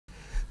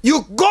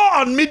you go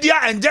on media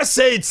and just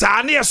say it's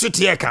Ania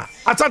Sutieka.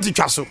 Atati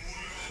Chaso.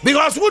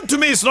 Because Wood to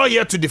me is not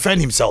here to defend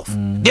himself.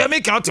 They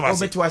make out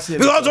because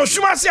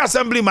Oshumasi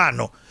assemblyman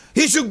no.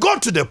 He should go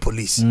to the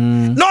police.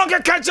 No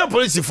get catch the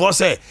police for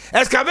say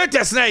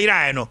excavators na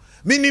ira no.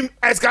 Meaning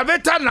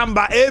excavator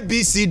number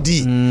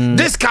ABCD.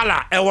 This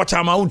color and what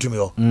I'm out to me.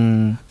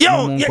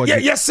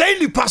 You're saying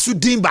the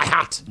password by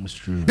heart.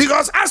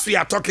 Because as we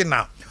are talking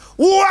now,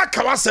 who are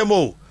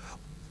Kawasemo?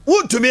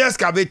 Wood to me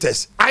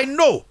excavators. I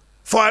know.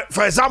 For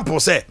example,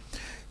 say,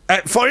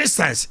 for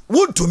instance,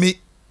 wood to me,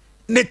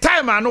 the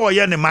time I know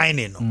you're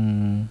mining,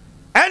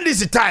 and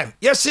this time,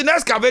 yes, in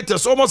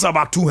excavators almost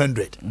about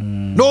 200.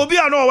 No, be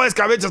I know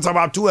excavators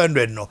about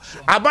 200. No,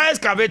 I buy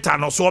excavator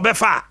no so be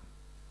far.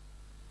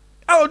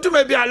 Oh, do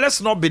maybe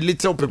let's not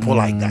belittle people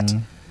like that.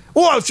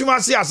 Oh,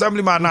 Oshumasi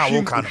assemblyman now,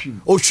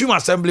 Oshuma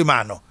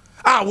assemblyman no.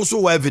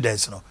 Also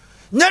evidence no.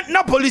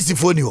 Not police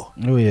phone you.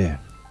 Oh yeah.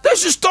 They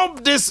should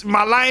stop this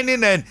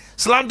maligning and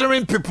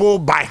slandering people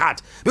by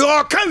heart.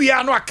 Because can we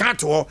are no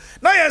account all.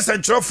 Now yes,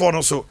 and for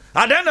no so.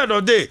 At the end of the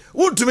day,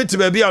 would to me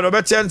to be out of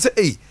better and say,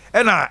 hey,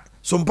 and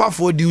Sompa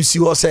for do you see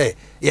what say?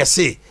 Yes,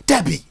 say,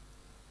 Debbie.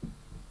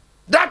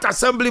 That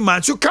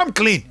assemblyman should come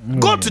clean.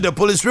 Go to the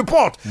police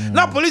report.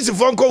 Now police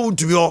phone call would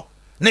to your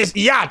next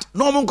yard.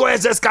 No one go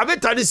as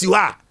excavator this you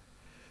are.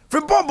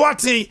 From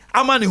Boakye,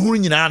 Amani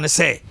Hunina and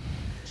say,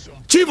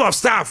 Chief of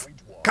Staff,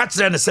 catch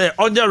them and say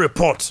on your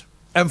report.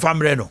 And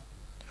Famreno.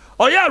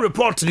 Oh, yeah,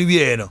 report to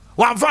the no.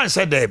 One fan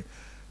said them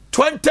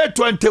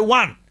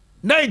 2021,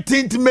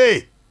 19th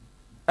May.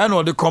 And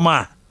all the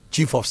command,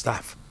 Chief of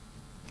Staff.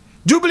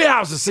 Jubilee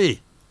House to say,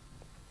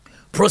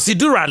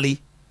 procedurally,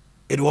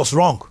 it was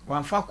wrong.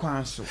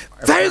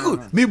 Very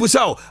good.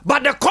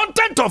 But the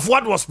content of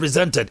what was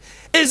presented,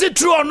 is it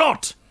true or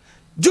not?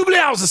 Jubilee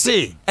House to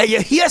say, a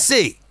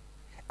hearsay,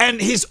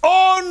 and his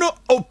own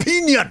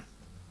opinion.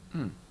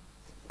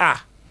 I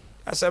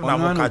said,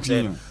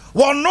 no.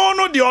 One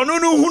no the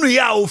onunu hunu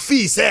ya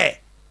ofi say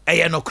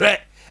eye no kre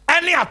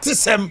any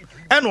atesem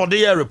and what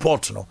the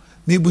report no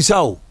me busa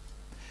o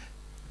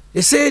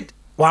they said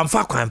one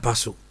fa kwan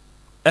paso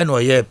and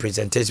or year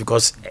presentation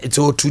because it's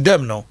all to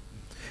them no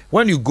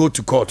when you go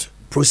to court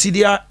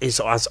procedure is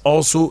as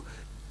also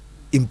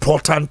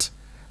important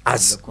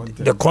as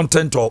the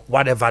content or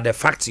whatever the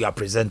facts you are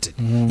presenting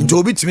into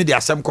obi to me the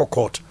assembly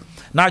court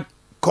now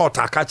court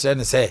I catch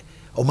and say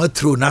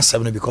through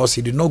Nasam because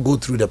he did not go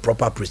through the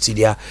proper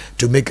procedure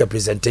to make a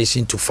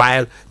presentation to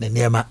file the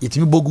Nema. It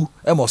me bogu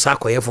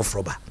emosako ye for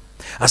froba.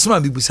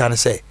 Asuma bibusa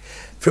say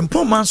from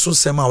poor man so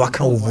sema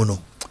waka womuno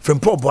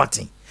from poor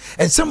Boakye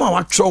and someone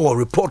what show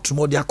report to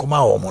modia koma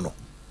omono.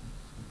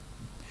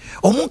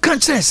 Omun kan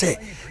say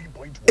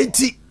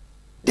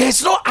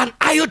there's no an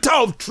iota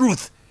of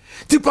truth.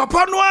 The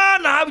papa no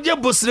na abje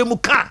bosre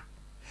muka.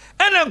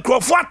 And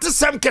nkrofo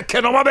atesem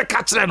keke no mabe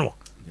ka kire no.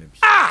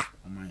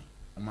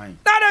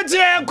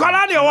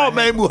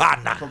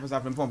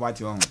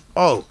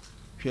 Oh,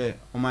 sure.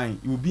 Oh my,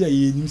 you will be a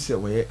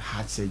year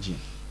heart surgeon.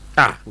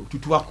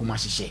 To work on my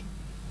share.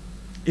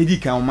 Eddie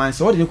can man,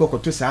 so what do you call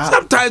to say?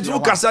 Sometimes you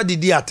can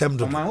did the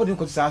attempt.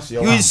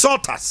 You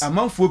insult us. A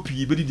month for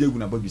P, but you will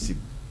not be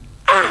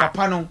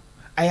Papa,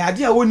 I had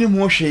the only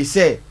more she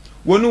say,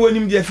 one who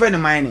him dear friend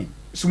of mine.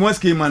 Someone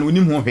came and we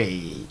knew more.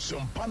 You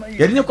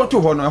didn't go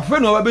to honor a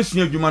friend of a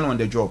senior human on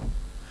the job.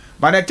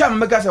 By the time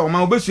make say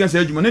my obesity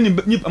say you money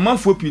a month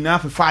for pina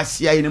for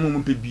 5 years in a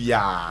moment pe bia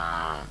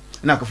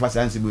na ko fa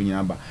sanse bo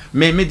nyina ba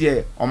me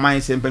de o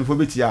man se mpan fo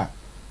betia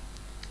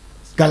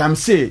galam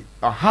say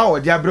how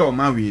the abre o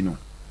man we no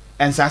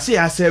ensase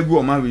ya say gu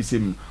o man we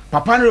sem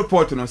papa no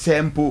report no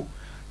say mpo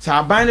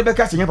sa ban ne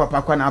beka se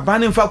papa kwa na ban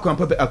ne fa kwan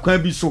papa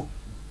akwan bi so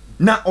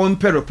na on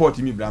per report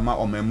mi brama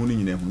o man mu no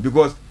nyina hu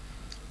because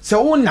se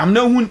won nam na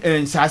hu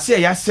ensase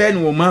ya say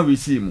no o man we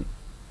sem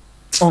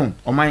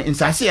oh my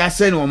insase ya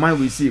say no man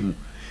we see mu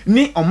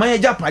ni o man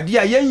ja pade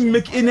a yen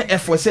make any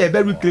effort say be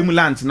reclaim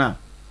land na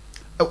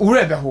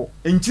ure be ho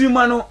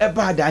enchirima no e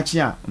ba da achi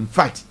a in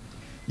fact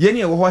ye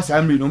ne wo ho sa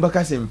amri no be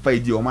ka say mfa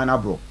idi o man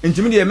abro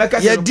enchimi de make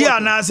say yedi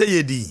ana say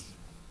yedi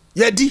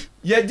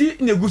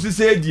ne gusu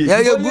say yedi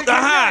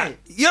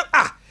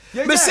aha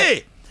me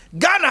say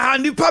Ghana ha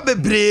nipa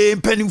bebre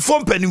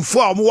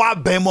mpanimfo a mo wa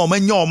ban mo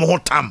manya o mo ho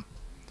tam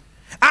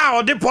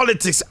o de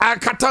politics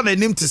akata na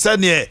nim te say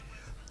ne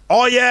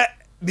oh yeah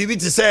bibi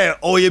to say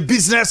oh ye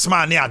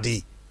businessman ne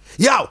ade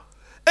yaw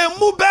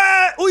emu be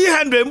uyi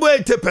 100 mu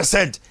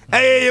 80%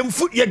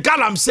 ye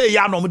galam say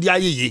ya no mo dia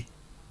ye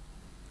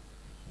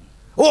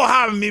oh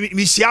have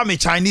me share me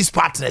Chinese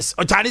partners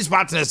or Chinese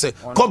partners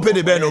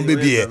company be no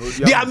baby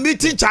they are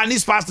meeting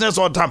Chinese partners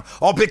all time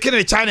or picking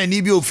a China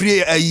ni bi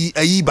ofri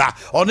ayiba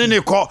or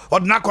ne ko or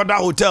na koda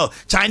hotel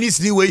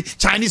Chinese new way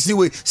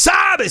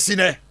sabe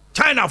sine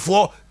China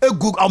for a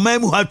good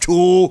amemu ha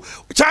cho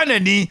China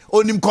ni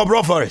onim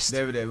cobra forest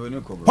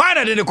why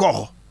na dey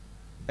call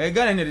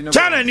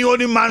China ni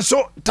onim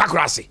manso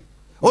takrasi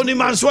onim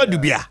manso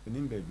adubia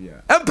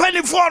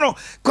empani for no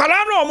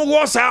kwala no omo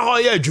wo sa ho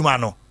ya adwuma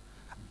no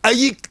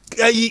ayi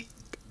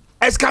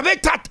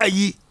excavator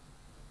ayi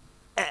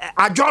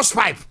adjust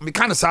pipe me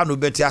kind of sound no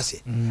better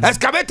ase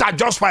excavator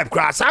adjust pipe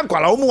crash san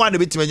kwala omu wan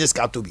be timenye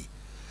ska to be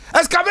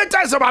excavator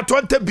is about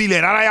 20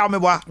 billion ara ya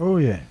meba oh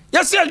yeah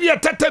yes you be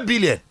 30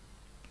 billion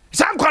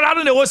san kwala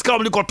no ne wo ska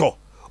omni koto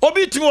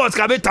obi timi wo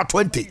excavator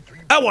 20 e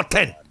wo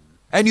 10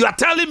 and you are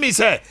telling me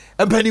say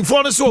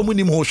empanifo no so omu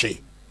nim ho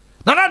hwe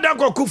na da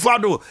ko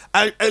kufado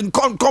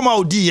come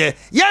out die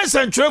yes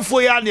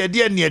entrefo ya na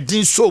de ne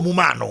din so omu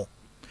ma no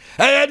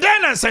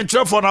then and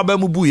central for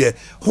Nabamubuye.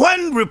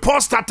 When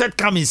reports started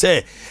coming,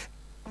 say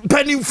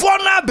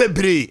Penifona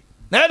Bebre,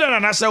 neither a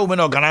national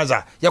women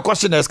organizer, your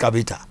question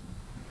excavator.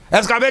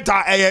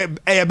 Excavator a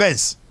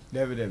Benz.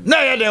 Nay,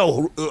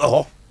 no,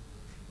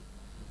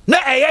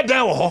 nay,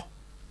 there,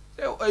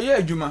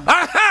 yeah, Juma.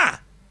 Aha!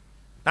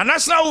 A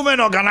national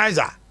women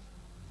organizer.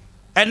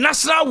 A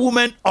national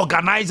women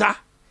organizer.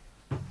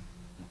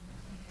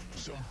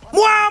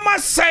 Moama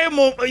say,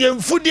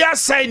 Fudia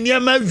say near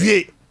my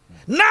view.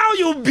 Now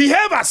you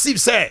behave as if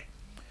say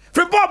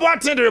report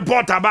what in the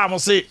report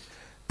about say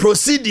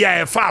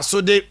procedure fast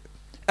so they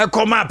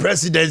command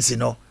presidency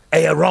no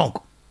wrong.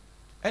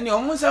 And you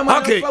almost have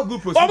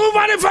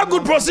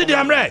good procedure.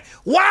 I'm right.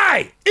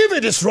 Why? If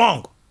it is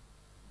wrong,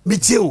 me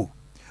too.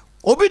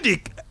 Obidi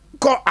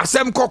ko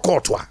asem ko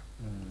courtwa.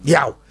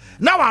 Yeah.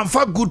 Now I'm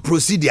for good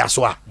procedure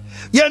so.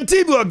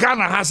 Yantibi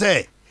Ghana has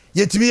say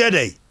yetimi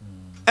yede.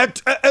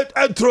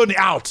 Thrown it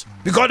out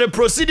because the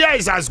procedure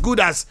is as good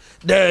as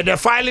the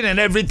filing and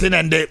everything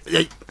and the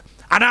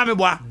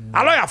anamebwa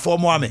a lawyer for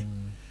mo ame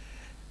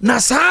na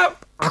sa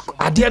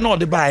ade na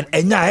ode ba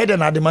enya head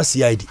na ade ma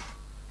CID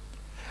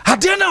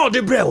ade na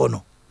ode bre wo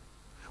no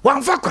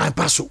wan fa kwan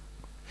paso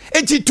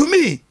enti to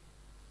me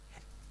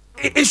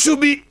it should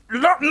be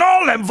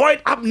null and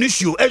void ab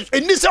initio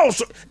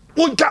also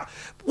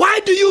why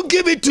do you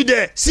give it to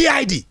the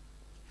CID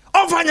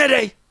ofanya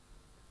day.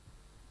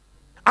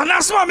 And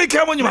that's why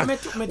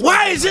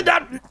why is it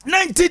that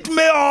 19th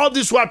May all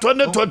this was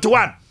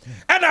 2021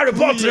 and I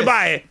report to the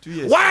buyer?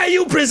 Why are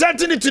you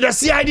presenting it to the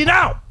CID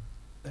now?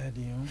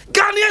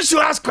 Ghanaians should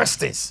ask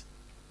questions.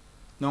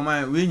 No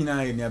man, we know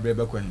in your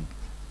brother.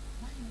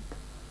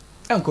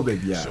 Uncle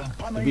baby,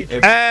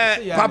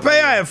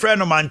 Papa, a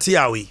friend of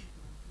Mantiawi.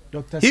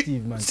 Dr.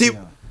 Steve Mantiawi. Steve,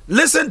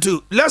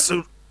 let's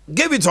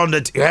give it on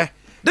the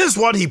this is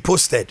what he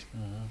posted.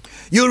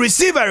 You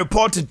received a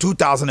report in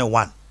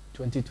 2001.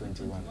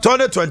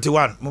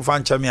 2021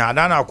 mufancha mi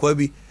adana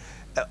akwabi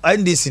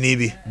NDC ni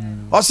bi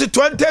o si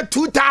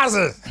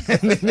 22,000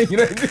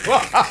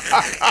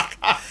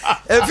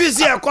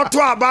 efisi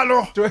ekoto aba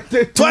no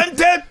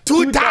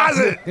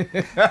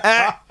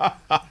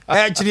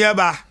 22,000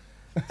 chirieba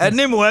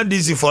enim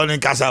NDC for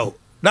nkasa o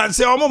na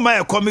say omo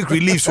my comic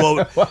relief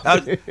so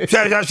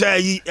share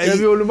yi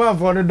oluma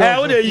for no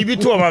o de yi bi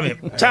to ma me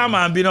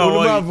chairman bi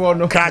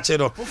no catch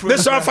no be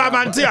so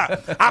famantia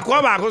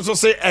akwa ba so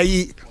say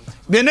ayi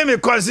the name is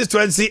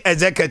constituency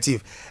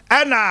executive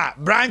and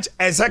branch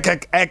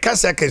executive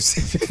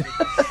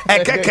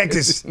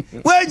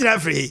where you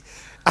free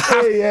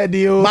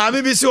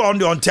Mami be so on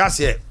the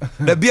tiase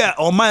the beer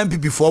on my MP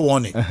before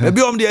warning the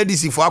be on the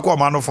ADC for akwa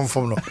man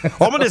from no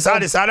omo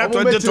decide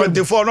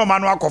 2024 no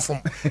man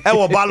akofom e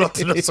wo ballot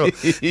so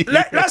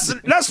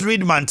let's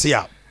read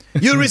Mantia.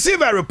 You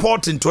received a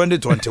report in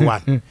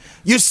 2021.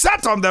 You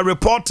sat on the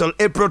report till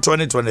April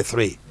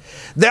 2023.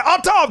 The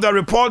author of the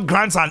report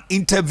grants an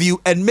interview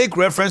and make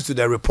reference to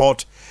the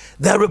report.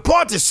 The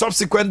report is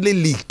subsequently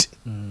leaked.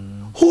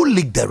 Who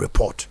leaked the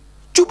report?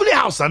 Jubilee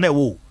House and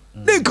who?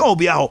 They can't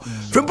be out.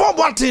 Report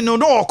what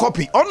no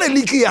copy. Only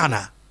leaky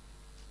Anna.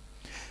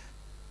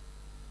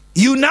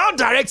 You now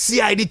direct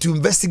CID to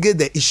investigate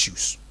the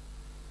issues.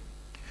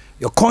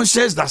 Your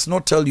conscience does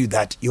not tell you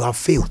that you have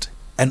failed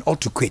and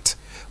ought to quit.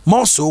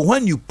 More so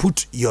when you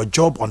put your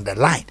job on the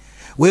line.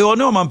 We all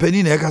know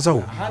Omanhene na ekasa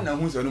wo. Hana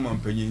hu so no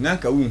Omanhene na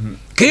ka wu hu.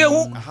 Ke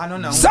hu.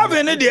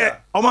 Seven de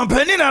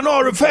Omanhene na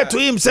no refer to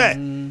him say.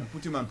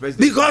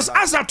 Because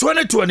as of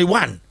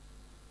 2021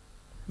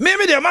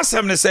 maybe the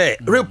masem ne say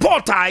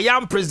report I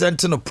am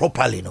presenting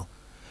properly no.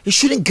 It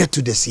shouldn't get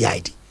to the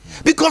CID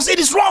because it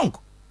is wrong.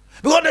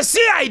 Because the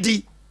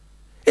CID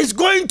is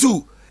going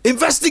to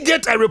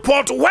investigate a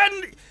report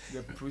when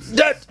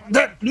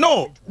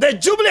the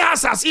Jubilee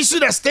House has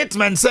issued a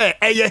statement say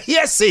a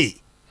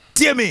hearsay.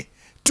 Tell me.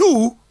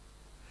 Two,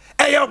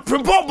 a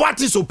report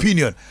what is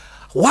opinion.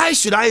 Why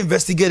should I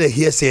investigate a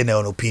hearsay and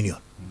an opinion?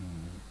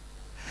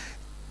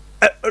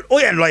 Oh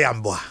yeah, lawyer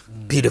boy,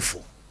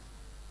 beautiful.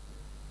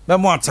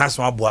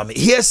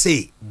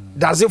 Hearsay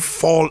does it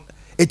fall?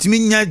 It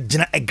means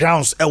a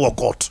grounds ever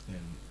court.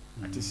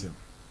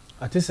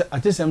 At this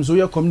time, so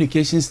your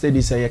communication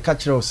studies a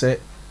catcher or say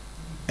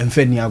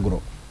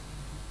Enfeniagro.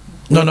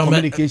 No,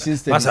 communication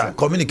studies.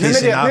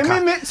 Communication. Me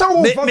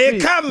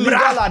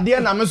camera.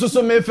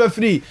 Communication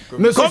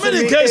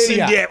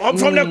there.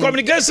 From the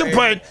communication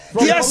point,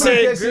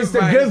 hearsay,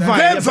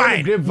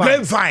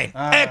 grapevine.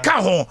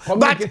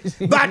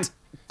 But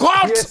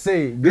court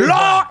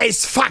law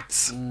is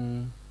facts.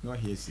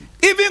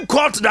 Even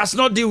court does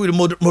not deal with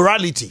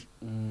morality.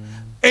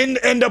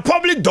 in the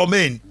public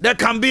domain, there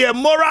can be a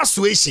moral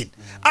suasion.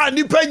 And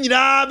nipa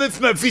nyina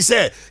be fi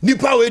say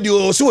nipa we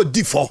dey so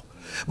differ.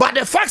 But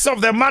the facts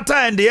of the matter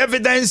and the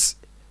evidence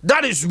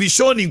that is to be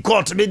shown in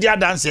court, media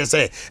dance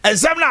say, and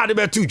some na dey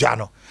betu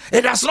jano.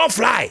 It does not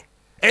fly.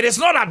 It is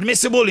not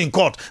admissible in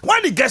court.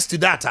 When it gets to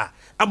that,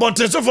 about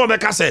so for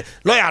make say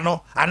lawyer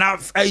no and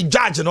a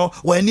judge no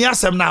when near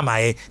some na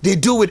my they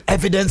deal with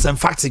evidence and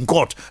facts in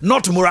court,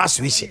 not moral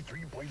suasion.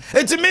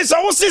 It means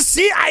I will see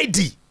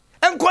CID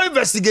and go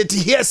investigate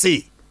here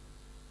say.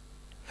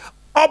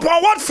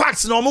 Upon what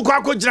facts no mo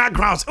kwa general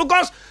grounds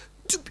because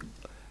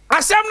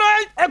asem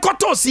no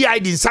ekoto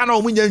CID nsa na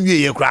omunya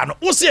nwie ye kra no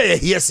wo se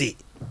here say.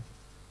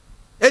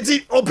 It's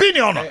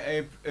opinion.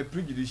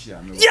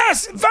 Prejudicial.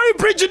 Yes, very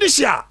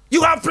prejudicial.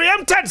 You have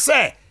preempted,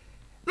 say.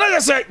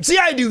 Let's say,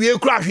 CID we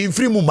crash in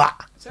free mumba.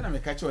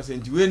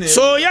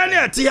 So, yani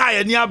ati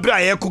haya ni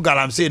abra ye ku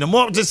galam say no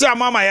more to say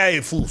mama ya e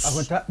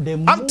fools.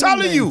 I'm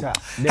telling you.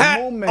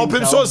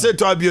 Open so say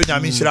to abi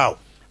onyame shirawo.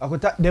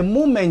 Akota the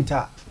moment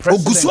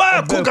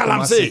Oguswa ku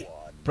galam say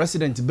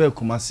President Bell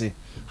Kumase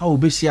how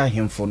obeshi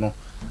ahemfo no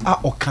a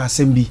oka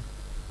asem bi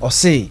o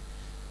say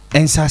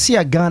ensase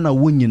a Ghana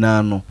wo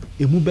nyina no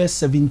emu be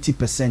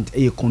 70%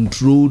 e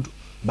controlled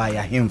by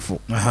ahemfo.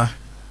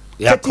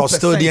 Yeah,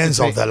 custodians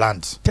of the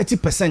land.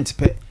 30%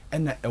 pe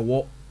na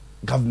ewo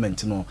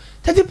government no.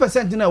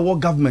 30% na ewo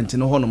government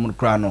no hono mo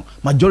kra no.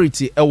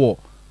 Majority ewo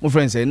mo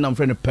friend say na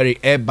friend Perry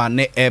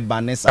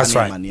Ebane sa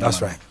na mani.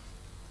 That's right.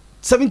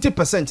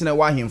 70% na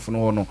ewo ahemfo no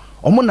hono.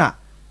 Omo na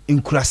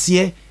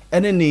nkurase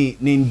ene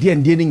ne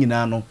ndie ni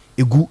nyina no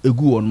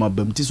egu on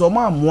mabam. Ti so omo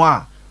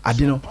amoa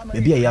ade no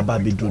be ya ba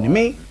bedru ni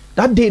me.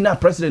 That day na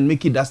president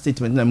make that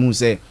statement na mu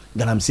say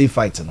Galamsey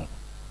fight no.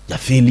 Ya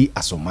fairly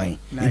asomai.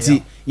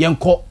 Nti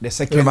yenko the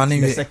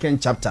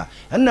second chapter.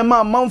 And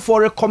na man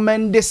for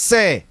recommend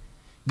say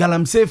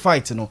Galamsey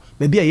fight no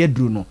baby a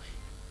yedru no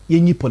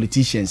yenyi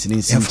politicians in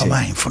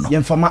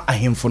yemfama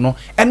ahemfo no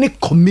any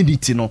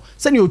community no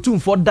send you tune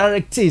for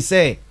direct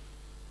say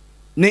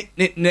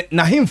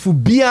na hemfo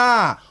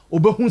bia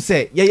obehu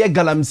say ye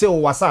Galamsey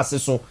o wasase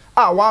so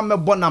a wa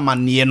mebo na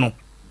mane no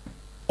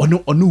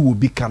onu wo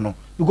bi ka no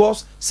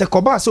because se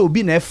koba say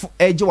obi na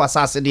eje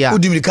wasase dia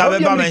udimika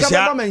be ba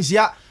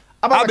manhia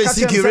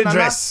abesiki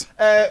redress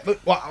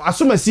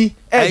asomasi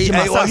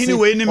ohini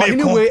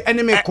we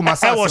ni me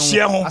komasa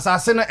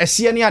asase no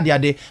ehie ni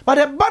ade but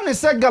the ban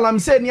say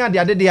Galamsey ni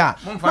ade dia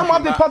na ma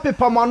be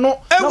paper ma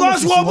no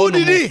because wo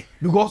budidi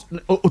because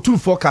otu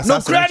forecast no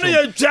kra no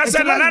ye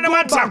twase na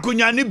matra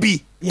kunya ni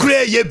bi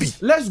kra ye bi.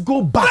 Let's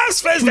go back.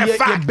 Let's face the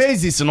fact.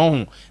 Basis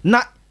no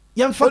na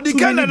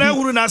Odikana na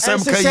huru na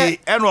asem kaye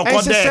eno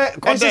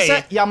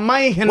kode ya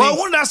mai hene wa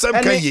huru na asem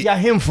kaye ya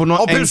hemfo no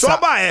openso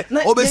ba e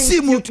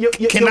obesi mu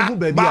kina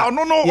ba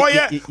ono no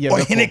oye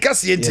ohene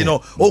kase enti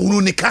no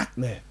ohuru nika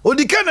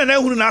Odikana na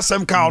huru na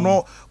asem ka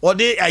ono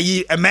ode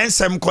ayi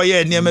emensem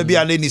koye niam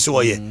bia na ni so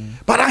oye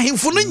para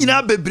hemfo no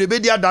nyina bebrebe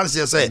dia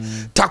dance say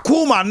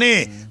takuma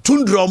ne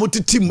tundro mo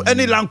titim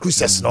any land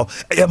cruises no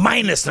e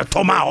minus na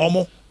toma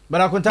omo. But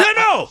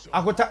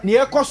akota ne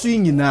ekoso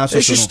nyina so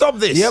so stop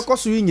this. Ne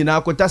ekoso nyina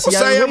akota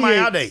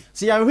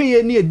si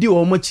yanhwe ne edi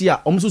o machi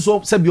a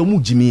omsuso sabi o mu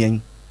jimi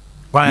yen.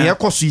 Ne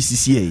ekoso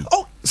isisi e.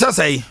 Oh,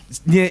 say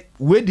ne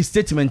we the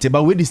statement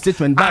ba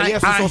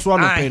yes so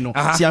no pay no.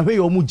 Si yanhwe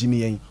o mu jimi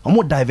yen. O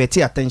mu divert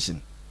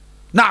attention.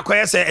 Na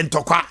akoye say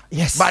entokwa.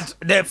 Yes. But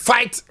the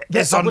fight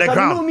is on the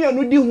ground. No me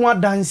anu di ho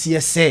adanse ye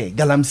say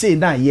Galamsey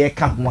na ye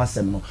ka ho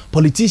asem no.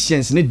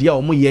 Politicians ne dia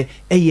o mu ye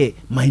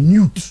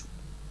minute.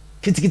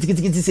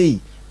 Kiti say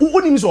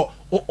unim so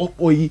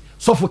oyi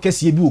sofo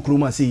kese bi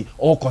okroma say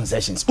all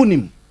concessions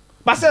unim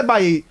ba say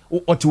by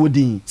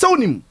otiwodin say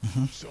unim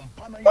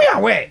we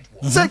are where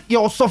say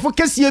your sofo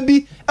kese bi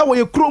e wo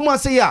ye kroma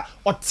say ya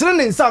otere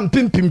ne nsam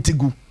pimpim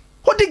tigu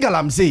hodi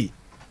Galamsey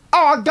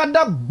our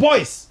gather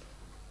boys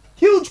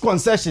huge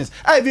concessions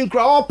I even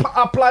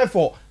apply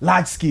for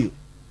large scale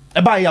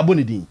e ba ya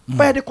bonidin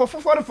ba de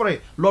kofo for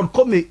Lord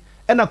Kome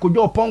e na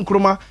kodwo pon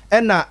kroma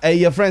e na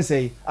your friend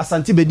say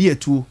Asante bedi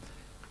etu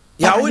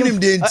ya wonim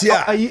de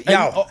ntia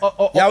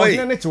ya we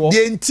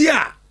de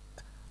ntia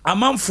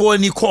amanfo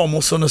ni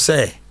come so no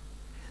say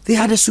they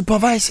are the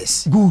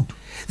supervisors. Good.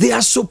 They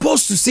are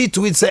supposed to see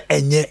to it say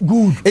enye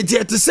good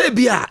eti to say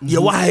bia ye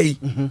why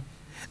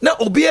na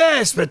obi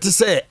expect to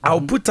say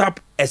I'll put up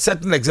a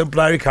certain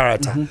exemplary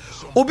character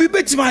obi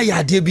betima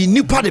ya de bi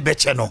nipa de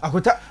beche no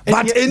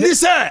but in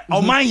this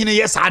Omanhene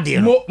yes ade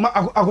no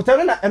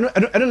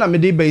akota na me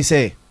de be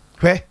say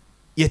hwe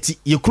yeti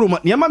ye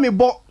kroma ne ma me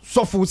bo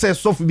sofo say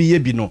sofo bi ye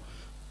bi no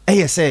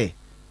say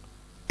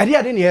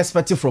ade ne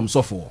expect from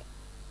sofo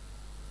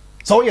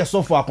so yes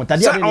sofo akonta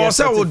ade ne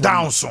expect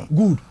down so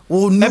good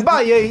e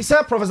ba ye say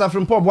Professor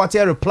Frimpong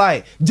Boakye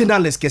reply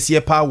journalist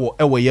kese pa wo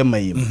e wo ye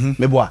mayem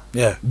me boa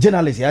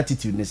journalist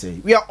attitude ne say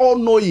we are all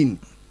knowing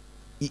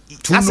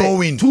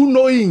too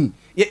knowing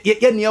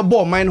ye ne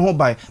bo mind ho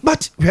by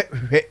but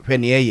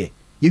when ye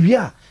wi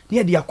a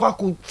ne de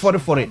akwa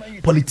for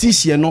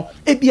politician no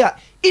e bia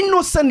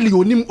innocently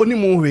onim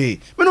hwe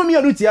me no me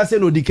adu ti ase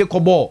no dike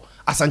kobo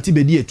Asante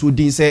bedi etu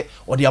din say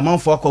or the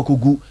amanfo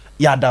akokogu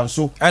ya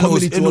danso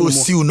community no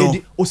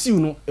osiu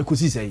no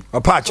ekosi say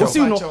patch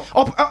osiu no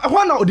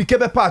why na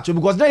odikebe patch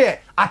because they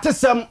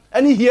atesem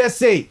any here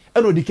say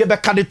and odikebe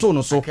kadeto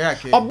no so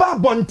oba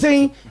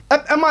bonten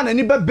e man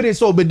ani bebre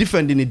so obe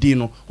defend ni din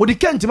no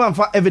odike man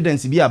fa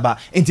evidence bi aba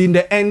in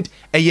the end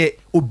eye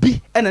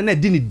obi ena na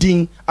di ni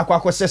din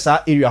akwa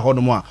sesa area ho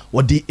no a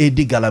wodi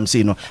edi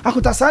galamsey no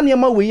akota sa ne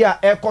ma we a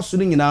ekoso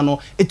no nyina no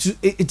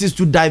it is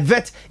to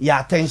divert your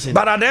attention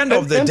but at the end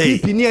of the day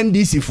MPP ni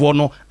NDC for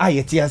no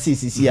ayete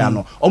asisi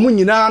no omo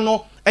nyina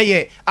no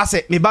eye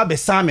ase me ba be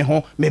san me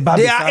ho me ba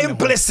be san they are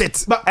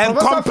implicit and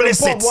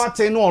complicit what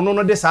no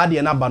no de sa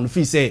de na ba no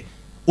fi say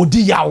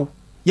odi yaw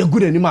ye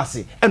good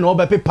animase e na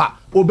obe pepa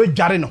obe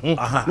dware ne ho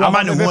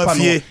ama ne ho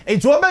afie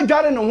enti obe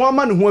dware ne ho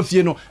ama ne ho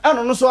afie no e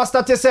no so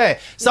start say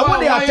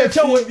somebody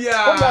ateche we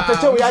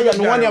aye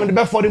no one am de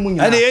be for mu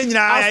nyina e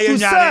nyina aye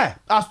nyare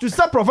as to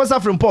say professor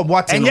from Paul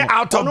what no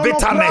out of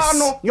bitterness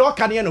no you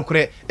can hear no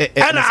kre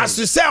and as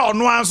to say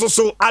ono anso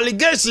so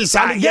allegations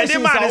are ye de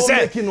man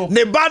say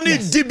ne ba ne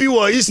dibi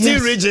wo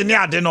eastern region ni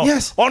ade no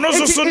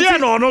ono so de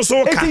no ono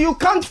so ka you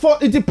can't for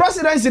the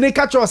presidency they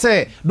catch us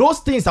say those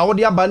things are what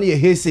they ban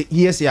here say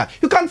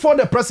you can't for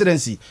the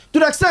presidency to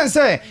the extent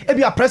say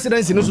ebi a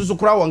presidency no so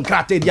kura won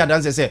krate dia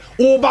dance say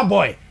over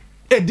boy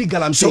edi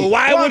galamsey so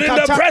why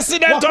wouldn't the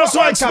president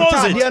also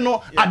expose it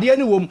ade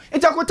ni wom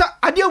ejakota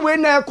ade we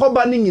na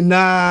ekoba ni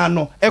nyina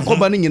no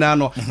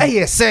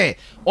eye say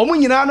omo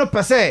nyina no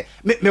pese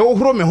me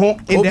wohoro me ho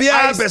obi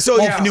a pese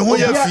if ni ho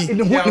ya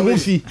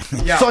fi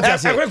so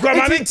just ekwa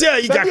ma me tia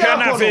igaka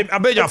na fe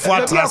abejafo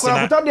atlas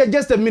na akota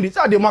just a minute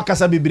ade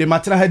makasa bibire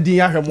matena ha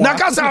din ahwe mo na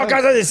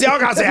kasa se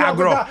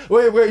agro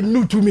we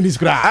no 2 minutes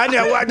gra and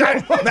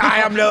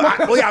I am no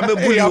o ya me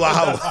bully wa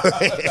ha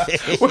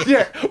we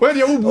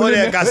dey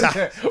bully kasa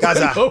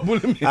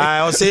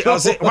I say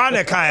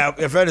one kind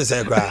your friend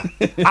say gra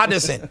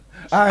Addison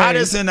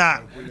na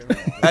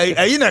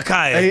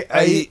kai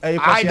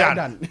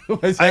Aidan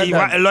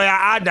lawyer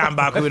Adam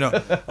back you know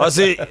I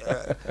say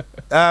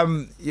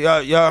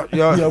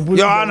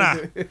your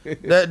honor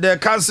the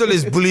council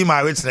is bullying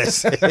my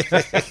witness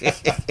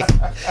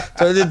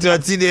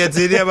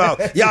 2020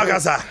 about ya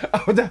kasa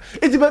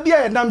it be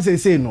bia nam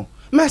say no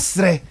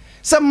mesre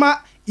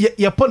sama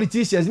your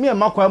politicians me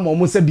makwa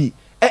mo se bi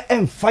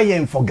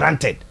fire for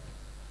granted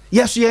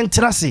yes you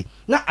entrase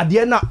na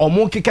ade na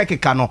omo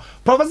keka no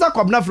professor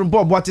Kwabena from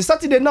Bob what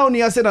Saturday now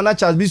ni say na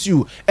Charles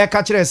Bisu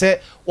ka kire say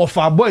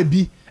ofa boy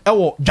bi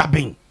wo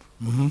Dwaben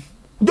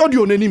jodi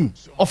onanim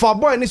ofa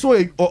boy ni so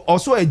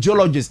also a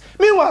geologist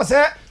meanwhile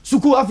say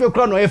suku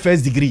afekra no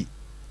first degree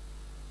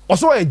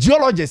also a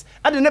geologist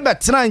ade ne be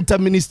tena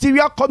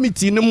interministerial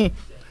committee ni mu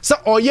say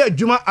oye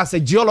adwuma as a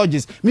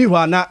geologist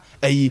meanwhile na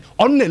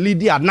on na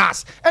lead ya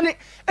nas ene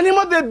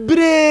ma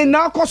bebre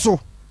na akoso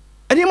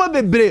ene ma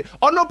bebre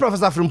ono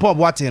professor from Paul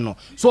Boakye no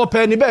so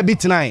pe ni be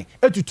tonight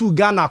etutu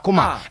Ghana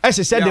akoma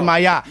ehye de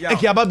maya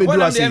ekiaba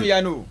bedu ase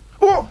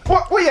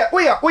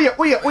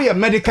we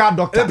medical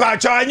doctor ba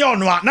cha anya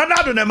ono na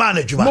nado na man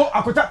adwuma mo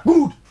akota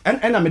good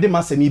and me de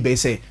masemi be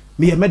say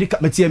me medical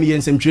metie me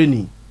yensem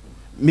training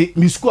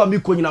me school me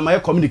ko nyina my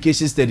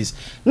communication studies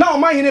now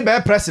Omanhene be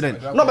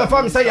president no be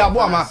fam say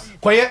yabo ama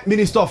koye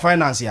minister of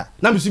finance ya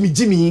na me so me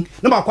jimi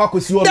na makwa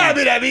akosi wo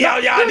David ya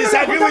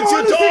disagree with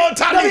you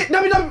totally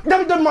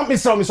David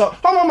so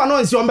mama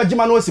no nsi on be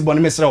jima no osi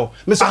bone me so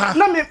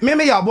na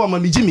me yabo ama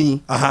me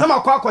jimi na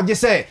makwa akoje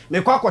say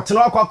me kwa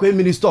akotena akwa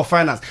minister of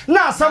finance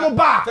na asam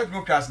ba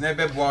technocrats na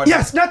be board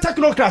yes na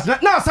technocrats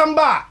na asam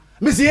ba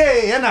Missy,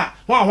 na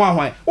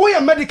why? We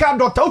a medical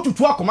doctor to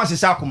akoma hye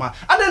akoma.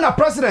 Ade na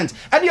president,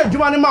 ade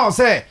adwuma ne ma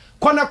say,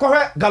 kona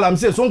kohwe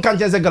galamsey so nkan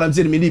jeze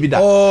galamsey me libi da.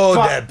 Oh,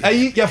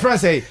 your friend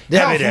say,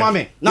 hold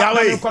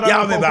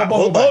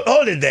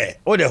it there.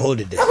 Hold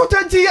it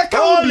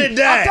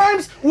there. At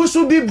times we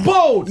should be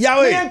bold.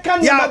 A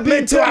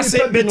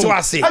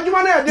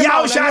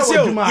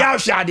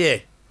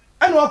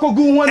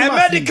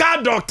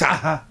medical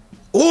doctor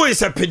who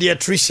is a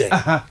pediatrician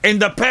in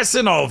the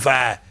person of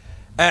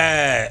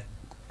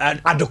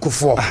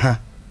Adokufo.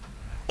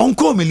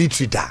 Uncle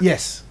military da.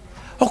 Yes.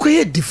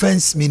 Okay,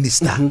 defense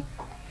minister.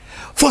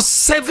 For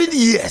 7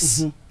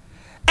 years.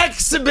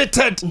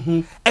 Exhibited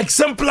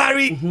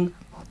exemplary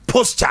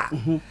posture.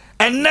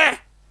 And now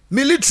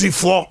military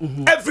for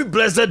every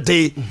blessed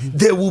day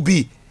they will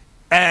be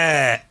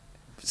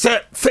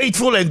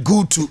faithful and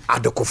good to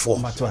Adokufo.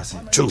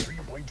 True.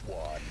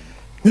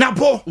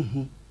 Napo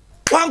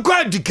one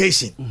good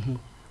education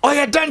or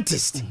a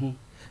dentist.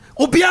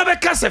 Obiabe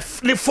kase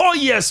 4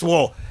 years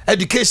war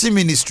education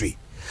ministry.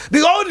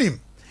 Because him,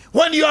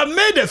 when you are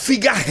made a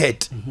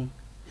figurehead,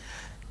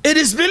 it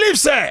is believed,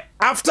 sir,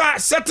 after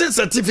certain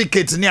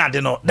certificates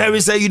there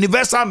is a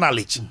universal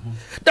knowledge.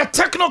 The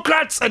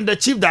technocrats and the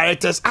chief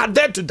directors are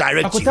there to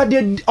direct you.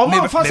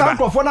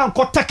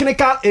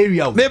 Technical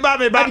area.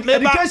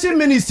 Education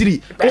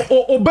ministry.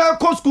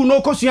 Obeko school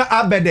no kosuya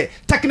abede.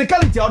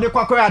 Technicality or the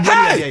kwakwa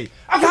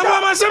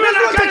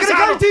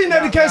technicality in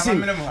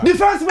education.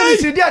 Defense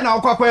ministry there now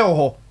kwakwa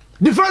ho.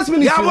 Defense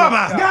Ministry.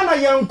 Ghana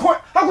yanko.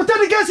 Akuta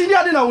education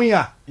dia de na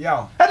wiya.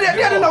 Yeah.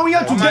 Dia na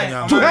wiya to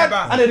head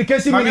an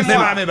education ministry.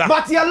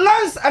 But your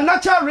lands and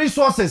natural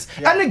resources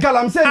and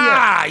galamsey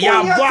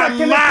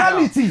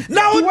technicality.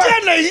 Now we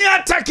na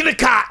here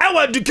technical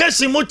our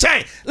education mo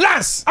chain.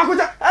 Lands.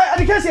 Akuta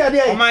education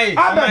dia.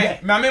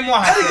 Mame mo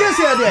ha.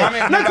 Education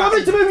dia. Na ko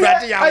bi timi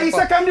wi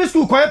secondary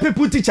school ko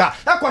people teacher.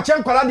 Akwache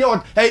nkwala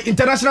dia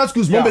international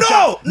schools mo be.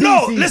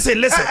 No,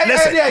 listen.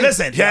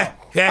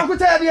 Yeah.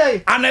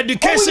 An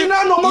education.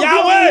 Calm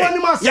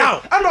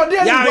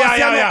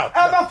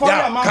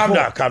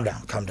down.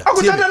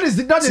 That is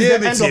the end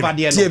of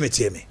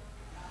Adea.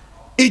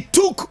 It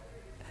took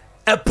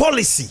a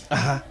policy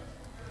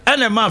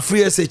and a man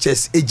free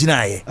SHS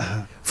ejinaye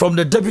from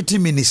the deputy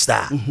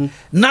minister.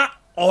 Na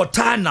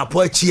otana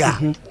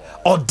Boakye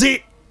or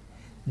the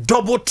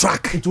double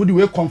track. It would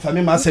we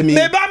confirm my semi.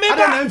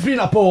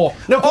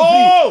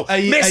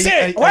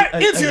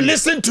 If you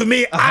listen to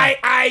me,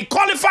 I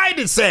qualified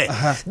it say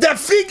the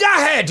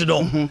figurehead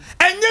no,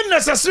 and you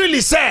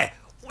necessarily say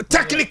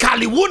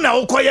technically wuna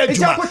ukoya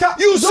juma.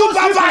 You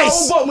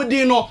supervise.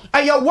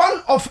 I am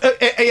one of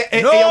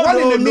one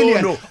in a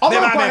million.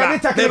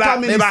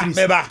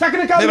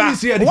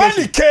 When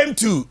it came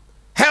to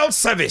health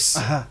service,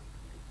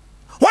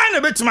 why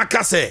na betu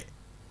makase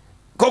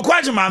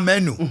kokwajima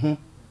menu.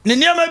 Ni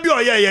niama bi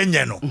oye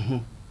yenye no.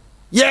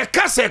 Ye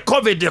kase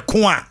COVID de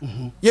ko a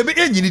ye be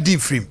enyini di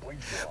free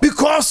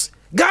because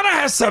Ghana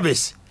Health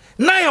Service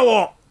na ye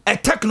wo a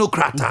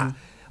technocrat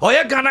or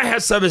ye Ghana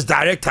Health Service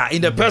director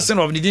in the person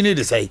of Nidini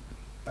de say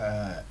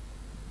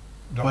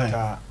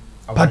Dr.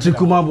 Patrick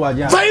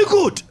Kumabuaja. Very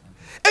good.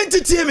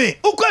 Entity me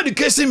uko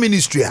education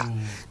ministry a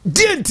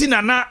DNT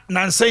na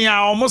nansen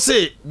ya almost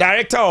say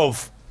director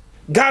of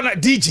Ghana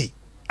DG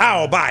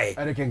ah obai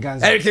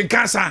Eric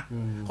Cancer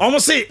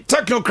almost say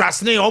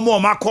technocrats ne omo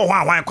ma ko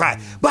hwan kwa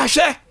ba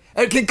hwe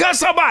Eric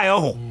Cancer ba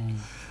yo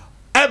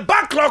a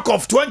backlog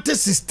of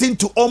 2016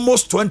 to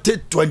almost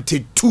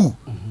 2022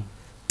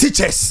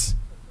 teachers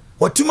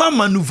watuma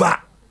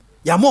maneuver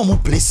ya mo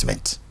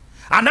placement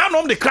and now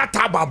the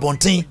crata ba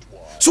bonten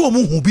so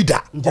omo hu bi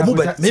da omo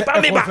ba me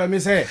ba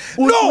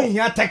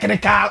no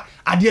technical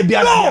Adea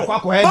Bia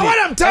but what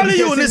I'm telling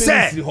you is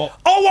say one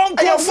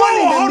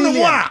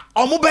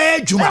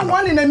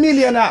in a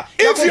million.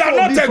 If you are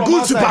not a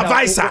good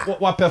supervisor,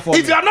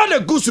 if you are not a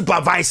good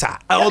supervisor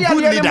or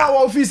good leader,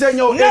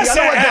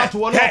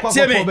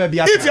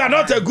 if you are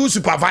not a good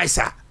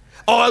supervisor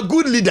or a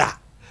good leader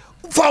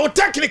for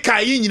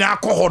technical you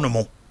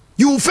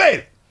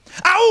fail.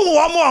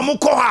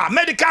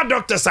 Medical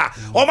doctors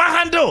or my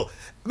handle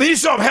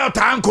Ministry of Health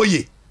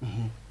ankoye.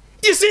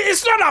 You see,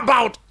 it's not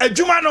about a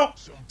jumano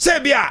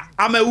sebia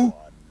amewu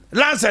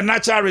lands and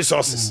natural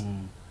resources.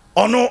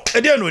 Or no,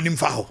 ede no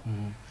nimfa ho.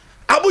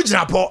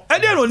 Abujina po,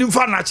 ede no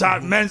nimfa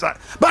natural mensa.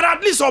 But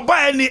at least oba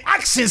any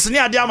actions ni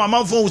ade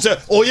amamanfo say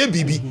oye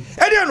bibi.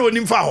 Ede no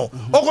nimfa ho.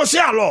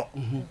 Okosia law.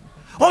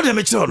 All the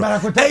material.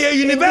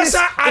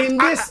 Universal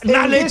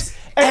knowledge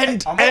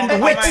and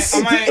wit. In this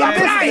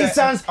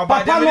instance,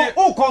 Papa no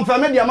o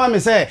confirm the mama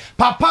say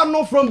Papa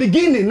no from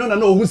beginning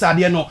no who's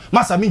Adea no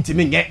masa minti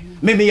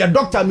me ya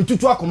doctor mi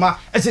tutu akoma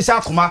esesa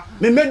akoma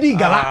me medi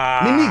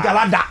gala me ni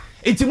gala da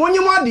enti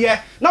monyim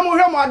Adea na mo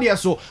hwe mo Adea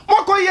so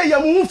mokoye ya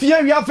mu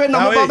fie wi afa na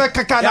mo ba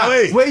kaka da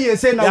we ye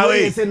say na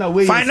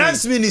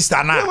finance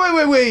minister na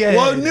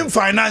we nim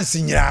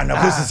finance nyira na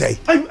bosi say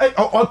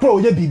okro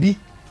oye bibi.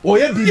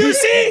 You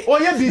see?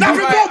 Now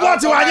people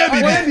want to Oye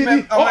Bibi.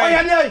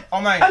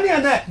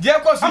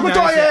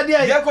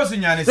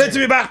 Let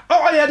me back.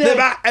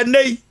 And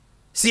they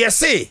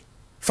CSA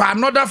for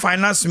another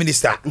finance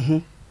minister.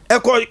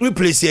 Eko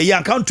replace ye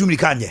yan count to me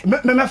kanye.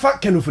 Me fa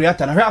Kenu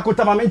Friata na hwe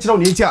akota ma menchira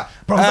oni etia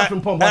Professor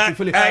Frimpong Boakye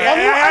Philip.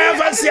 I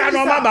fancy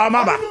no maba.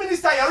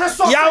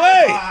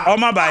 Yawe o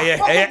maba ye.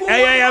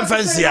 I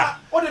fancy ya.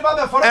 You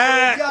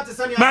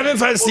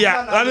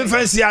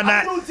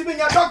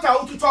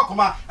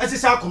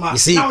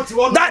see,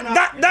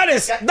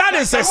 that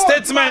is a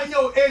statement.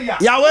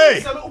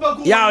 Yahweh.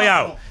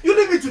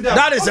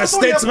 That is a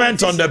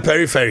statement on the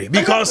periphery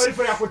because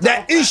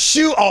the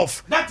issue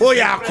of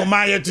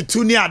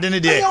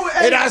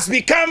it has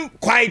become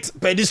quite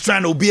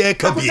pedestrian. No.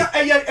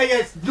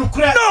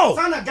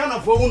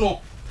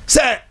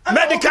 Say,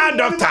 medical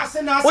doctor.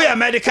 We are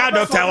medical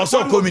doctor,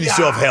 also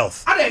Ministry of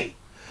Health.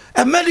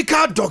 A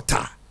medical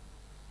doctor.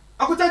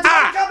 Oh,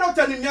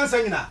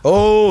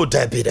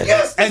 Debbie.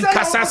 And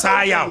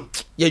Casasa Yaw.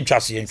 Yen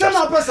trust.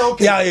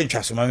 Yeah, yen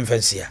trust. Mammy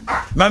Fancy.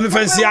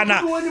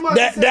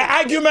 The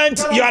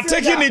argument, you are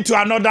taking it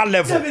to another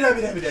level.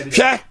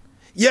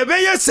 You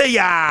may say,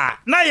 yeah,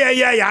 na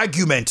yeah,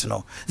 argument.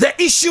 No, the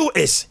issue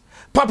is,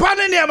 Papa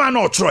Neman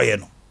or Troy.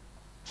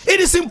 It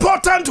is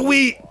important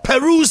we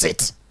peruse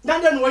it. My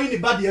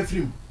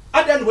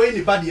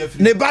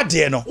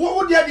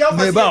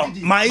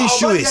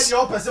issue is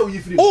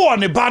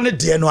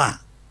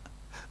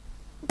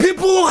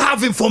people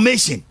have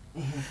information.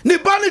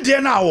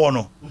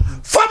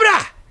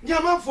 Fabra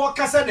Yaman for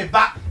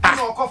Casaneba, and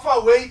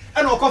Okofa away,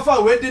 and Okofa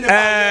away dinner.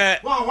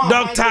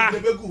 Dr.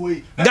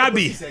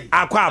 Gabi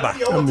Akwaba,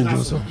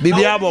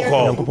 Bibiabo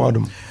call.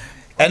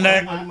 And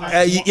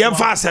young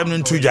fast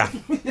 7 tuja.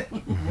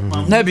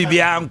 Nebi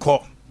be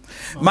uncle.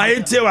 My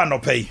tail no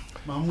pay.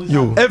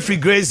 You every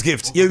grace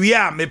gift. You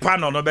are me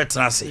pan on no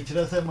better say.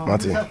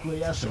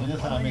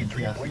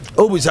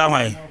 Oh, we say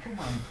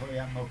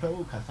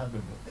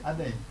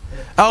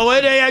oh,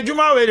 where they are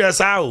Juma with your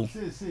sow.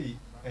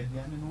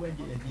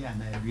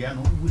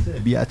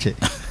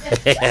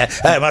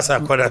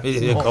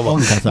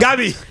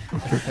 Gabi,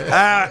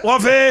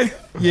 what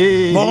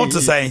more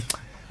to say?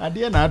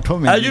 Adea not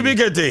told me. Are you big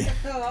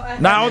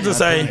now to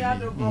say?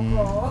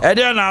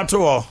 Adea not to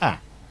all.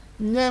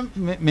 Me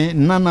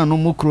nana no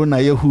mukro na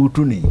yehu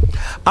tuni.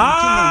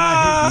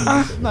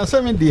 Na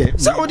 7 dear.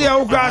 So the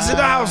old grass in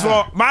the house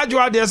for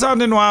Majua dear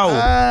son in wow.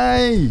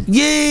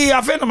 Ye,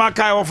 I feel my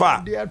kai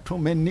offer. Dear too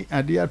many,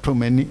 Adea too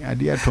many.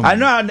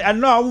 I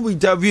know we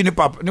interview the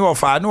pap, no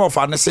offer,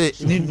 say,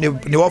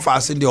 no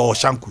offer in the old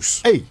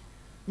shankus. Hey.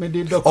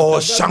 Oh,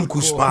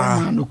 Shankus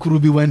pa. No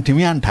Kurubi went to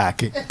me and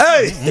take it.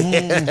 Hey,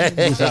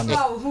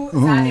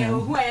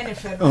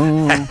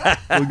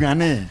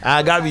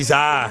 Gabi,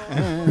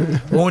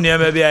 only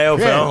maybe I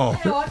offer.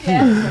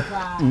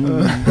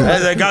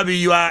 As a Gabi,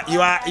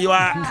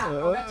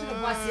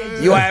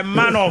 you are a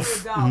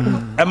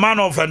man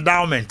of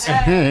endowment.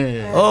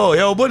 Oh,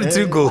 your body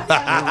to go.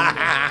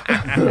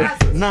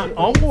 Now,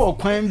 all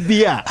quite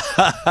beer.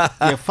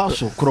 A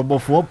fossil crop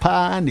of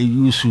wapa and a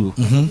usu.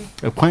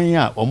 A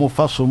quanya almost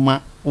fossil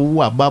ma,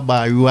 oh,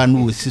 baba, you are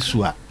no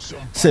sisua.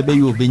 Sebe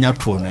you be your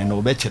throne and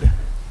no better.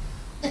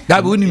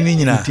 That wouldn't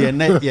mean that.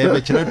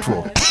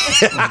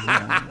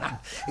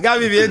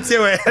 Gabi be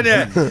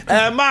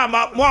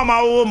Mama,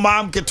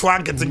 Mam, get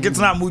twanket and get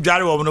na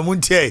mujari over the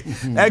munte.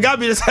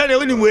 Gabi said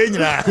only way.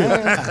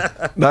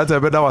 That's a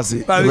better was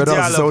it.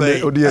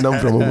 Odian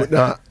from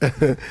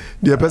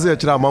the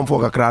person mom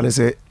for a crown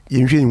say,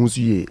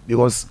 you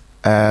because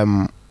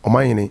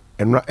Omanhene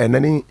and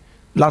any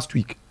last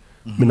week,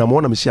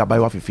 Minamona Mishia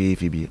by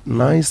Phoebe,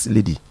 nice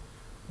lady.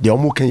 The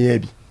Omo can ye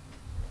be.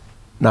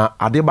 Na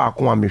Adeba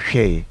Akye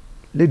Abia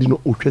lady no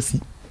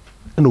Ochesi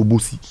and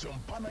Obosi.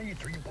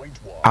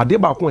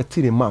 Adeba Akye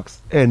Abia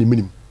marks any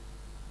minimum.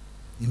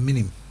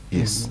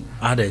 Yes.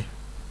 Ade.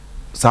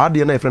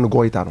 Saadi na friend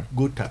go itano.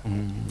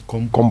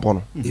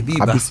 Kompono.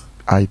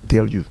 I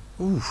tell you.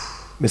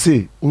 Me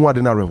say unwa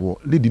de na rewo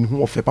lady no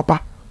ofe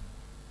papa.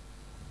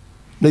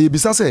 Na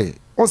yebisa say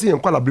on say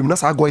enkwala brim na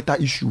sa go ita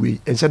issue we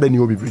enche da ni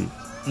obibre.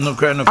 No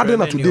cry no.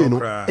 Adena today no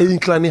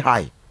incline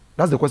high.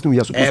 That's the question we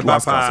are supposed to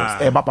ask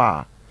ourselves.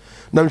 Papa.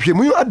 Now, if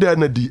you are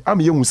na di, I'm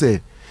you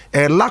say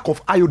a lack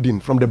of iodine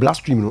from the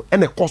bloodstream, no,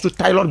 and a cause to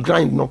thyroid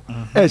grind, no,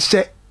 and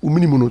share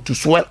minimum to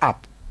swell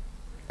up,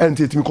 and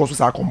it will cause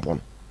a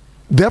compound.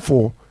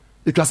 Therefore,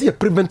 if you see a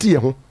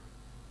preventive,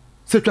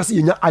 so you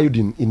see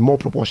iodine in more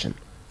proportion.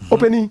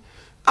 Opening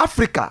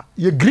Africa,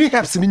 your green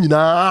herbs in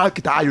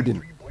kita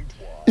iodine,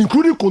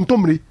 including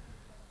contumely,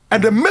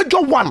 and the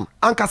major one,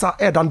 ankasa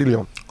air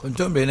dandelion.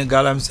 Contumely in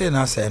galam say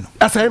na say no.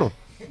 Aseno.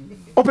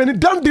 Opening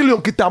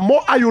dandelion kita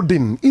more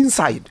iodine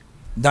inside.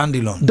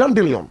 Dandelion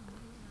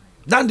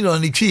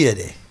ni twi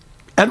there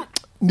and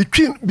the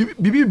twi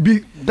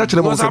bibi that's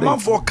the most I'm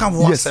for come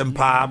once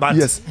but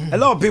yes, a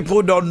lot of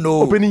people don't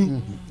know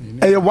opening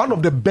one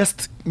of the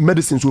best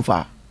medicines so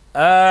far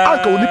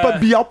aka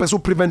onipa bia person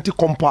preventive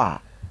compa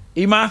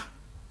Ima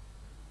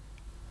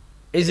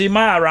is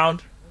Ima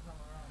around?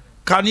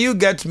 Can you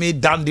get me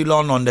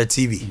dandelion on the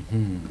TV?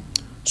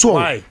 So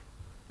why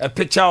a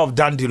picture of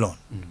dandelion?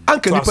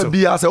 Anke nipa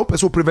bia say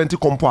person preventive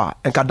compa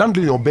and ka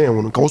dandelion ben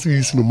won can also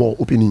use no more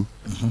opening.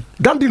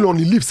 Dandelion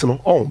leaves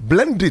no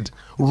blended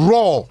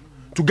raw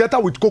together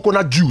with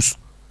coconut juice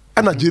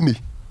and a jenny.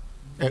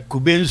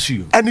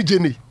 Kubensu. Any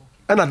jenny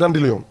and a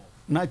dandelion.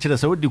 Naturally,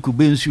 so the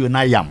kubensu and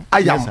I am.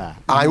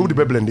 I would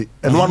be blended.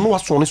 And one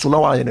was so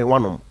now I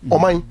one oh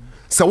mine.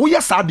 So we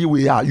are sad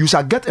we are. You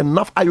shall get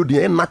enough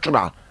iodine and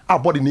natural our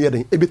body near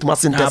the a bit more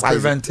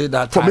synthesize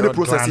from many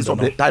processes of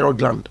the thyroid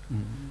gland.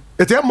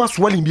 It's a mass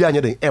swelling behind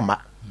the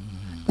Emma.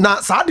 Now,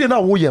 Sadia na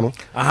wo ye no.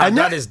 And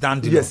that is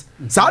dandelion. Yes.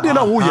 Sadia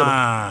na wo ye no.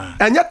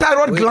 And your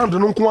thyroid gland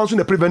no ko anso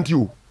na prevent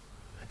you.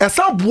 E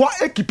sa boa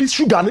e keep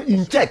sugar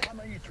in check.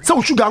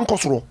 So sugar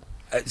nkosoro.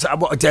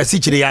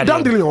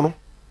 Dandelion no.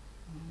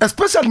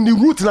 Especially the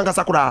root na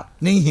kasakura.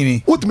 Ni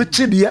himi. What me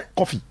chede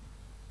coffee.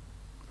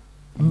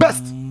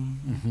 Best.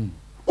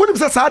 When you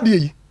say Sadia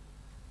yi.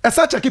 E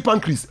sa check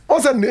pancreas.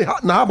 On say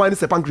na ha ban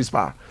se pancreas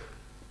pa.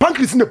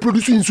 Pancreas in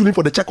produce insulin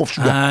for the check of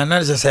sugar.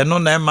 That's just no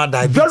na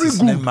diabetes.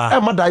 Very good.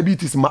 Emma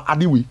diabetes ma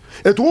adiwe.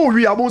 It won't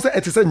we about say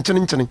it is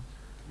nchene.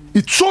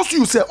 It shows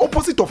you say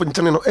opposite of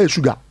nchene no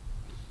sugar.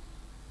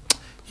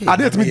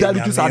 Adea me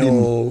diabetes adin.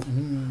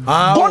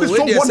 God is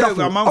so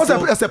wonderful.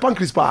 Also as a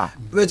pancreas pa.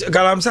 Which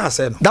galamsa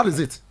say no. That is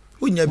it.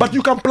 But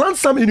you can plant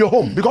some in your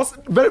home because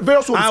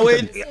very soon. And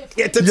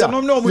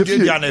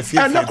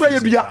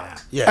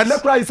that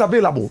cry is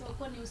available.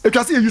 If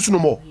you see use no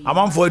more.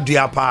 I'm for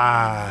dia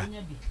pa.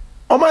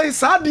 O my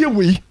sad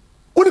we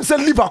When say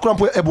liver cramp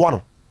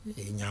eboano.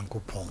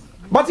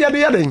 But yeah,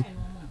 the other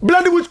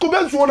blended with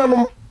Cubans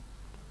one.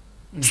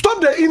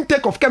 Stop the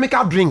intake of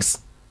chemical drinks.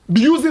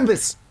 Be using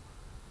this.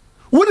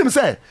 When him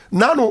say,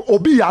 Nano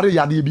obi yare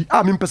yade bi.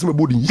 I'm in person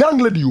body. Young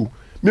lady you.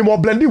 Me more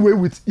blended way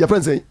with your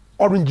friends say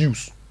orange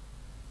juice.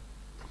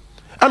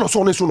 And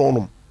also on so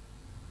no.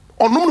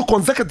 On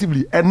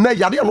consecutively and na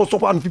yade no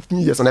suffer 15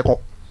 years and echo.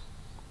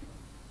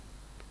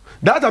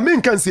 That I mean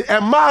can say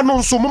a man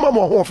no so mama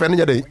mo ho fe ne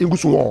yade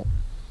ingusu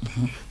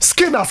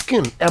skin as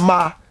skin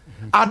Emma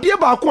Adea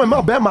Akye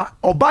Abia bema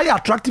oba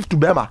attractive to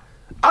bema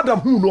Adam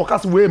who no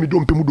cast way me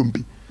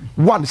dompi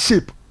one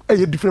shape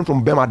e different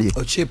from bema there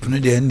o shape no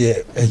dey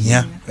ende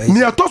ehia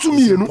me atosu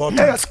mi enu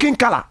skin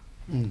color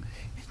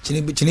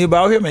chini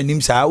ba o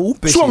manim sa wo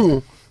pese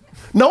so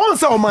na won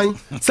say o man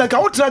say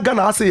ka wotra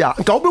Ghana ase ya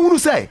nka wo be hunu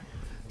say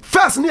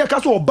first ne ka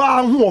so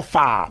oba hu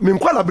ofa me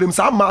nkwala brem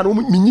sa ma no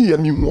minyi ya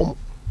mi hu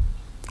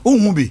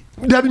Umubi.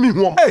 There be me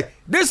home. Hey,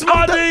 this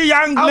morning,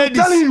 young ladies.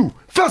 I'm telling you,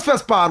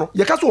 first pano,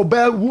 you can't so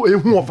bear who a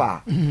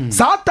hofer.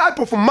 That type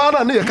of man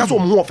and you can't so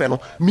more feno.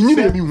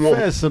 Meaning me home.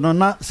 First, no,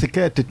 not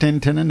secret to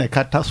 10 and a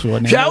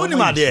catastrophe. Shauni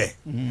ma de.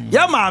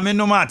 Ya ma me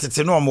no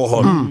mate no mo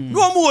ho.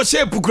 No mo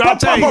shape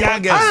krata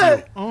young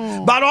girls.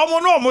 But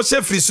omo no mo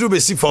se free suru be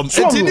si form.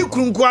 Etini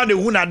krunku ade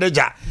hu na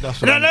deja.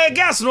 Na na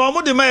gas no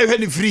mo de ma hwe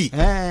ni free.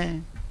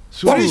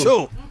 Free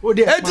show.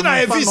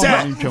 Etina efi se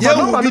ye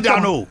hu bi da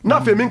no. Na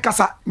fe men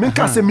kasa men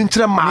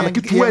kire ma na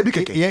kitwa bi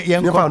keke. Ye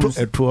nko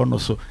eto no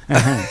so.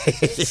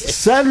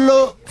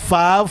 Cello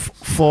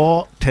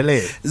 54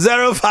 tele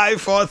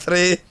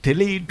 0543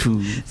 tele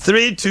 2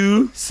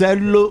 32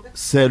 cello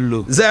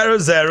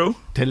 00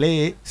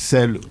 tele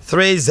cello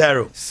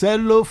 30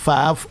 cello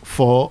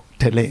 54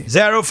 tele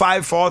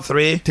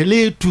 0543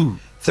 tele 2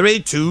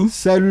 32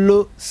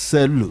 cello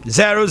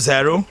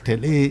 00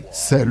 tele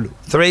cello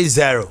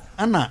 30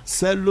 Anna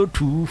cello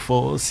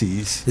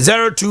 246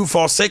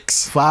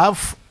 0246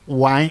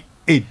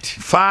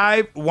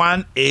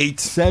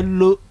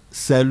 518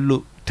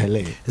 cello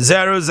tele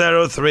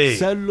 003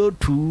 cello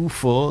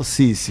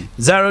 246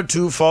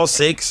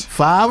 0246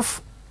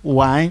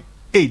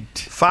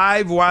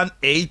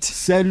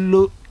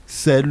 518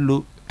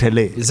 cello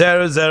tele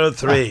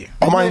 003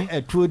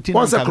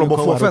 once a club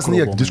of first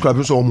near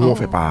describe so more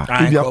of a pa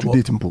be up to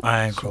date mpo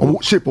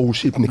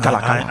shape ni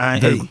kala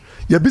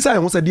ya bisa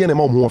you say DNA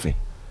more of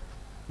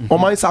o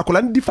man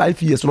sakola ndi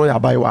 5 years no ya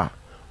buy wa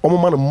o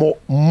man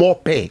more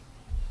pay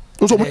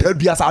so mo tell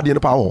bia sa de no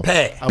pa ho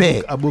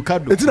pay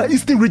avocado it's in the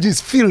eastern region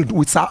is filled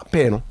with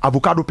pay no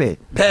avocado pay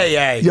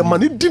ya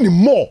man di ni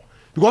more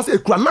because a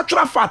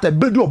natural fat a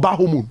build your ba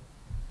hormone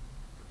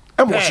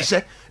mo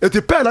hye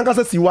it pay na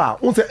ngasa siwa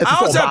on say it is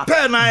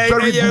pay na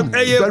very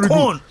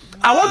good.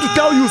 I want to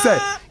tell you say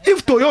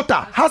if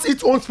Toyota has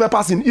its own spare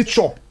parts in each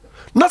shop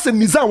na say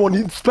Nissan won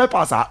its spare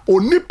parts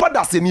onipa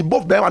da se ni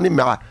both bear and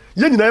mera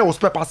ye nyina ye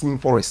spare parts in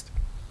forest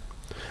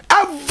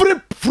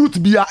every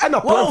fruit beer and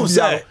a plant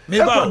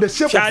beer the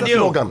shape of the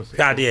organ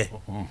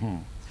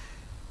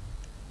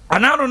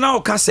anano na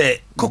o ka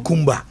say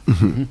cucumber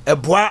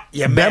eboa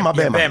ye bema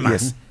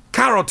yes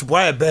carrot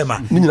boy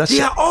bema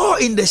they are all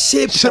in the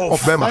shape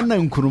of bema ana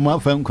nkruma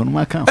fa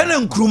nkruma kan ana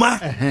nkruma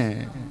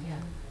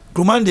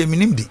nkruma de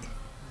minimdi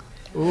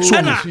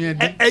ana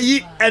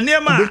eyi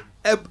enema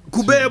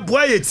kube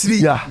boy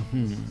yetiri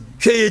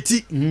hwe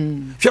yeti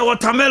hwe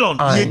watermelon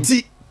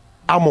yeti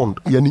almond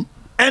yani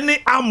any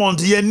almond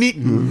yani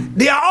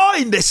they are all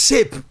in the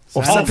shape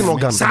of certain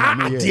organ sa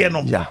ade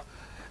no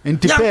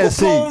enti pe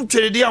say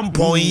twede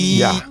ampon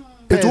it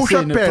will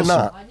shop pen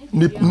na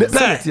ne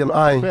sanity and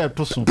I pay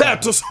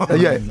to so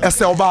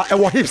ese oba e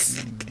wo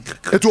hips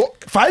it will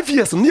 5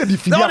 years near the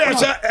feed no dey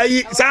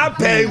say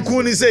pay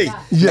nku ni say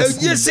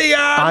you say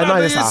ya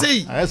na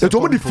say it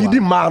will be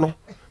feeding man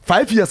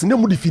 5 years ne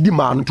mu di feeding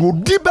man to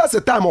di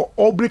best time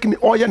or breaking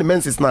all your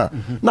menses na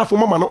for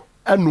mama no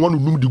enu anu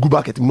num di gu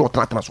bucket no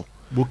tratra so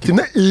ti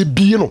na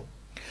ebie no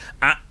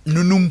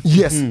nunum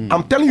yes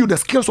I'm telling you the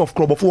skills of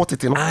club of what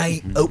it no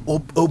I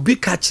obi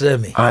catch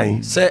me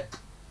say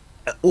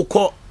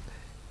oko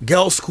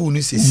girls school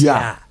ni say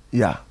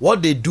yeah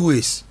what they do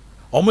is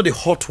almost the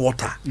hot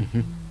water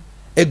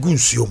egu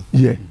nsuom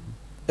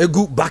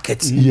egu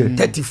bucket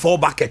 34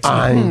 bucket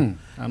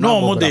no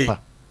almost the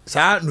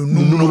sa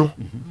nunum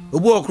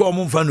obi okro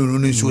omo mfa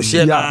nunum nsuo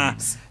hye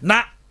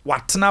na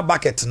watena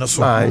bucket no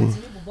so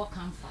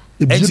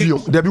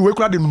there be we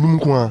kura de nunum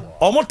ko a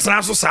omo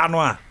tena so sa no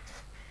a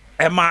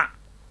ema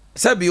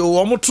sabi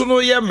omo to no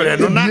ye mre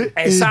no na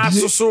esa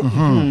so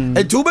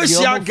etu be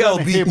shia girl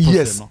bi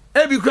yes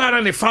ebi kura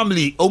na ne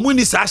family omu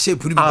ni sa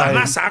shape ni bi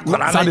na sa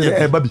akora na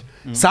e babi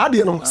sa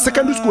de no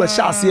secondary school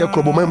sha se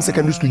krobo mam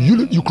secondary school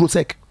you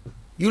crosek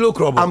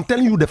I'm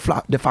telling you the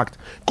fact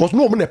because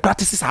no omo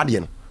practice sa de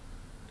no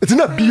it's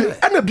na bi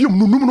na bi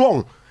nunum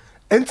no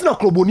enti na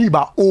krobo ni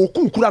ba o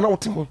kunkura na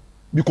wotem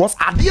because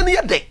ade ne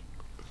ye de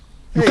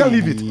you can't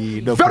leave it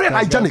very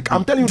hygienic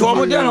I'm telling you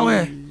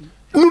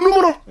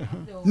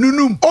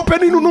nunum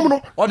opening nunum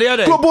no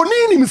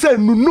kloboni ni say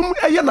nunum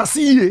eye na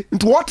siye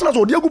nti what na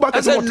so de agu back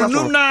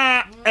nunum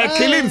na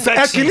killing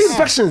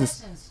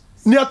infections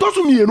Ni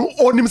atoso mienu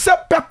onim se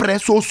pepper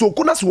so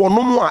kuna se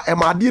wonom a e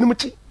ma de no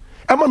chi.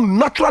 E ma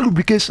natural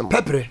lubrication.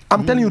 Pepper.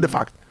 I'm telling you the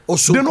fact.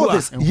 They know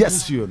this.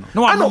 Yes.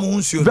 No, I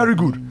know. Very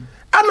good.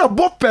 And a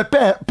both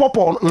pepper pop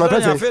on my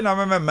person.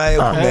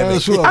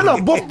 And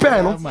a both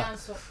pen.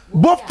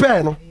 Both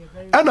pen.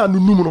 And a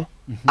nuno.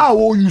 I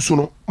will use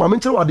no. My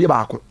mentor wa de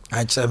baako.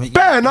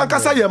 Pen na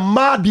kasa ye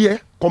ma de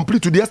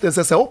complete to the extent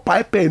say o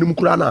pipe pen mu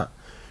kura na.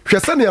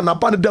 Hwese ne na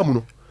ba ne dam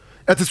no.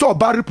 It is all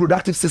about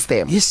reproductive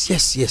system. Yes.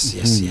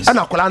 And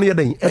akola na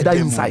den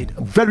inside.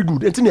 Very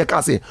good. Enti ne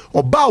ka say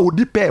oba wo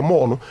di pen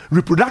more no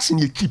reproduction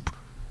ye cheap.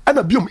 And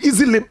a biome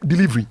easy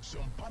delivery.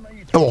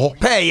 Oh,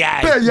 pay ya.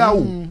 And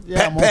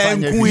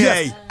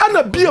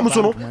a biome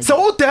so no.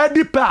 So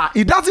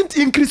it doesn't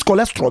increase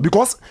cholesterol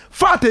because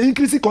fat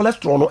increases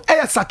cholesterol no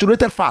air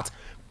saturated fat.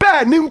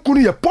 Pay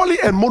ninkuni ye poly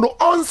and mono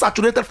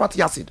unsaturated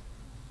fatty acid.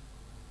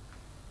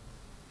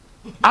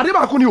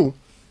 Adeba kuni o.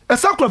 A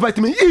circle of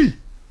vitamin E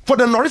for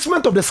the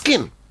nourishment of the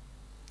skin.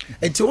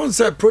 And to one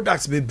say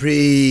products be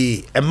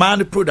brave a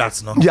man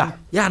products no.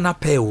 Yeah, na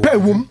pay wo. Pay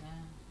wom.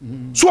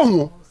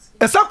 So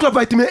a circle of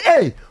vitamin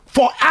A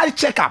for eye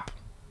checkup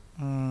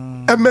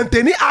and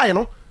maintaining eye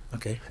no.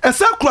 Okay. A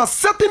circle of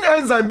certain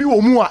enzyme be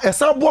wo a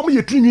sample me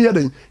yetri nwi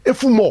den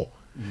efu more.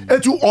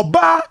 Etu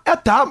oba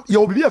etam ye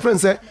obi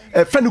friend say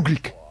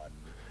fenugreek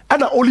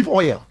and olive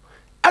oil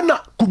and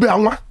kube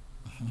anwa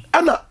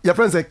and your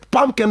friend say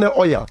palm kernel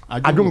oil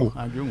adungo.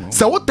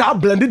 So what ta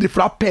blended the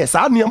flour paste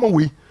a niam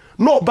we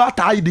no ba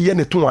ta ide ye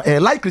ne to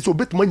likely so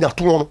bet manya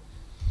to no.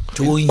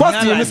 One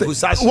fat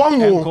disposition.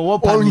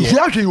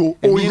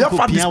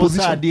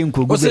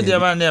 What's the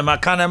man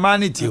makana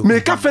manity?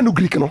 Make a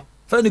fenugreek no.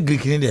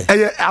 Fenugreek in there.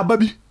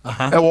 Ababi.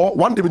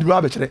 One day with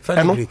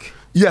Babe.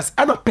 Yes,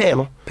 and a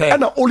pen,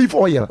 and a olive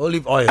oil,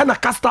 and a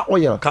castor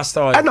oil,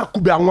 and a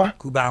kubanwa,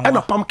 and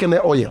a pumpkin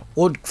oil.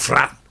 Old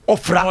fra. Or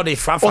fra de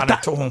fa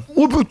to home.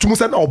 Would to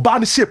send our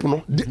barn shape,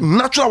 no,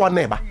 natural one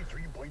neighbor.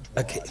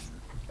 Okay.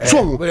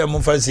 So we are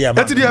fancy.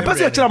 That's the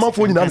person chairman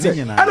for you.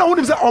 And I want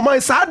to say, oh my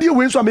sad you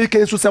wins to make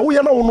so say we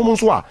are no woman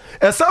so.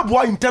 A sub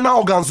internal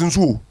organs in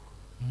so.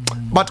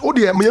 But oh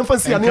dear, me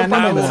fancy and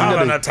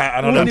another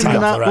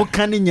time. What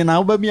can you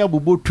now be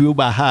able to you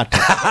by heart?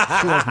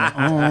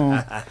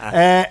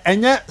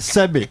 And yet,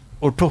 Sabi.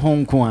 Oto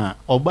Hongkong,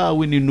 Oba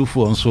winning no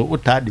phone, so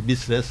what had the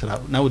business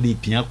now the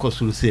Piaco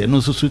will say, no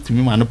so suit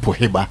me man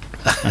poheba.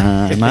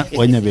 Not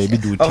when your baby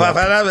do.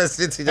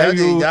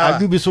 I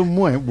do be so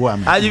more.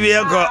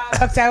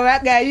 Dr.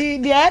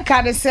 Wagga,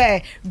 can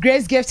say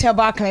Grace Gift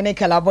Herbal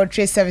Clinic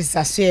Laboratory Services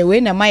as we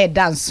win a my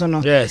dance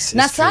soon. Yes.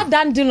 Nasa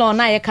Dan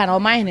Dillon, I can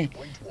Omanhene.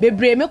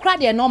 Bebre me cry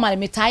the normal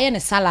me tie and a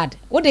salad.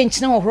 What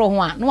didn't you know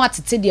one? No, what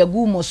to say the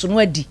gumo so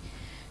ready.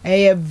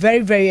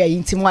 Very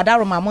intimate.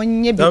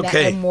 Monye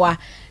be moi.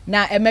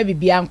 Na maybe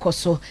be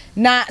so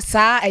na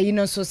sa you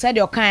know so said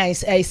your kind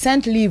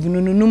sent leave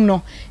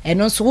no and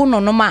no so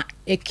no ma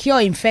a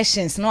cure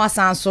infections no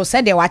asan so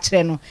said they watch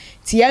no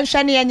ti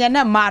enhwe ne yenye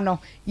na ma no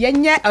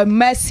yenye a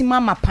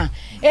maximum mapa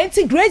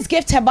enti Grace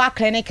Gift Herbal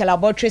Clinic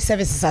Laboratory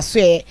Services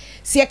aso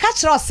se e ka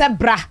kire o se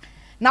bra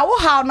na wo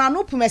ha na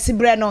no pumesi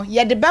bre no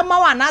ye de be ma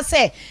wa na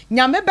se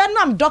nyame be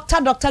nam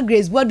Dr.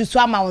 Grace Bodu so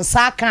ama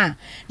wonsa kan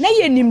na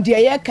ye nim de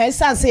ye kan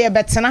san se ye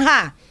betena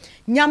ha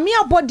nyame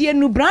abodie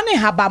nubrane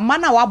haba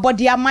mana wa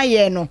abodie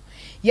amaye no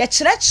ye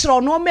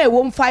kyerɛkyerɛ no ma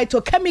ewom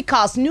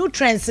phytochemicals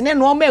nutrients ne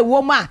no ma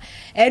ewom a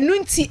enu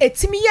nti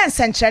etimi ye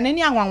nsenkyerɛne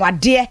ne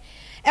anwanwade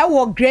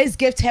ɛwɔ Grace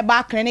Gift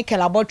Herbal Clinic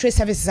Laboratory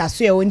Services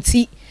aso ye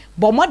onti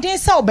bomoden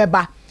sa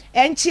obeba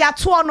enchi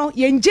ato no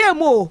ye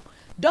njemo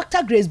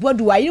Dr. Grace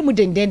Bodu wa yimu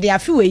dendende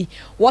afiwe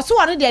wo so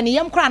wone de ne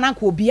yem kra na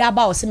nka obi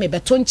aba wo se me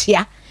beto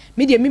nchia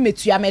media mi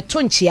metua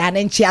meto nchia na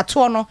nchia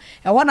to no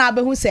e ho na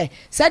abehu se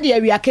de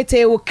awi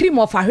akete wo cream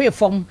of ahwe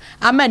fom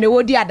ama na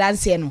wodi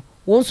adanse no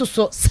won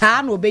so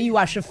saa na obeyi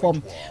wa hwe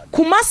fom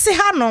kumase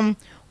hanom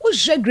wo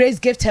Grace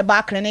Gift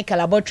Herbal Clinic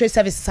Laboratory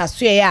Services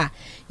asoe ya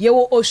ye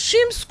wo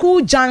Oshim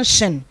School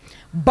Junction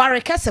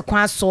Barekese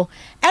kwaso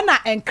e na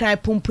enkran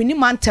pumpuni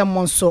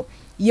mantem so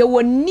ye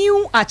wo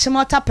New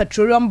Achimota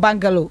Petroleum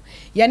Bungalow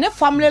ye ne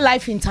Family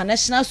Life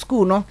International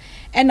School no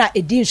e na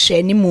edin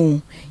hwe ni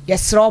mu ye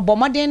sro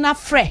bomoden na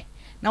frɛ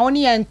na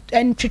woni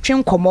entwetwe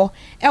nkomo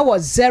e wo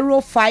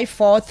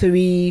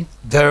 0543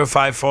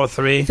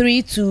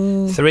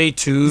 32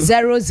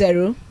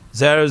 00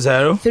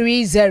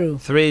 30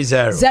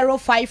 30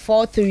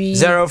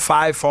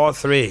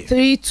 0543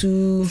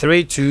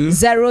 32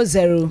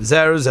 00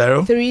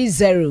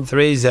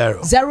 30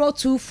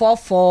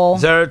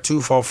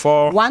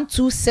 0244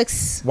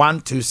 126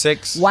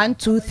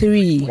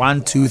 123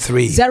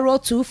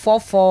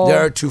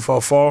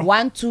 0244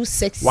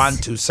 126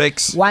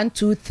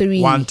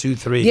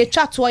 123 the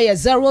chat wire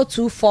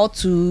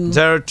 0242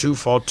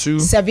 72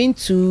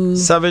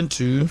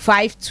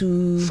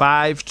 52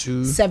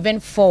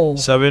 74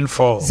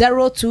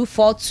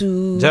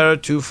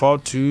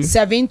 0242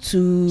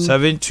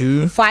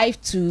 72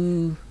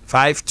 52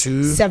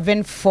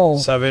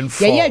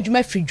 74 ye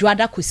adwuma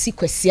fridwada kosi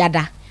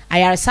kwasiada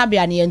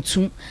ayaresabia ne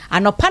yentum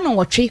anopa no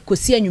wotwe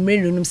kosi anwumre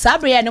nunum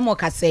sabre ya ne mo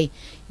kasei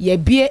ye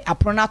bie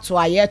aprona to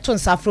a ye to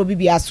nsafro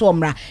bibia so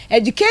omra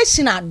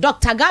education a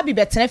Dr. Gabi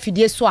betena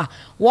fidie so a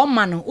wo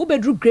ma no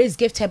ubedru Grace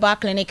Gift Herbal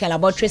Clinic and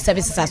Laboratory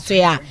Services aso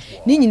ya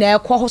ni nyina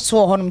ekwo ho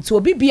so honum ti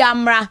obi bia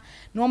amra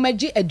no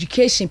magi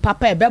education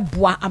papa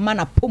ebeboa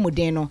amana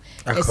pomoden no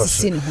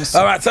esisi ne ho so.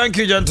 All right, thank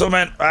you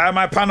gentlemen.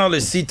 My panel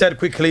is seated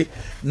quickly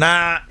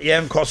na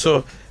yem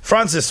koso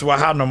Francis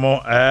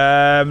Wahanomo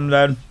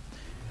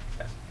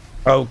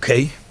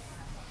okay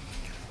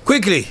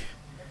quickly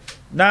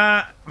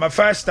now my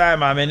first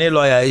time I'm in a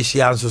lawyer is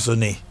she answer so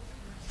ni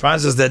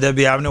Francis the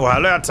Debbie I'm no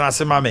lawyer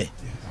trust mame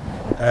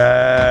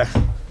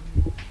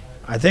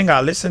I think I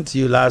listened to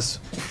you last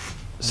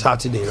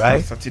Saturday,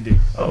 right? Saturday.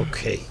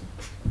 Okay.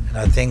 And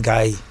I think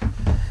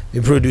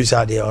the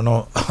producer there or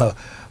no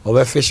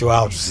over fish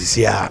out to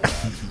see her.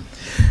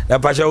 The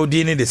Pacha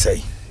Udini they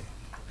say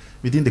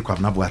within the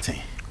Kwabna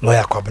Boatye.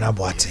 Lawyer Kwabna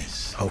Boatye.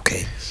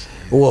 Okay.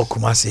 Who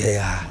Kumasi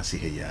here?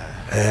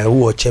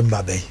 Who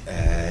Chemba Bay?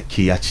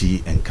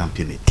 Kiachi and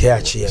Company.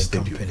 Kiachi and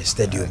Company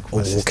Stadium.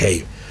 Oh,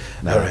 okay.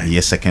 Now,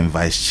 yes, second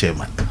vice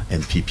chairman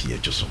and PPA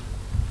Joso.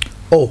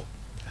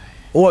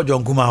 Oh,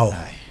 John Kumao.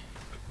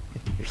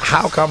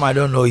 How come I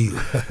don't know you?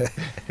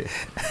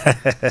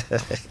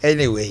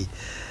 Anyway,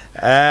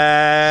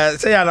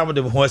 say I'm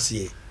the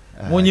Hosie.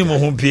 When you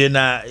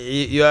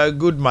you are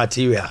good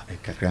material.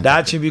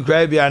 That should be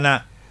crazy.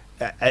 I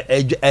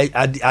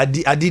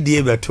did the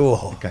ever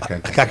tour.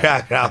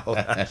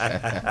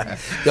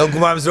 Young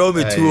Kumam's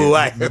Roby too.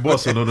 Why?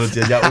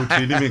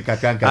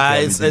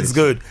 It's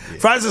good.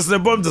 Francis, the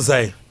bomb to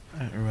say.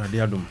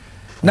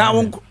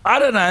 Now, I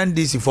don't know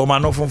this for my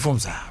no from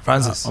sir.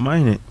 Francis.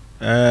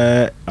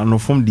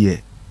 Anofom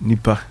de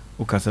nipa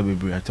ukasa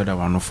bebre atoda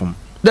wanofom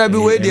there be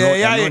way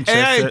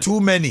there too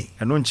many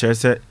eno nche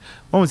se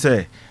won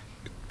say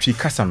twi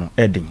kasa no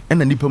eden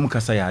ena nipa mu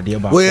kasa ya de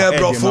ba we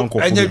brofo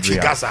enya twi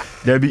kasa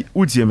there be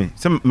utie me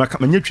se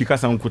manya twi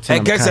kasa nkote na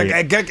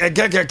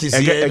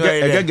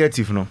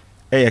negative no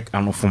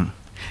anofom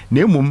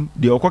na emum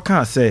de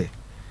okoka say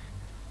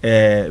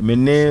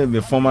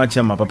me former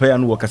chairman papa ya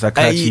no wakasa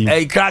krachi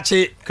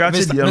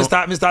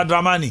Mr.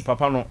 Dramani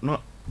papa no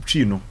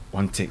twi no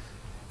wante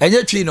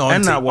enye twi no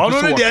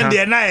ono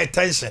de na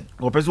attention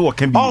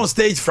on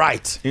stage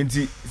fright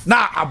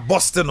na a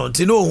Boston on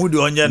ti no hu de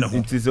onye no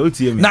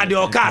na de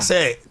oka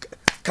say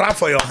clap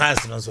for your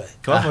hands no so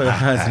clap for your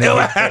hands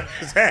no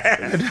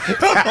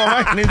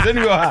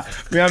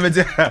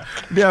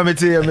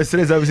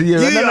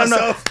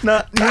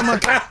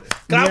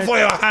clap for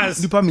your hands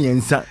nipa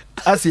miensa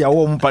as ya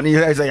wo mpa ni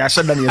ya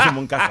shada ni yeso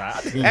munkasa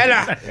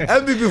ela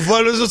MPP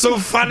follow so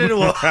funny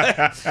no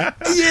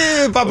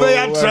yeah papa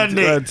ya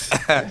trending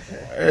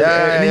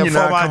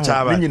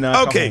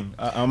okay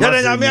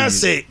ya me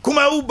say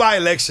kuma who buy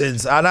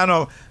elections and I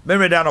know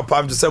me down on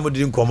pam to somebody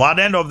didn't come at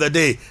the end of the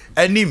day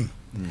enim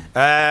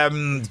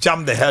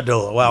jump the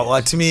hurdle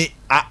well to me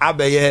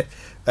abeye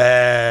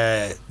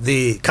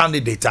the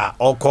candidate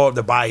or call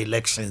the by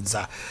elections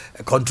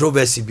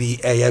controversy be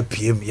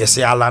PM yes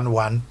Alan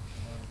 1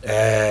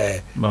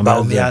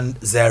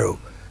 Baumian 0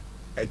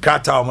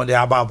 Krata omode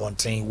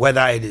ababontin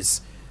whether it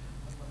is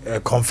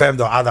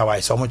confirmed or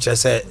otherwise so much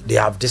as they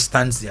have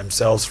distanced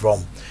themselves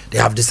from they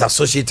have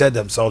disassociated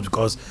themselves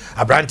because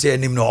Abranti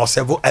enim no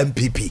several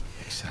MPP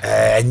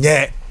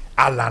enye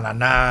Alan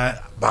na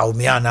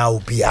Baumian na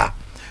obia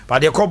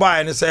but the koba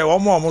and say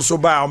one more so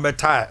by on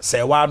beta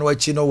say one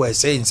wachi no we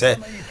saying say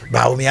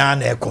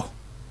Baumian eko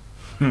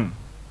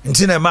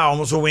ntina ma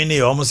almost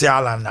winning almost say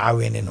Alan na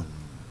winning no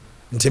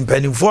ntin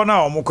penifo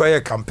na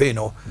omokoye campaign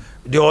no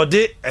de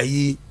ode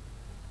ayi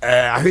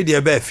ahwede e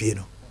ba fie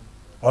no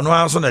ono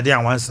anso na de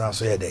anwansa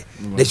so ye de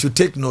they should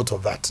take note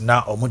of that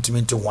now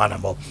omutimi to one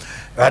about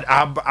but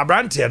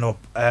Abranti no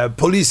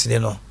police you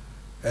know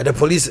the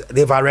police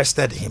they've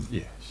arrested him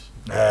yes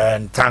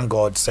and thank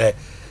God say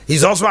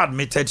he's also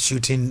admitted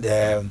shooting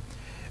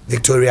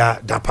Victoria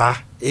Dapa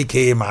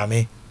aka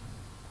Mame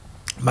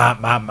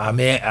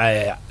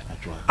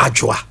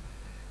Ajwa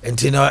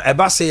and you know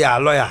eba say ya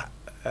lawyer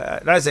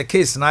that's a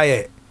case now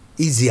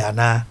easier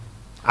now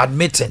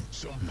admitting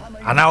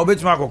and I'll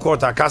bet my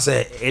court I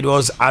say it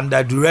was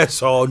under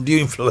duress or undue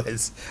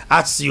influence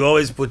as you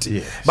always put it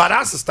yes. But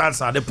as it stands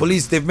now the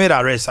police they've made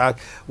arrests.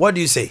 What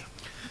do you say?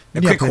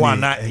 A quick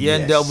one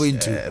yeah delve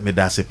into me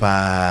dase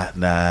pa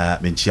na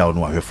me nchia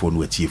no ahwefo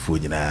no atiefo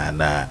nyina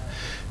na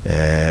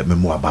me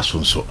mu abaso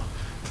nso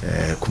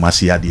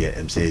kumasi ya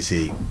de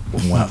say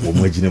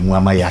omu agine mu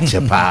ama ya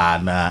chepa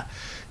na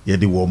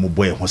yede wo mu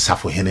boy ho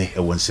safo hene e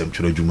won sem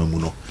twero dwuma mu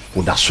no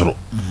wo da soro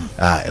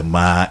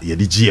ma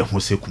yede gie ho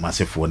se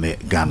kumasefo ne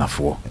Ghana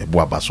fo e bo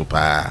abaso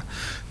pa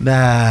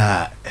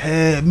na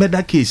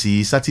meda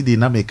case Saturday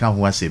na me ka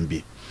ho asem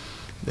bi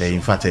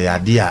in fact ya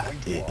Adea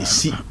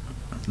isi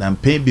na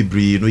mpe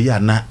bibri no ya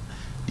na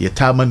de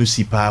tama no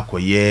sipa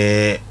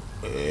koye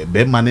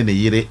be mane ne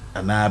yire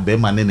ana be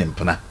mane ne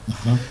mpena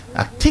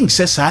I think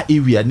says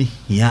area ni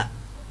here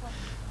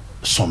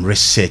some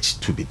research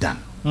to be done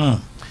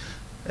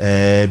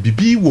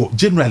bibi wo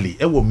generally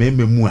e wo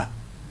mememu a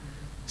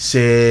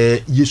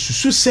se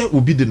yesusu se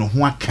obi de no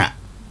ho aka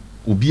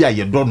obi a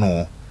ye do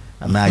no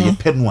ana ye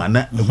penu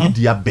ana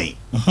egudia ben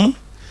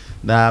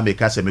na me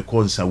ka se me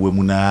konsa we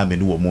mu na me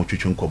ne wo mo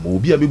twetwe nkomo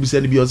obi a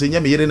mebusa ne bi o se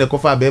nya me yere ne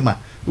kofa be ma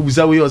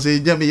obusa we o se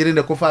nya me yere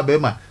ne kofa be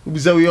ma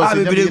obusa we o se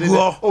nya me yere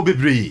o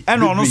bebre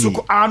and ono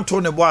so anto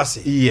ne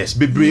boase yes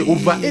bebre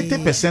over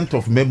 80%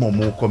 of men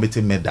mo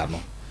committing murder no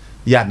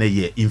ya na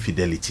ye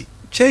infidelity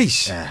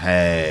chase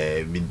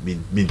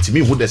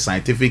me who the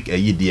scientific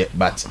idea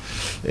but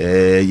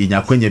ye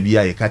nya kwanya bi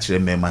a ye ka kire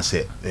mema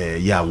se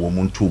ya wo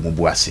mo nto mo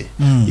boase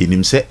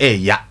enim se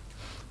ya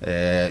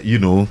you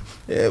know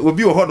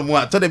obi wo hono mu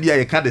a to da bia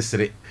ye ka de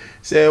sere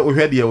say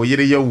ohwe de wo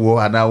yire ye wo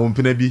ana wo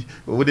mpena bi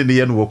wo de ne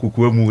ye no wo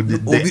kokua mu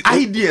the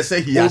idea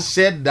say he has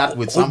shared that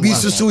with someone obi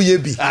susu ye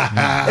bi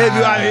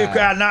ebi wa he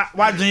kwa na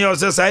wadun ye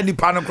say say ni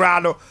pa no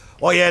kra no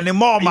or ye ni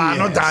more man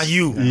no than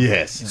you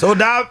yes so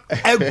that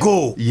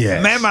ego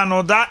yes mema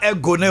no that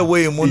ego na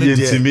we mu no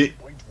de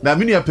na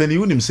mini apani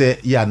unim say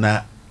ya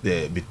na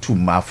be too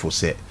mafo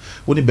say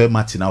woni be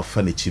matina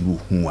ofa na chi no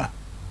hu a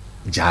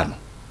jano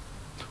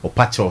o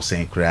pacho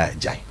sen kra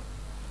jai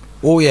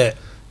oh yeah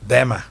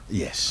bema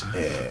yes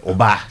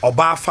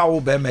oba fa wo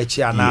bema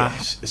chi ana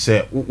yes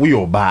say we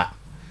oba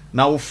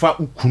na wo fa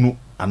ukunu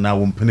ana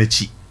wo mpena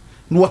chi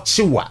no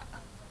chiwa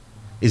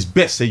it's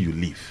best say you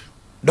leave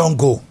don't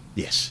go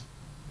yes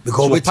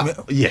because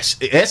so yes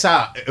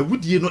esa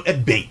woodie no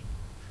ben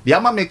the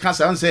ama me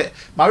can say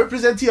my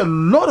representing a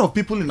lot of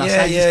people in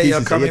aside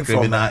cases coming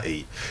criminal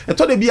e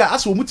to de bia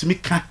as wo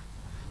mutimi ka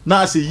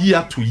na say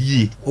year to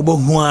year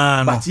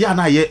obohuan but ya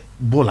na ye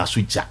bola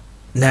suja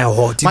na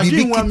ho ti bi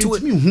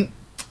kitu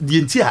the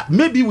entire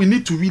maybe we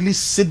need to really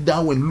sit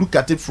down and look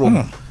at it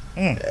from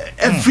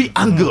every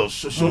angle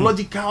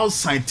sociological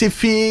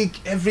scientific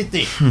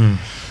everything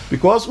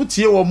because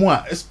utie wo mu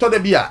a to de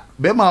bia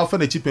be ma ofa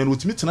na chipen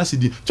utimi tena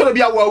sidi to de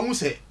bia wa hu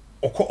say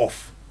oko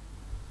off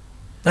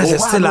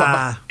that's still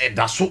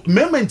that so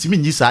moment me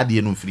nyi sa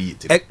de no free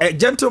it a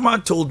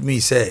gentleman told me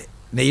say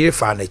na yire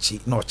fa na chi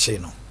no chi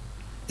no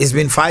it's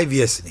been 5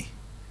 years ni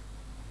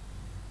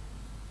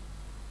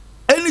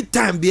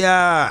anytime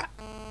bia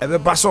ebe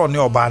pass on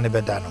your oba ne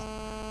beda no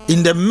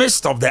in the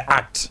midst of the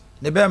act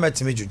ne be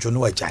metimi juju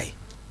no ajai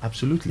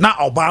absolutely na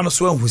oba no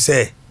so hu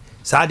say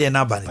sa de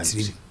na ba ne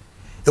tiri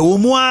e wo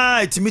mu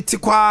a etimi ti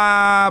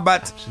kwa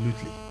but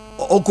absolutely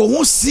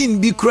okohu scene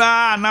bi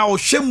kra na o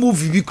hwe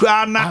movie bi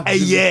kra na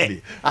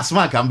eye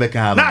asma kan be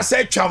kan na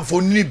say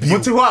twamfo ni bi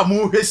muti ho a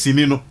mu hwe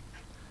sini no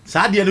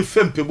sa de ne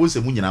fempe bo se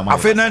mu nyina ma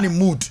afa na ni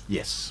mood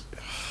yes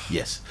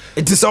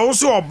it is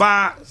also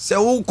oba say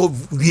wo ko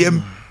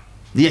wiem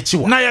ye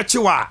chiwa na ye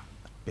chiwa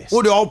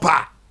wo de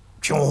opa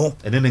twe ho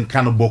ene ne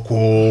kan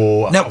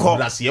boko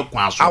abrase ye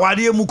kwa so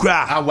awade mu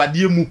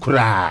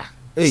kra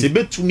se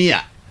betumi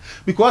a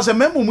because a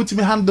member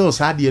mutimi handles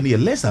had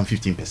less than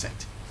 15%.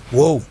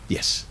 Whoa.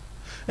 Yes.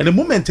 And the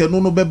moment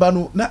no beba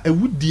no na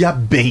ewudia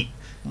ben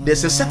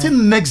there's a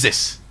certain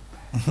nexus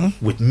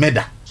with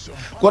murder.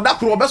 Because that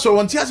could be so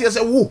one tia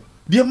say wo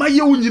de ma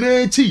ye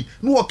unyina ti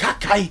no wo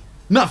kakai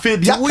na fe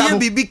dia wo ye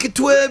bibi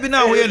kitwe bi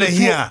na wo ye na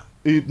hia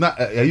na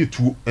you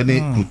two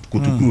ene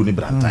kutukuru ni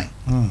brantan.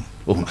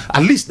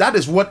 At least that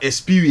is what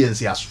experience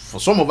has for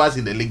some of us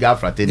in the legal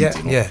fraternity.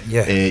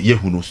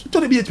 Yehunos.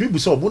 To be me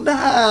buso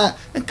bunda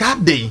nka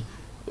den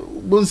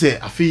bonse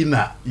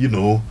afina you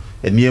know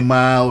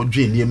eniema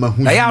odwe eniema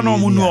hu. Aya no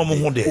mu nu omo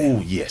hu de.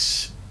 Oh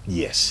yes.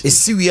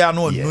 Esiwia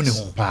no nu ne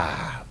hu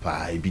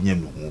pa ebinya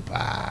nu hu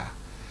pa.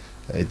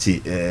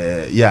 Eti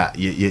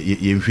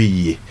ye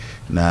nhwe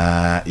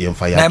na ye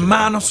mfa ya. Na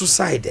man no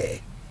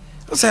society.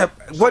 So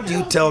what do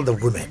you tell the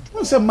women?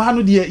 Say man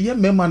no de ye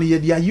mema no ye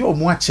de aye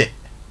omo ache.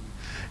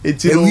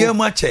 Eti no we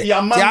much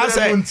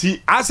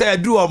I say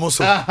do almost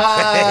so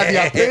they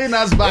are paying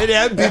us back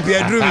they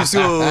are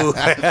so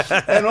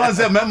and once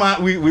remember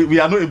we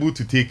are not able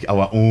to take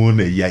our own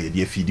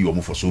year feed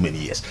you for so many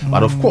years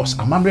but of course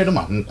amamre no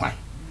ma ho kwan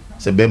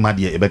say be ma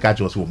de e be ka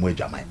cho so mo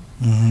adwaman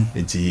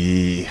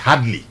enti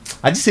hardly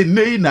I just say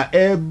nay na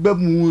ebe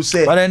mu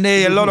say but then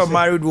a lot of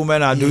married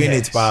women are doing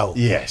it pal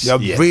they are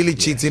really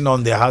cheating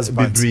on their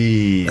husbands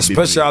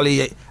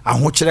especially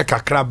ahochire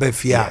kakra ba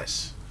fia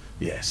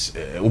yes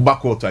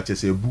ubako to ache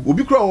say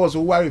obi kura was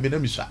worry me na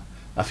misha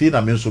afi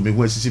na me nso me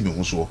hu asisi me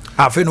hu so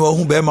afi no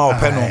hu be ma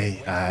ope no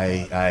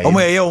omo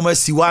ye o ma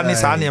siwa ni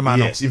sa ne ma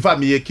no yes in fact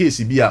me ye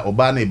case bi a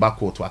oba na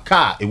ibako to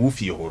aka ewu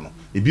fie ho no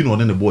ebi no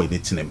ne boy ne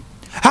tinem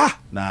ha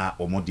na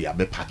omo dia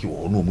be park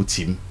wo no omo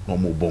tim no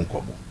omo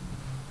bonkomo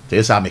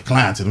te say me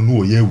client no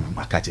no ye ewu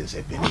maka che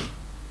say peni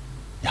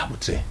ya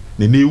botre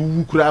ne na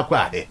ewu kura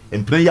akwa de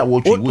empre ya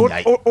wo twi wo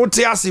nyai o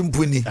te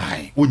asimpuni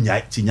wo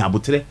nyai ti nya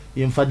botre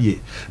ye mfa de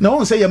na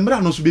won say ye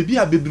mra no so bebi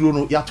a beduro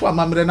no ya to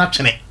amamre na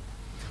twene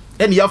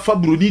eni ya fa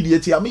broni de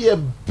ti am ye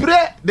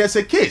bre there's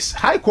a case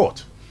high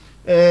court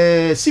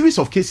series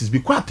of cases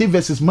Boakye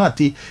versus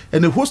Mate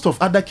and a host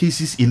of other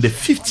cases in the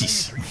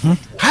 50s.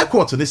 High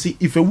court they say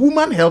if a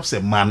woman helps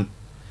a man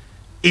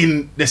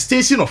in the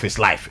station of his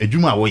life and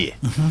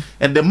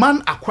the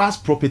man acquires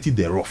property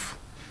thereof,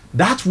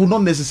 that will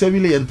not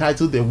necessarily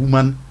entitle the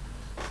woman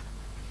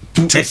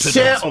to a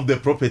share of the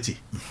property.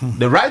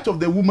 The right of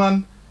the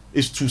woman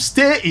is to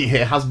stay in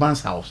her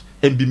husband's house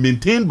and be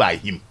maintained by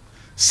him,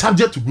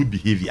 subject to good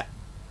behavior.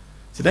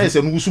 So that is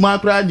a Musuma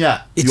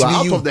Kranya, you are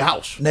out of the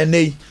house.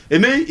 Nene,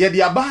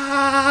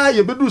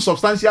 you do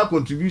substantial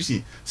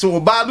contribution. So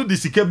Obano the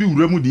Sikabi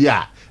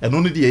Remudia, and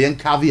only the young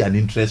cavi an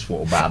interest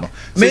for Obano.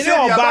 Many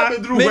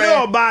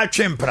Oba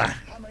Chimpra.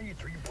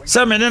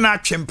 Some men are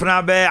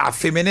Chimpra bear a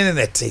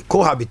femininity,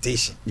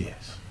 cohabitation.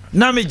 Yes.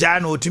 Nami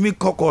Jano to me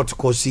cocoa to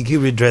Kosiki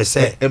redress.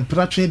 And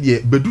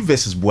Pratrin, Bedu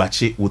versus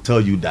Boakye will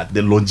tell you that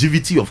the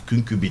longevity of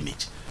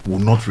concubinage will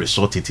not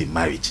result it in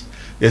marriage.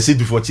 They said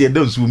before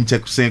those whom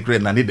check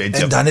sacred and need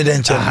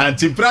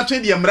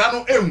Pratrin, the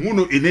Amrano, and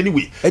Muno in any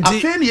way. I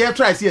think here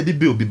tries here the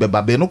bill be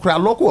Babeno cry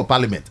local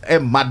parliament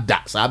and mad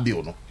ducks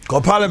Abiono.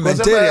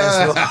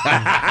 Parliamentarians.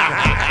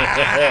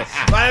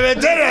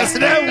 Parliamentarians,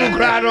 never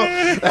cry.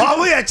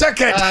 Oh, we are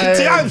checking.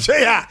 I'm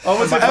sure.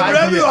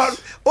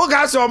 Oh,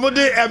 guys, I'm going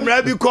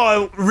to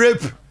call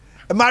rape,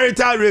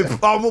 marital rape,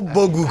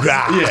 bogu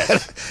gra.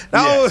 Yes.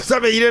 Now,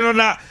 somebody you don't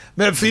know.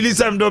 Me feel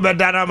some do better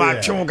than my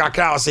chum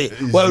kakra say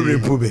well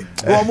repube.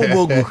 Omo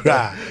bogu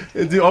gra.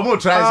 The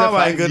omo try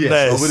say 5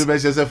 years. Omo be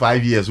say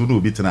 5 years we no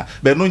be tena.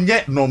 But no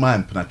yet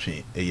normal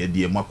impratwe e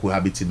dey ma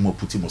cohabiting more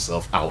putting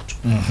myself out.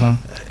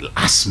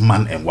 As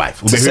man and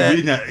wife.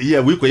 Yeah,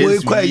 we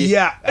kwa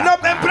yeah. No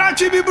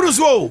impratwe bi bruce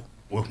wo.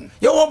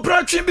 You want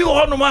impratwe bi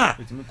ho no ma.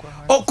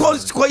 O ko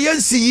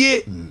yensi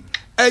ye.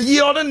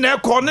 Ye on na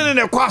ko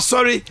ne kwa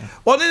sorry.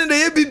 On ne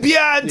ye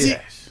bibia anti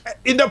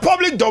in the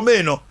public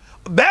domain no.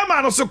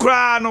 Bema no so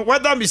kra no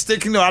whether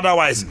mistaken or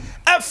otherwise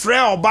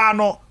efre oba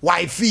no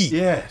wifey.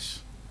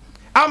 Yes.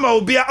 Ama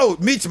obia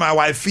meet my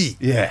wifey.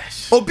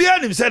 Yes. Obia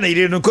nim say na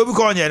ire no ko bi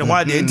ko nya ne ho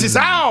ade nti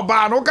sa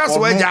oba no ka so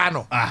agya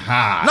no.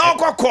 Aha. Na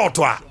ko court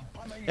a.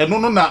 No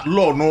na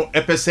law no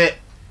epese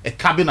a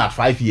cabinet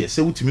 5 years.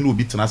 Say utimi no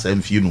obi tena sa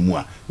mfie no mu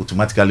a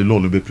automatically law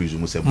no be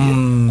presume say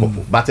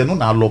couple. But no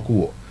na law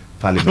ko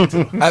parliament.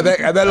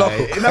 Ebe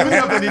local. Na me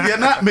no be dey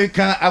na me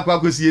kan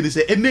akwakosie ni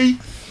say enei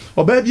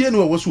Oba bia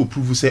no was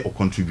approve say or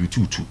contribute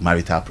to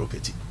marital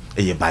property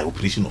by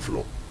operation of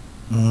law.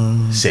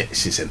 Say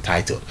she's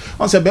entitled.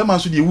 On say be man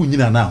so dey wu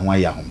nyina na ho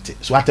aye ahomte.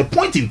 So at a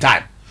point in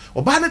time,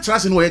 oba na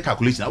trust no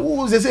calculation.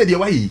 Oh, they say dey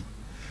why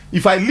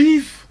if I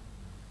leave,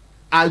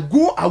 I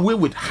go away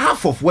with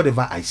half of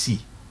whatever I see.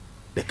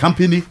 The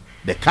company,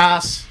 the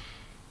cars,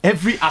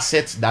 every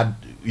asset that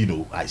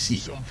I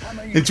see.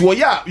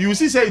 You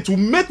see, say it will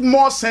make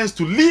more sense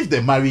to leave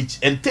the marriage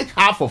and take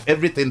half of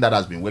everything that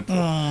has been worked for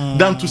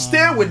than to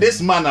stay with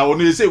this man. I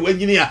want to say when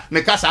you near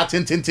ne casa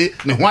tente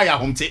ne why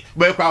homte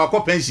but kwa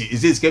ko pension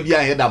is this ke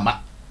bia here that ma.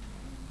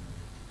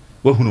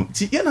 Well, no,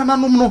 ti na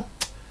nanom no.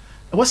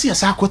 What's your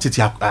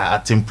quantity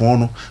tempon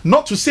no?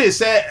 Not to say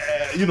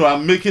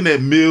I'm making a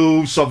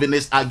male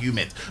chauvinist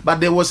argument, but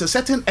there was a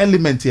certain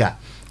element here.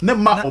 Ne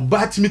ma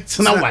obatimi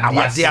tena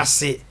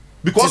wade.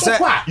 Because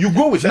you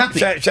go with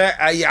nothing.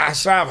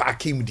 Ashraf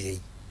Hakim Day.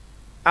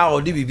 I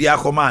will be a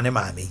command,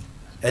 mammy.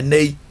 And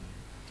they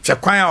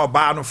Chakwan or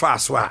Barno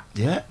fast.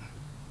 Yeah.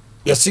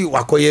 You see,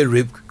 Wakoye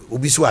rape,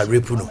 Ubiswa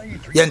Repuno.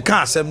 Yan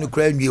can't send no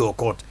crime you or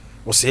court.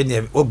 Was saying,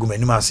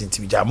 Ogumanimas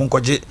into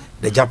Jamunkoje,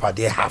 the Japa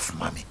de half,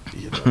 mammy.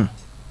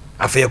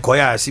 I fear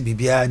Koya, see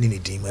Bibia, Nini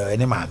Dim, or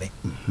any mammy.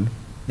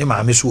 The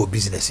mammy saw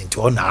business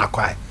into all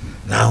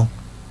now.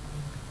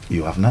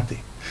 You have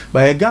nothing.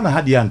 But a Ghana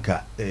had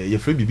Yanka, your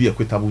friend be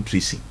equitable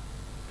tracing.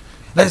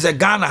 There's a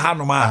Ghana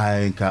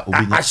Hanuma,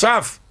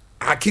 Ashraf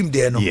Hakim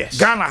there, no? Yes.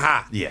 Ghana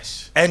ha.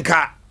 Yes. And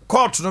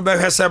court no be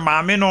hese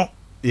mamino.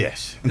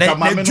 Yes.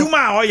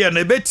 Juma oye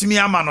ne betimi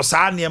ama no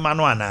sa ne ma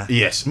no ana.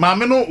 Yes.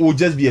 Mamino will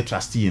just be a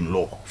trustee in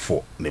law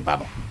for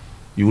Nebano.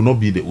 You will not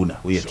be the owner,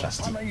 we a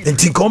trustee.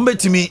 Enti kombe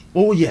timi.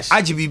 Oh yes.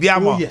 Aji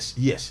bibia mo. Oh yes,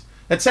 yes.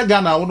 It's a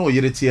Ghana wono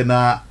yerete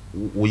na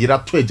wo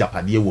yera to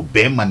Japade wo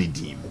be mani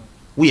dim.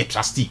 We a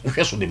trustee,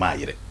 we so de ma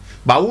yere.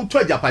 But wo to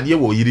Japade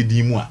wo yere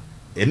dim mu a,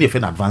 any of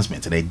an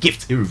advancement and a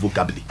gift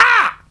irrevocably.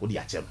 What do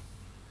you tell?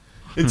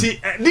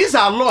 These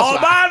are laws.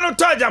 Oba no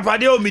to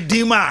Japade o mi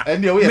dim a.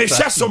 Me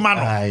hyeso ma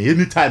no.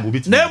 Anytime we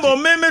be. Nemo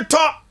me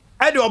to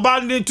e de oba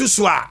ndi to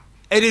so a.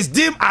 It is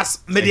deemed as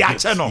media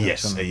channel.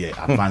 Yes,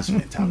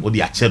 advancement. What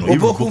the channel?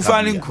 Oboku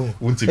faninku.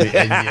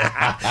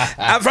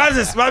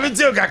 Francis, mami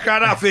tio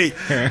kakara fe.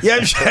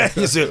 Yem share.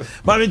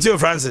 Mami tio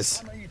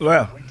Francis.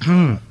 Well,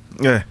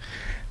 yeah.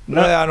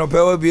 No, no,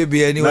 pewo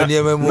be anyone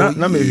near me.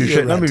 Na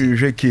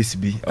me case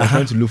B. I'm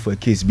trying to look for a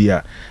case B.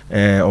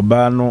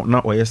 Oba no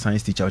na oye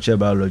science teacher or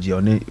biology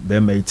or be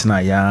mate na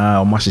ya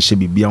o ma hye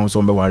bibia on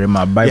so be ware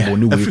my Bible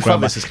ni we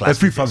class.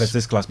 Free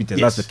versus class Peter.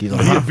 That's the case.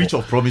 A breach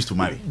of promise to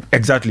marry.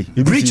 Exactly.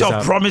 Breach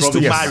of promise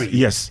to marry.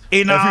 Yes.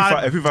 In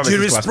our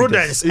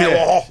jurisprudence.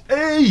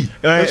 Hey.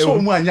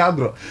 So mu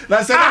anyagro.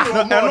 Na say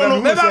hold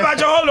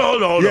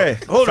on.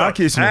 Hold on.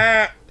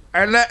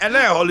 And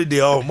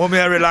holiday, mommy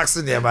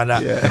relaxing there, man.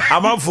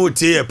 I'm on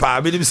 40 pa. I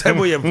mean, some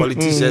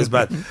politicians,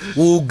 but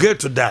we'll get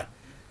to that.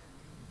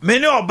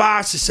 Many of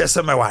us, she says,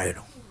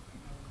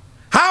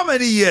 how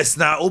many years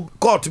now?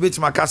 Court to be to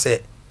my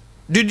cassette.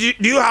 Do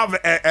you have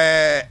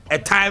a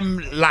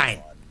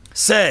timeline?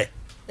 Say,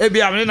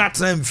 ebi I'm not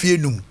time fear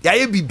no.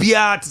 Ya be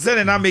bia to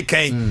send an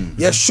American.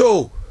 Yes,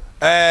 show.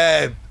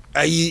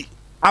 ayi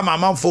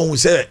amama phone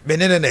say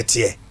menene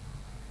nete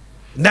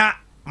na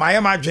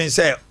my dream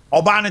say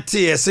oba ne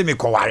te say me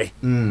koware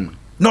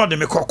no de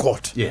me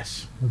court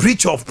yes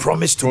breach of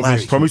promise to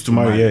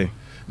marry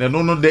Yeah.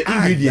 no the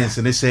ingredients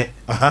and they say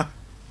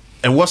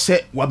and what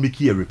say what make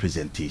a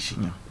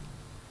representation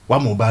what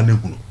mobile ne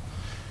hunu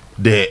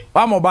the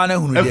wa mobile ne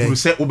hunu dey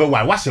say obe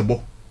why what's a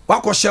bo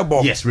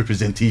yes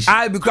representation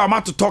I because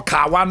I'm to talk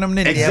one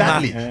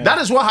exactly that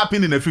is what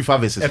happened in the FIFA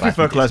versus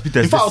FIFA class Peter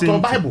in fact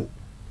Bible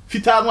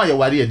fita no ya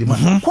ware e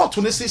ma court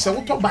no say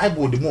what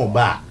Bible the more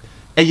ba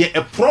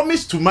a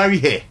promise to marry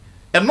her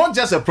and not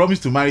just a promise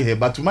to marry her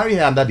but to marry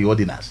her under the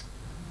ordinance.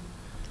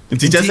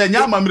 Nti just say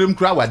nya mamrem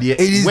kura wade it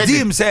is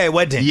deemed say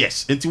wedding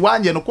yes nti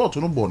wanye no court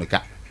no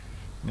bonika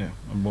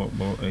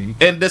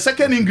and the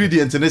second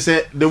ingredient they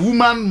say the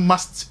woman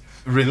must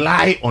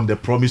rely on the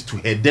promise to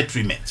her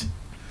detriment.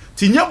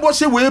 Tinya bo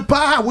se we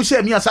pa wo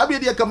se mi asabe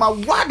de kama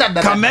wada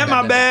da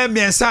kamema be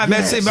miensa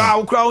be se ma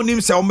ukra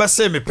onim se o be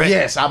se me pe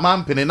yes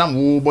amam pene na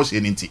wo bo se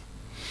nti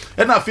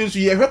e na afi so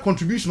ye hwe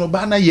contribution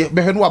oba na ye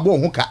be hwe no abo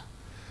ho ka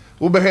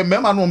wo be hwe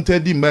mema no mta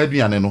di ma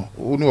aduane no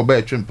wo ne oba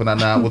etwempena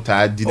na wo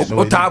ta di no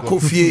wo ta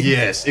kofie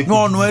yes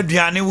no no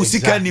aduane wo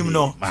sika nim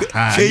no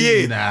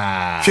hweye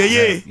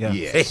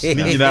yes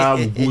me na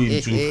wo go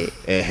into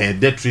her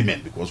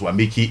detriment because we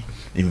make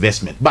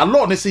investment but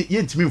law ne say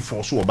ye ntimi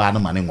force oba na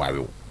ma ne nware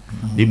wo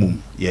Demum,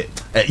 yeah.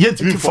 Yet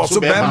for so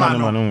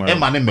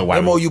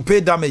you pay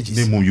damages.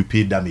 Demum, you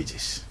pay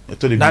damages.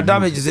 That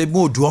damages a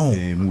mood.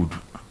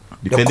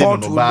 Depending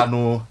on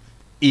Obano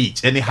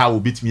age, anyhow,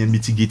 will beat me and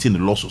mitigating the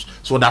losses.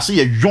 So that's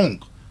a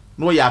young.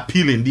 No, you're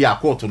appealing the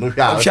court. No,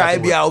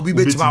 I'll be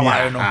better.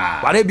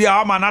 But it be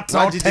our man at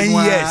 10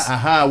 years.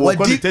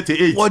 What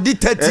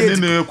did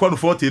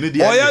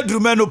 38? Oh, yeah, do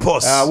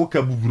menopause.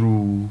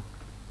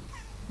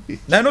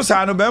 No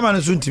sano be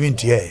man soon to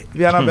here.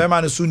 We are not be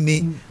man soon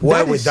ni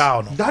why we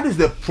down. That is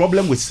the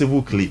problem with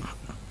civil claim.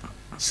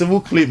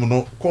 Civil claim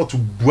no court to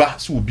bua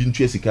so be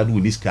ntu esika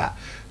do this car.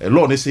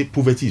 Law they say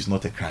poverty is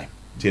not a crime.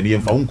 Tie ne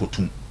mfa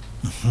wonkotum.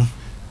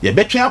 Ye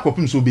betwen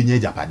akopim so be nya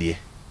japade.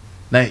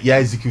 Na ya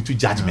execute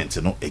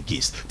judgment no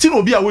against. Ti no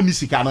obi a woni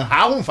sika no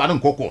ha ho mfa no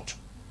court.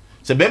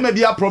 Se be ma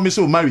bia promise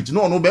of marriage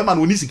no be ma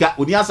no oni sika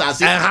oni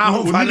asase.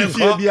 Oni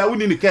fie bia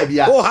oni ne ka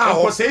bia.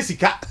 Ko se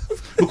sika.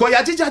 Because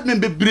your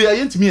judgment be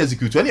brilliant me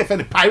execute when you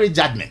find a pirate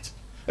judgment.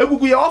 E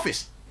gugu your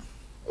office.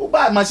 O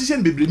ba my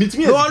decision be brilliant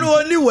me. No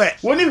only way.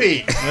 Only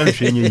way.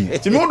 Ti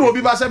me do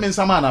obi ba say me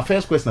nsama na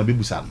first question be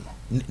busa no.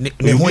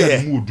 Ne ho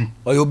ye.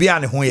 O yo bia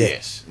ne ho ye.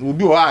 Yes.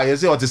 Obi o a ye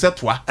say o te set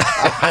toa.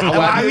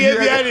 Wa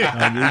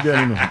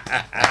bia ni.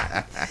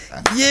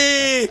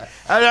 Ye.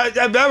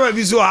 Ala ba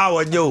bi so ha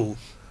wonye o.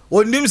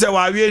 Onim se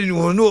wa wie ni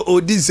ho no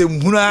odi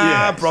nsem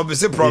huna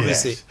promise.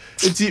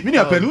 Enti me ni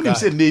apanu nim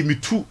say na mi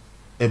tu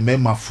e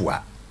mema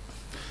foa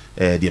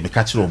de me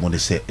ka kire o mo ne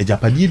se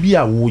ejapade bi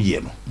a wo ye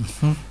no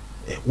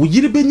wo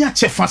yire benya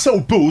chefa se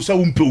wo pe wo se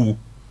wo mpe wo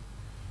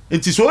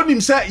enti so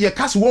onim se ye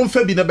kase won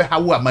fa bi na be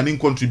hawo a mane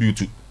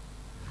contribute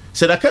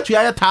se da katu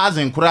ya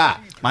 1000 kura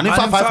mane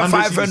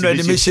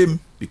 500 me shem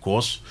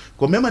because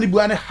ko mema ni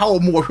bua ne hawo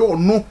mo wo hwe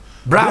no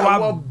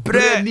bra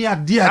bre ni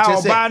ade a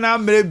che se ba na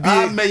mre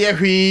bi me ye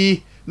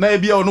hwe na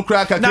bia ono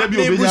kura kakra bi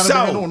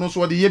obenya no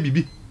so de ye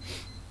bibi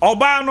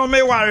oba no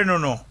me ware no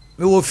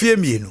me wo fie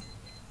mienu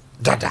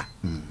dada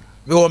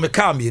me wo me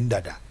ka mienu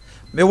dada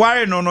me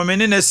ware no me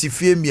ne na si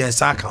fie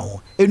miensa ka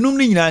ho enum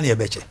ni nyina na e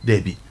beche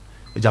debi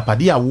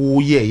ejapade a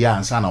wo ye ya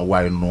ansa na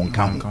ware no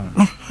nka ho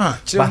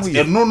but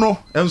eno no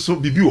enso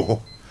bibi wo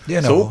ho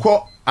so wo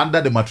ko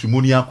under the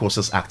Matrimonial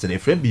Causes Act and a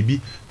friend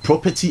bibi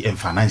property and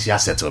financial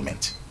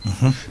settlement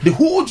the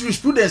whole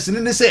jurisprudence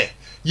in ne say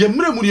ye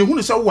mre mu ye hu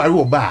ne say ware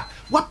oba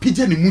wa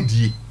pija ne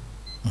mudie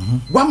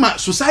wa ma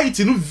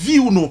society no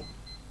view no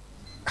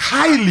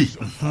highly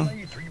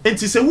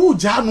enti se wo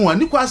jano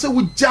ani kwa se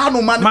wo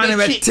jano man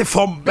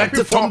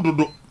be from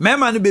dodo me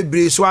man be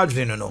bre so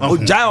adwene no o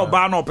jai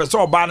oba na opese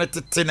oba na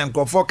tete ne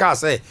nkofo ka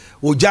se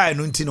o jai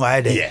no nti no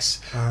ayede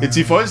yes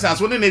enti for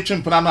instance woni na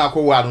twempena no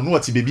akwa no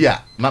oti bebi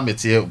a na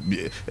mete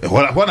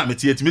ho na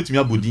mete etimi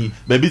abodin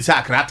bebi ta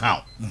Accra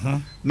town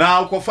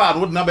na ukofa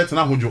no na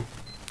betena hodwo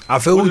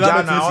afa wo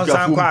jana on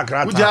san kwa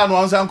Accra wo jana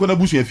on san kwa na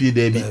busu afie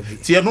da bi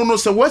tie no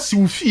se wasi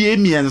wo fie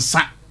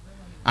miensa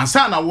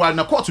ansa na wo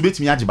na court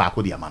betimi age ba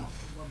akodi ama no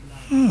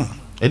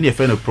any a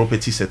friend of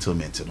property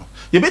settlement no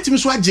you bet me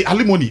so age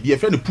alimony you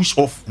friend push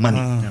off money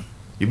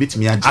you bet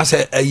me age as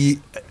a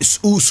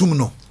usum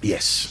no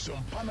yes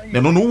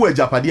no wo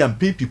ajapade am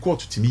pay court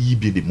to me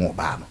yibe the more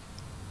ba no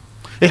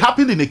it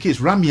happened in a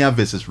case Ramia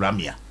versus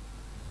Ramia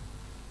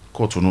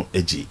court no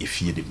age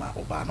efie the ma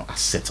oba no as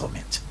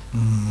settlement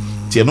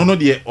tie no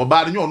de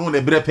oba no no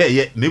na bre pay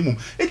ye na mum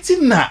eti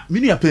na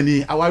mini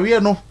apani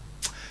aware no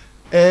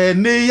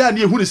ne ya na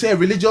ehu ne say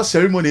religious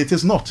ceremony it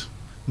is not.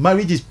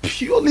 Marriage is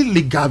purely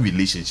legal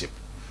relationship.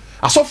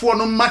 Asofo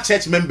no ma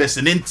church members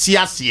in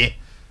ntiase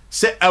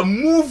say a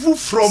move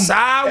from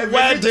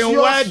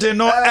wedding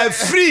no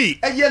free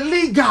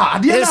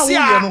legal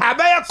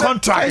a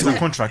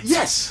contract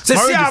yes say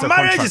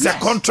marriage is a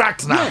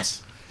contract now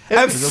yes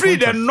and free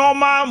the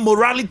normal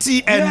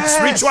morality and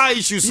spiritual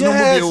issues.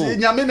 Yes,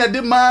 nyame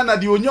de man na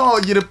de onyo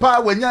yirepa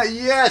wanya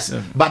yes.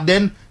 But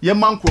then your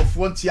man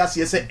crofon tias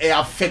yes say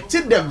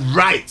affected the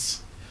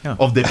rights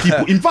of the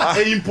people. In fact,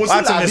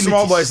 impossible.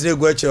 Small boys they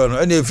go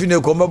church and if you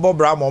know come about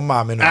bram on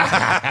mama no.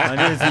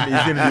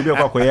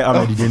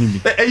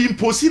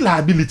 Impossible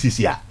liabilities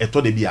here.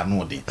 Eto de bia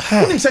no de.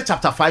 When say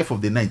chapter 5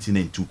 of the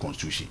 1992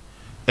 constitution.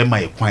 Am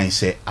I a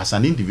say as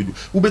an individual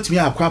who bet me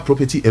acquire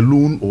property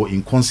alone or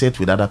in concert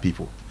with other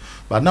people?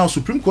 But now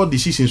Supreme Court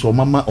decisions or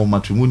mama or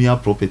matrimonial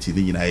property,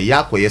 you know,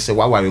 yakwa say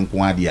why we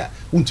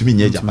to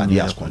me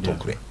as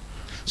contemporary.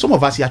 Some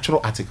of us here throw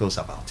articles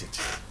about it.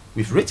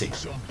 We've written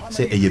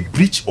say a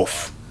breach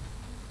of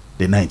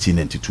the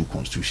 1992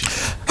 constitution.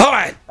 All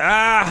right,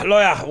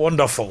 lawyer,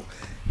 wonderful.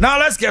 Now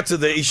let's get to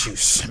the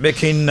issues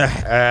making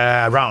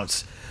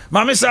rounds.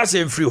 Mama says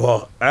in free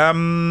hall.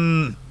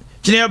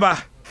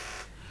 Chineba.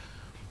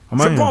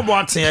 Sompa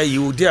Boakye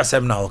you dey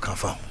asem na o kan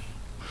fa.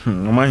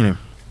 Omanhene.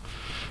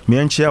 Me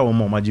anchia wo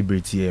mo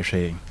magibreti e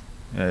hwe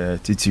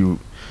titiu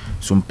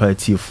Sompa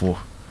tiefo.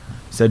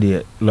 Said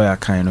the lawyer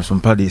kind no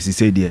Sompa dey si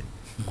say dey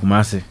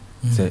Kumase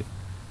say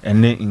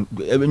ene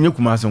enye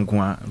Kumase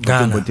nko a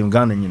botem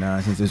Ghana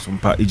nyina say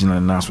Sompa original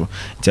na so.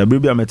 Ti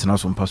abrebi a metena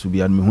Sompa so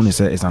bia me hu ne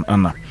say is an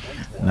honor.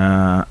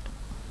 Na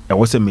e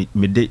wo say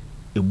me dey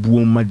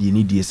ebuo ma de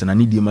ni die se na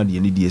ni die ma de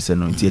ni die se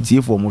no ti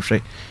tiefo mo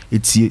hwe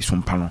etie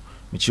Sompa no.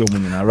 Join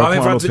us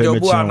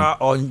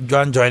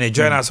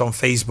on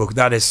Facebook.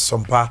 That is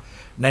Sompa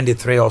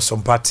 93 or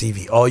Sompa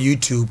TV or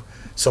YouTube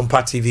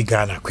Sompa TV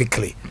Ghana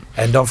quickly,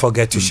 and don't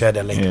forget to share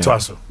the link to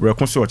us. Dr.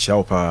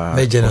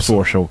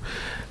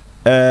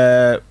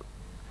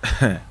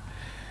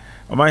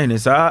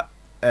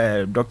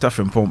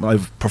 Frimpong,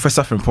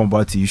 Professor Frimpong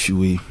about the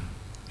issue.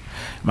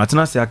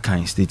 Martina say a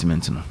kind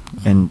statement,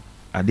 and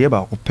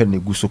Adea open the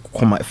guso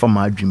come from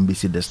my dream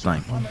base this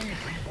time.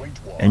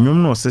 And you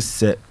know,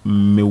 say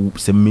me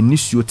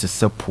minisio to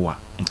sepoa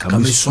and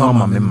come so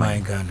my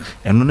mind.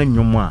 And no name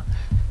your ma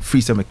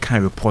free some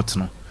kind report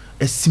no.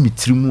 A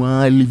symmetry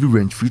live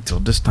rent free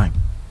till this time.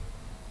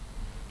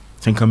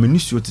 Think come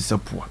minisio to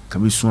sepoa,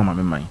 come so my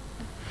mind.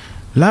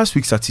 Last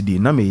week Saturday,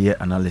 na me year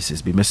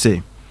analysis be me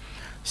say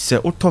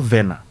auto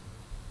vena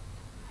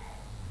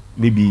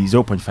maybe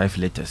 0.5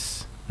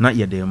 letters. Not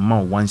yet the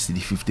amount 1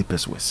 cedi 50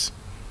 pesos.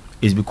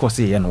 It's because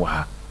say no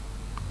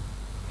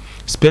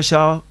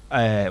special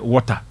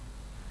water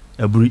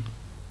abri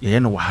ye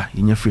no wa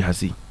nya free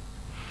hasi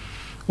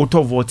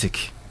auto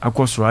vortic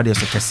across radio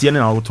so kase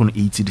na auto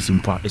 80 this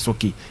impa it's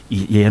okay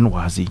ye no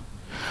wa hasi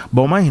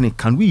but Omanhene,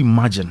 can we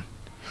imagine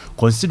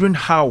considering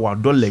how our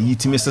dollar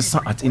yitime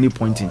sesa at any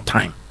point in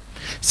time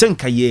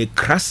senka ye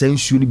krasa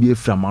nsuo ni bi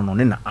aframa no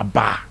na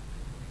aba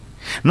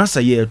na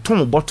say ye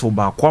ton bottle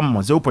ba kwa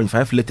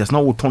 0.5 liters na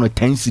wo ton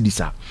 10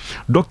 cedis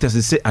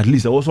doctors say at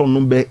least also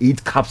number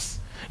 8 caps.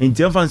 In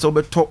Tiafan so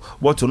be talk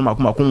what no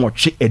makoma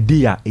watch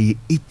Adea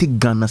 80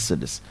 Ghana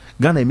cedis.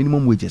 Ghana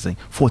minimum wage is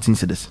 14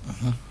 cedis.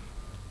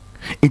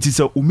 It is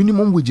a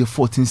minimum wage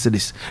 14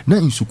 cedis. Na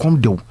insu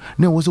come down.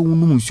 Na was a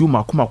woman nsu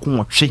makoma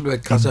watch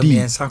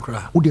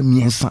Adea. O de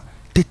miensa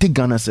 30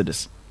 Ghana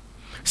cedis.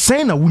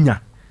 Say na wunya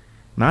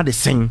na the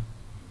same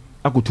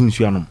akotu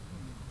nsu anom.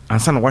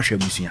 Ansa na wahwe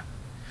abusia.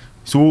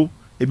 So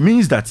it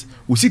means that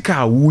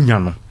usika wunya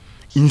no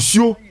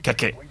insuo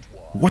keke.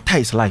 Water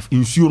is life.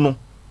 Insuo no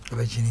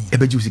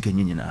ebeji usika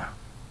nyina.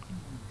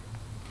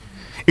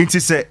 It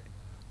is a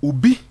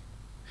obi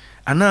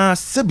ana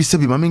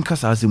sebi mamenka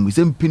sa asemu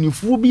se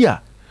mpenifuo bi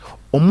a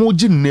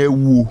omoji na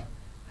ewu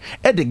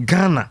e de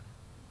Ghana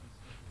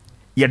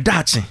ye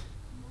dache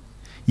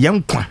ye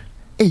nkwa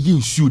eyi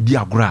nsuo di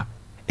agora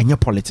enye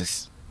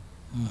politics.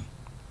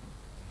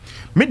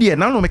 Media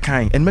na no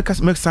mekan and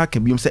make sa ka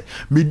biom se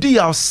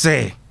media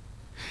say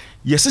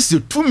yesese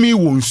tumi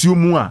wo nsuo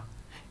mu a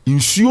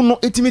nsuo no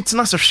etimi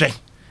tena se hwe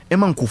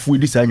ema nkofu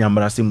edi sa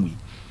nyambara semwi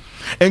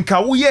enka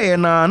wo ye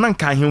na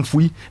nka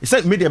ahemfui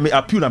say media me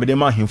appeal na me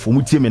dem ahemfo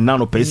mu tie me na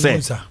no pe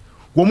say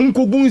wo mu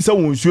nkogun nsa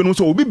wo nsuo no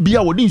so obi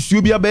bia wo de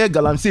nsuo bia be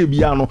galamse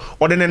bia no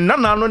o de ne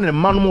nana no ne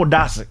ma no mo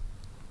dase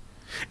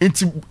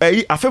enti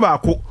afeba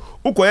akọ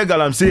ukoye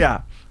galamse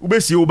a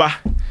ubesi oba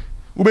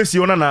ubesi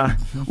onana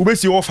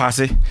ubesi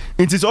ofase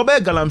enti so oba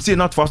galamse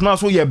not fast na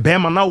so ye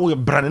bema na wo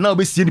brane na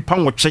ubesi di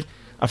panwoche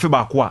afeba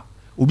akọ a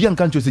obi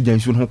anka ncho se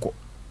jansuo no ko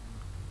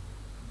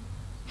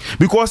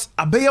because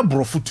abeye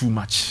brofu too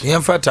much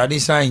yen fa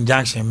traditional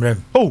injunction mrem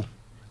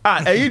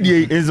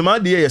die enzema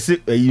die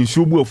yese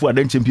nsuo bu afu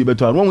adenchem pie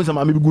beto anwo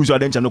nsema me bi gu nsuo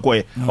adenchem no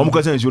koye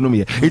omko se nsuo no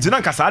me enti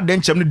na kasa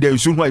adenchem no de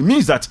nsuo no it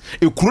means that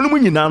ekuru no mu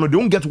nyina no they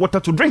won't get water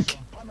to drink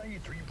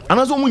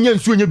anazo mu nya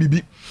nsuo nya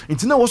bibi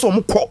enti na wo so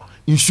omko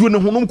nsuo no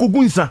ho no mko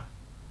gu nsa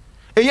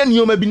eye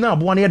nioma bi na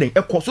abo na ye den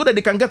ekọ so that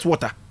they can get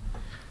water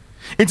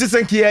enti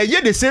senki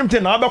ye the same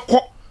thing na abekọ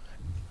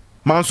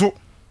manso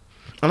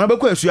ana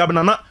beko asu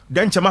abna na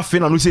denchema fe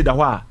na no se da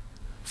ho a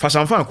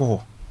fasanfan ko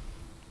ho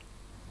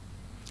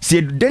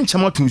se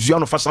denchema tunzua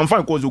no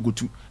fasanfan ko zo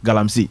gotu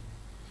galamse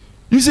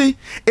You see,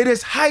 it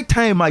is high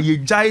time you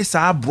jai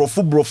sa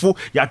brofo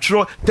ya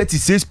throw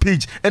 36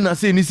 page and I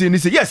say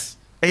yes,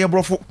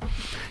 brofo.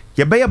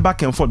 You bear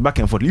back and forth.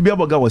 Libya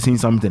Boga was saying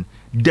something.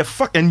 The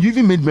fact, and you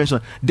even made mention,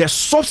 the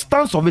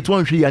substance of it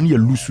one you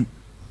lose.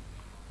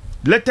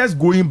 Let us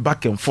going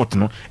back and forth,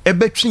 no.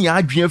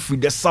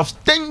 The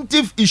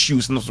substantive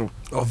issues, no, so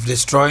of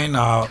destroying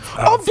our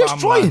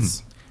destroying.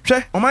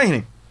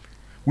 Omanhene,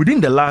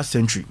 within the last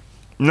century,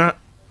 now,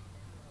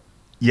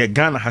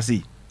 Ghana has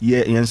a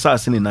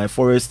in a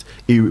forest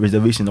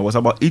reservation that was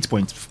about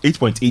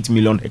 8.8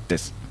 million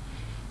hectares.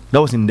 That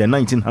was in the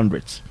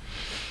 1900s.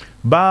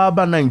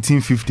 Baba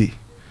 1950,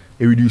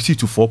 it reduced it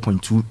to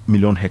 4.2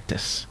 million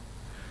hectares.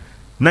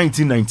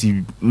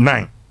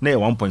 1999, now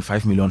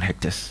 1.5 million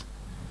hectares.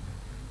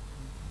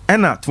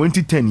 And at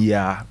 2010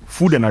 year,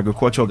 Food and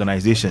Agriculture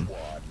Organization,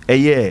 a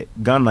year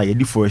Ghana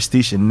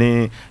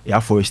deforestation,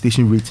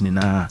 forestation rate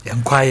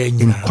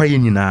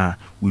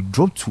we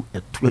dropped to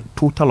a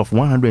total of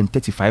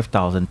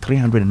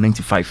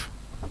 135,395.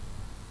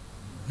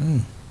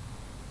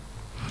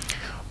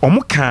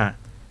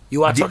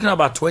 You are talking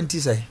about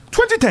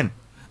 2010.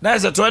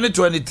 That's a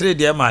 2023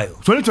 DMI.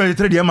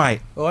 2023 DMI.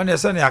 Oh, and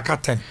yes, I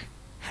cut 10.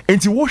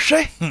 And to wash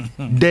the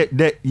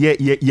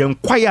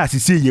inquire to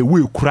say ye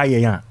will cry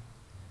ya.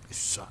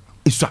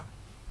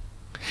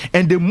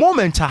 And the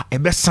moment a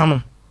best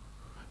son,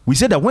 we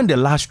said that when the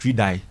last tree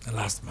die, the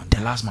last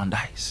man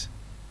dies.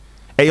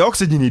 A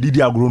oxygen did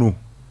grow.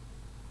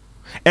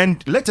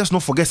 And let us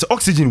not forget the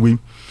oxygen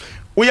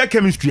we are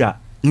chemistry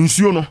in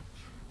Siono,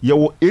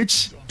 your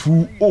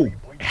H2O,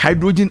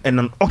 hydrogen and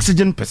an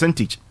oxygen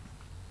percentage.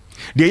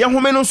 The young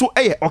woman also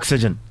air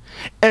oxygen.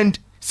 And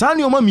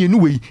Sani Omami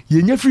anyway,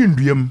 ye free in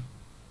dream.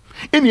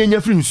 And ye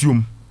free in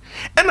Sium.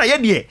 And I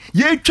had ye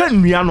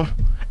train Miano.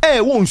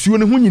 Won't see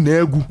when you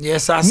negu.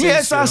 Yes, I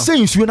say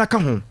you na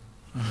come.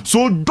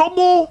 So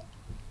double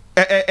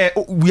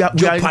we are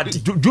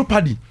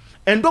jeopardy.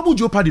 And double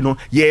jeopardy no,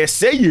 yes,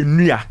 say you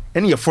near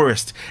any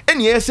forest.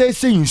 And yes,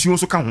 say you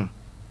also come.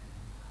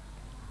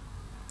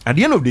 At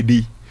the end of the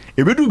day,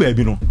 if we do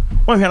baby no,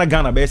 one here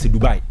Ghana base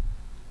Dubai.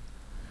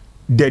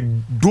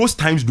 Those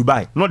times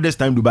Dubai, not this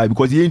time Dubai,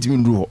 because he ain't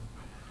even do.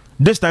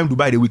 This time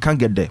Dubai, we can't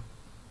get there.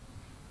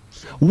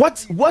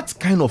 What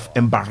kind of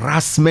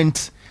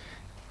embarrassment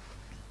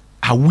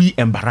are we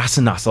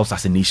embarrassing ourselves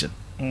as a nation?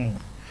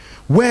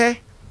 Where,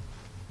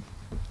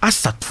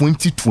 as at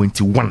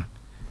 2021,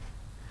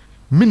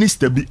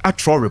 Minister be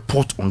actual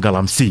report on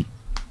Galamsey.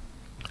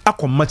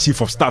 Akoma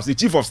Chief of Staff, the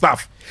Chief of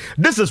Staff.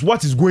 This is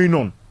what is going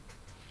on.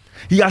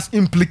 He has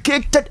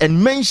implicated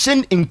and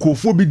mentioned in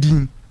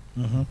Kofobidin.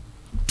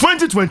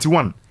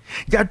 2021.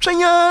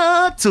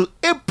 Till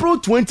April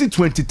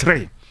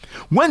 2023,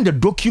 when the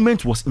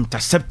document was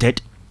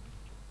intercepted.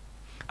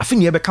 I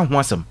think you become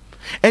one.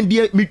 And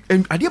the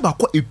Adea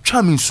Akye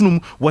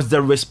Abia was the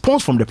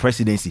response from the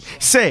presidency.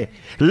 Say,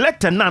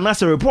 letter now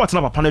as a report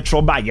now upon a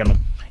trouble,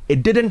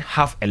 it didn't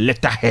have a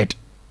letterhead.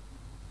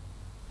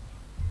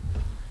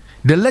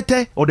 The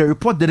letter or the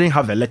report didn't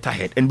have a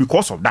letterhead, and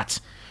because of that,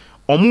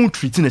 Omu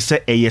treating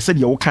say a yes said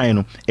you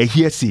kind a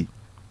hearsay.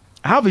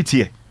 I have it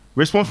here.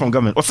 Response from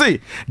government. Or say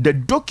the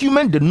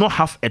document did not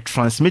have a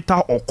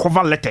transmitter or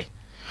cover letter,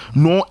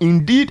 nor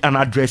indeed an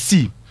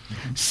addressee,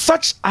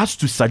 such as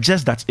to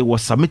suggest that it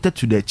was submitted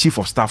to the Chief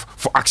of Staff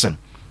for action.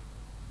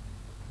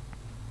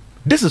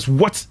 This is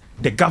what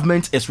the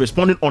government is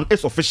responding on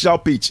its official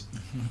page.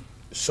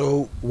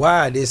 So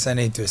why are they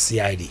sending it to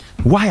CID?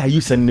 Why are you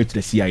sending it to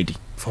the CID?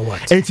 For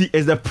what? And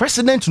is the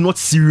president not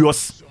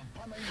serious?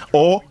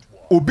 Or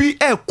obi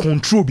air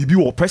control bibi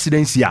or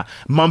presidency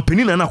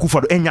mampeni na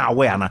Akufo-Addo enya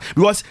aware na,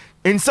 because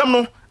in some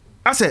no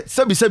I said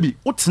sebi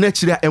what's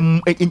natural,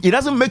 it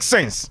doesn't make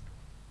sense.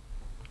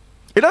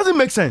 It doesn't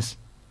make sense.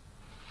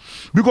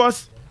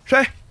 Because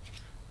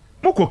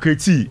moko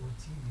kreti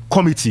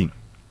committee,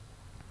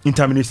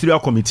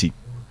 interministerial committee,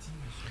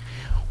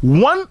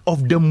 one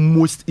of the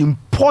most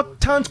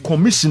important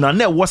commissioner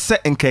na was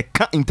set in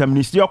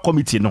interministerial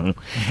committee no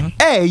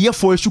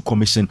for issue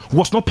commission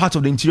was not part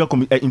of the interior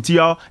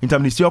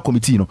interministerial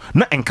committee no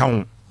na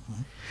enka.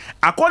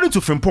 According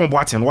to Frimpong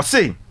Boakye was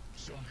saying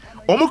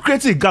omo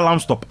create Galam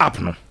Stop app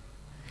no,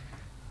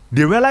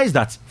 they realized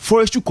that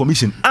forestry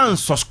commission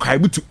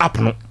unsubscribe to app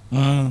no.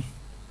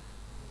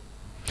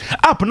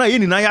 App na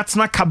yeni na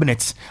yatsna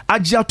cabinet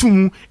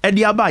agiatumu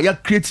Adea Akye ya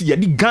create ya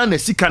di Ghana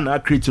sika na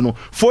create no,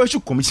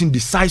 forestry commission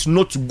decides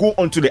not to go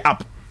onto the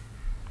app.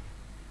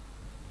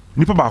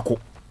 Nipa bako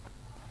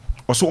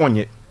also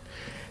onye.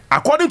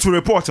 According to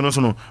reports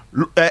no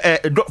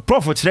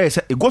Prophet today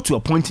said it got to a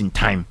point in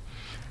time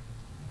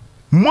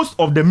most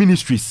of the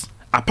ministries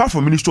apart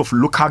from Ministry of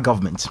Local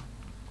Government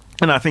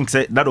and I think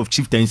that of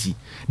chieftaincy,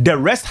 the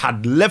rest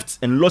had left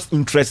and lost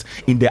interest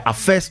in the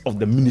affairs of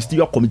the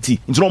ministerial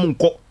committee.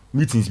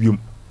 Meetings.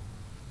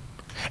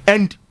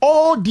 And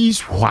all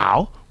this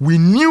while, we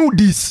knew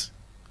this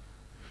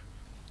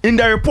in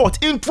the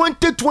report in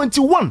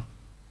 2021.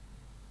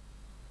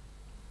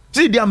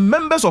 See, they are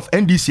members of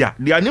NDC.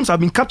 Their names have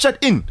been captured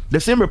in the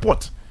same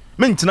report.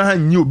 mentina ha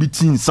nyi obi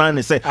tin sign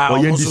ne say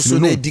oye ndisi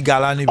no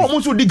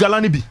almost so di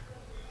galani bi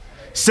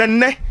se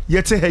ne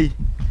yete hey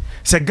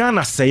se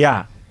Ghana say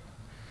ya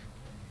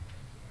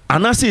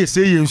anase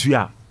say yensu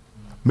ya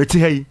meti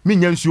hey me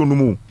nyansu no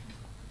mu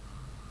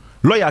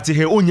lawyer te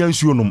hey onya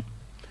nsu no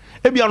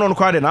ebia no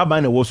kwa de na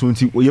aban na wo so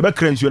nti ye be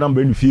kra nsu na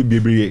mba nu fie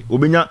bebree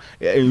obenya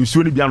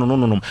nsu ni bia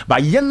no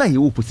but ye na ye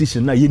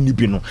opposition na ye ni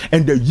bi no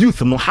and the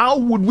youth no how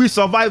would we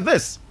survive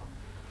this?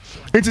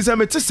 It is a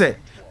meti say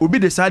obi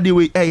decide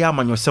we ya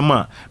amanyosem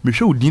a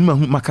mehwe odin ma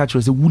maka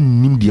kire say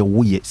wunnim de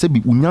wo ye say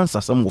bi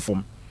unyansa sam wo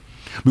fom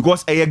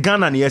because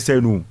Ghana na say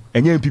no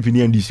enye MPP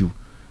ni NDC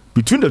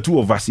between the two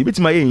of us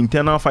betima ye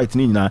internal fight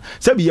ni nyina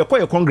say bi ye kwa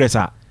ye congress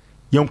a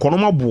ye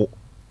nkonom abo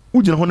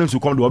ugina ho na nsu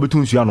kom de obetu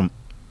nsu anom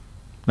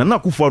na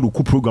kufu adu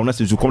ku program na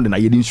nsu kom de na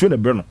ye nsu na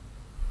bre no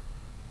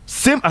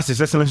same as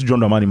His Excellency John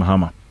Dramani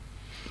Mahama.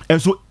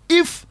 And so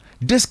if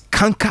this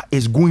canker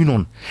is going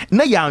on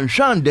na ya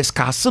anshan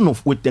discussing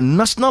of with the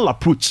national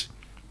approach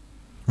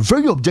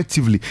very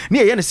objectively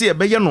near yen say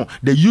be no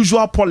the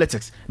usual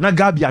politics na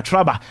Gabia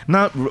Traba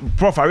na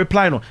Prof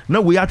reply no na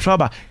we are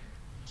Traba,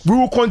 we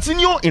will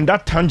continue in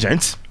that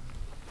tangent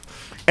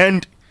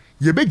and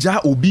ye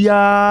beja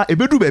obia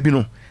ebedu baby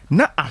no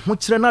na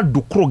ahokyere na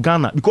dokro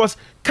Ghana because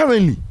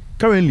currently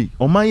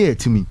omaye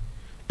etimi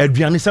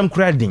aduane sam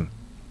crading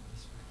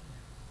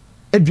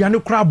aduane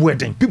crab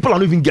wedding people are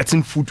not even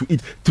getting food to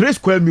eat 3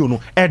 square meal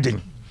no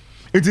adding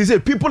it is a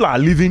people are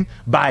living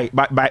by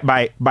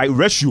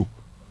ratio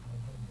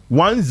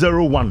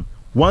 101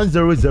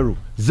 100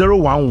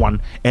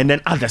 011 and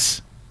then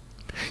others.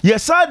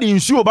 Yes, I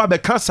didn't show about the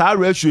cancer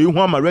ratio, you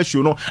want my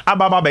ratio, no,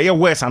 about by your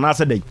worse and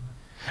answer day.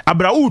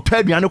 Abra who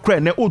tell me, I know,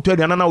 credit, who tell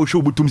you, and I will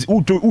show butum,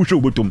 who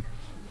show butum.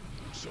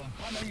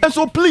 And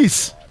so,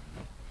 please,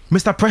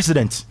 Mr.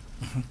 President,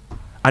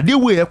 I did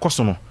way a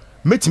question.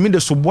 Met me the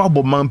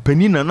Subwabo man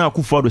Penina na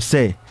Kufa to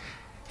say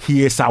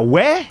he is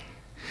aware,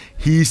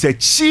 he is a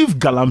chief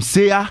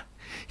galamsea.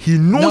 He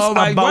knows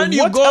about when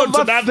you go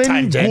to that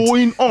tangent,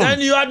 going on. Then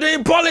you are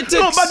doing politics.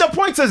 No, but the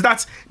point is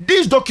that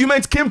these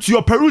documents came to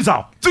your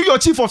perusal, to your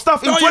chief of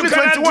staff in 2021.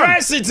 You can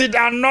address it in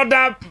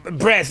another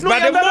breath. No, but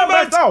the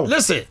moment,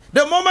 listen,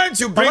 the moment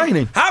you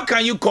bring, how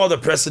can you call the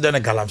president a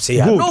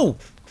galamsea? No.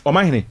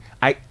 Omanhene,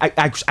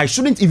 I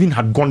shouldn't even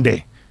have gone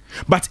there.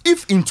 But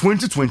if in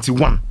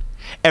 2021,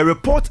 a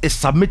report is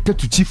submitted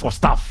to chief of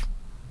staff,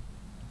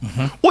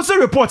 what's the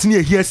report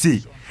near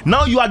hearsay?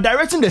 Now you are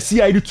directing the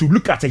CID to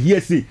look at a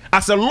hearsay.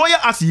 As a lawyer,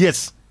 as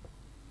yes.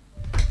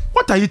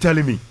 What are you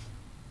telling me?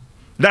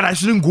 That I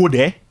shouldn't go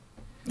there?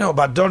 No,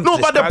 but don't. No,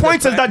 but the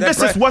point is that this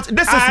is what.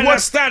 I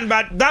understand,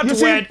 but that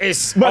word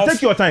is. But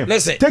take your time.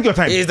 Listen, take your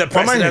time. He is the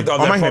president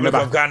of the Republic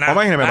of Ghana.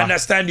 I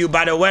understand you,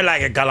 by the way,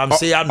 like a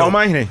galamsea. No,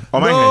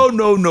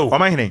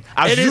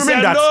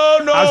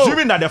 no.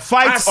 Assuming that the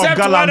fight of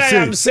galamsea. What I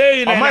am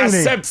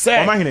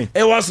saying,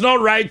 it was not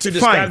right to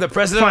describe the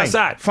president as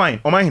that.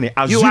 Fine,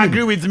 you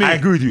agree with me? I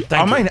agree with you.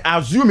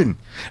 Assuming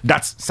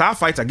that our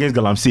fight against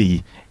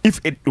galamsea, if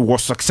it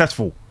was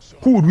successful,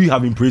 who would we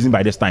have been praising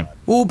by this time?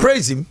 Who will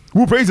praise him?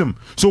 Who praise him?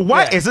 So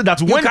why is it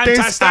that when things you can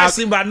chastise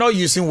him but not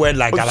using word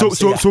like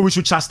galamsea? So we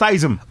should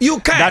chastise him. You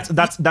can.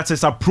 That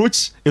his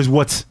approach is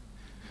what?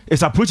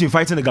 His approach in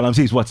fighting the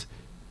galamsea is what?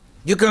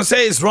 You can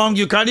say it's wrong.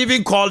 You can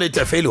even call it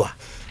a failure.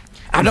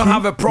 I don't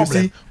have a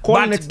problem.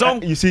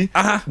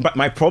 But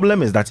my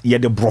problem is that the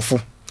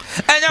brofo.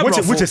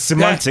 Which is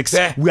semantics.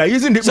 We are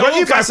using the. So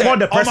if I call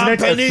the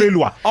president a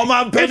failure,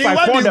 if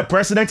I call the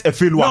president a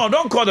failure, no,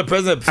 don't call the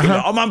president a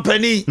failure.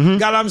 Omanhene,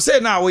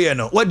 galamsea now we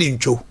know what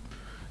didn't you?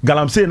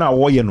 Galamsea now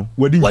what you know?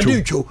 What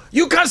didn't you?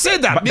 You can say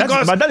that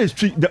because that is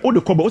true. The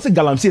old couple what's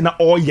galamsea now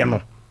all you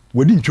know?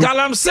 What didn't you?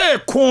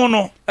 Galamsea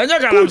kono, and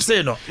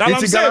galamsea no.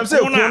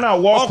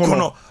 Galamsea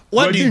kono.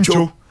 What didn't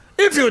you?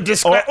 If you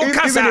describe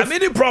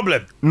any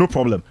problem. No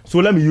problem. So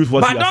let me use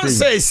what you are saying.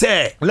 But don't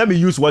say. Let me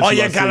use what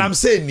you are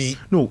saying.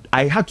 No,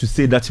 I had to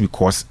say that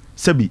because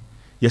Sebi,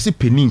 you see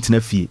penny in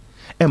fee.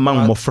 E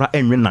man mofra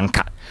enwe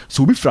nanka.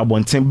 So be fra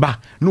bonten ba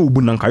na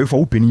obu nanka you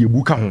for penny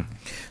ebuka ho.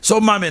 So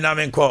mama na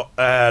men ko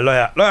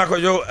lawyer ko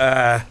yo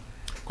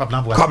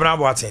Kwabena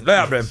Boateng.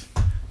 Lawyer Brem.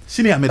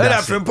 Senior me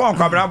that. Lawyer Brem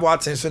Kwabena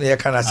Boateng so na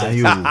can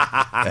say.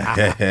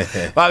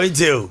 What we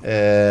do?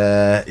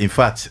 In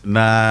fact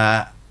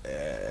na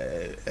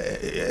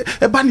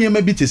eba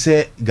nneɛma bi te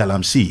sɛ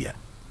galamsea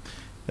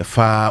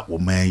ɛfa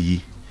ɔman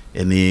yi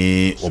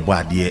ɛne ɔbɔ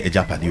adeɛ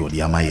agyapade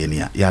ɔde ama yɛ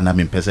ne a yɛ na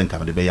mempɛ sɛ nka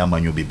mede bɛyɛ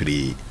amanwo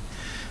bebree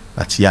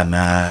but yɛ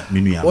na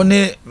me nua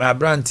ɔne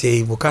aberante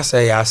yi mo kasa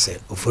yɛ asɛ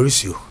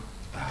ɔforisuo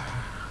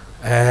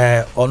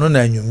ɔno na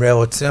anwummerɛ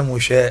ɔtena mu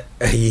hwɛ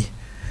ayi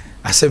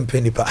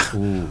asɛmpa nipa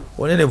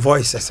ɔne ne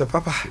voice ɛsɛ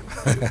papa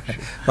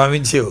mame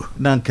ntie o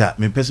na nka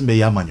mempɛ sɛ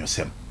bɛyɛ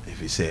amanyɔsɛm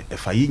ɛfiri sɛ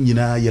ɛfa yi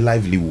nyinaa yɛ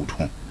livelihood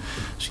ho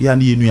so ya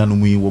ni enu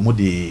anumu yi wo mo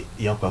de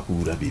yakwa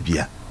kuura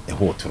bibia e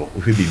ho toro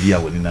ohwe bibia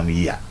woni nam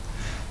yi a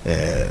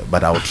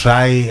but I will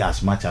try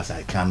as much as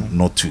I can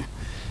not to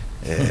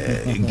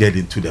get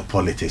into the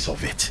politics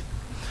of it.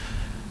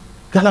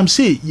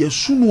 Galamsey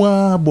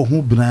yesunwa bo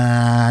ho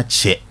bra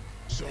che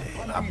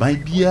aban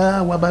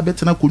bia wa ba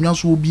betena konwa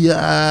so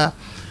bia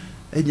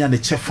enya ne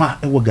chefa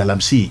e wo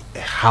galamsey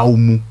how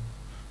mu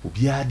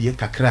obia de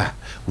kakra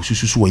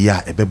osususu wo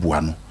ya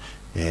ebeboa no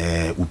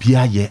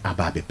obia ye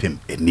aba bepem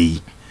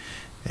eni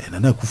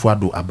nana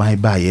Akufo-Addo aban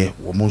ba ye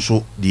wo mo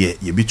so de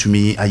ye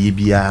bitumi aye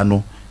bia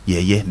no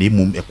ye na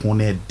emum ekon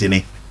na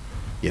dene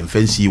ye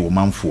mfansi wo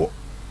manfo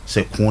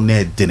se kon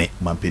na dene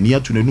mampani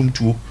atu nanum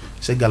tuo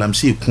se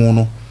galamsey kon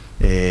no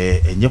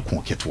enye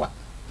kon ketwa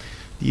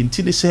the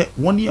intine se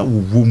woni a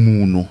wo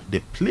mu no the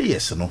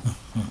players no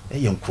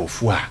ye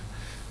nkrofo a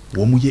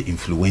wo mu ye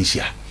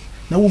influential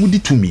na wo mu di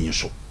tumi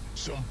so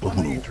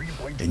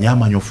enye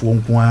amanyofo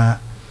nko a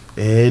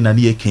na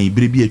ne ye kan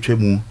ibire bi atwa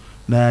mu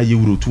na ye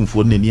wuro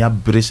tumfo na ni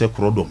abre se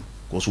krodom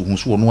ko so hu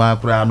so no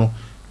akra no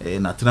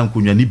na tena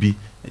nkonwa ni bi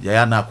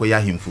ya na akoya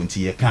hemfo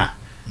nti ye ka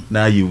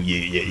na ye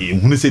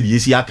hunu se de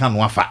yesi aka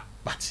no afa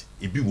but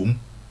ebi wom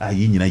a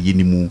ye nyina ye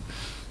ni mu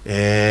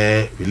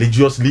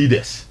religious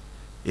leaders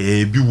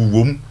bi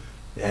wom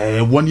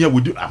woni a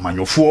wodu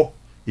amanyofo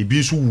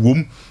ebi so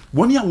wom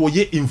woni a wo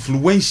ye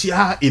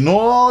influential in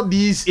all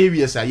these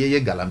areas a ye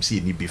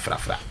galamsey ni bi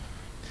frafra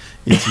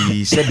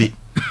enti sebe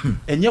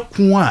enye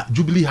ko a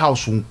Jubilee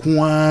House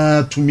nko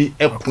a tumi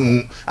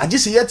ekon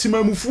agese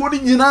yetima mufuo ni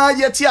nyina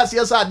yeti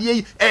ase sa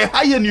ade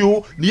haye ni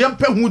o ne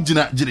yempa hu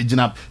gina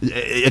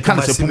e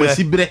kan se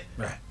pomasi bre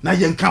na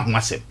yenka ho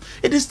asem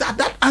it is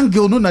that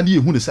angle no na ne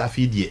hu ne sa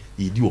afi de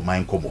yedi o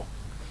man komo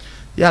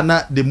ya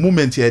na the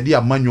moment ye de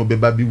amanyo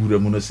beba bi wura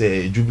mu no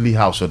se Jubilee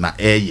House na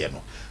eye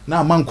no na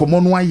aman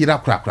komo no ayira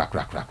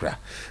kra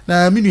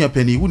na minu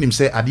apani wunim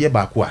se ade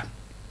ba ko a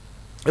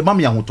ema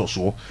me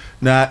ahotoso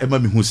na ema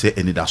me hu se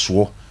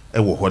enidaso e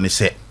wo ho ne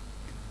se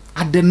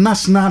at the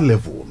national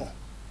level no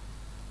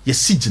ye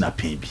sigina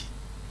pen bi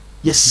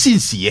ye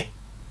sinsiye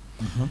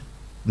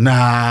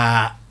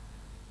na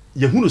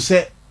ye hu no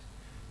se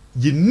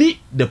you need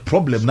the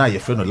problem na ye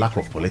friend no lack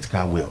of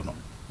political will no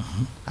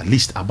at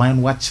least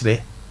aban wa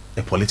kire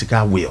a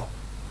political will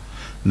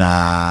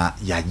na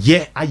ya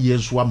ye aye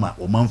so ama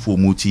omanfo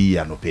muti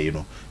ya no pay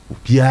no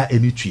obia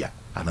enitua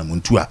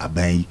anamuntu a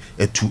aban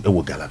etu e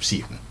wo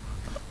galamsey hu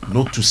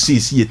not to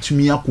see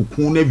yetumi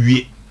akokun na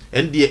wie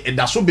and the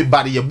edaso be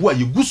bari ye boa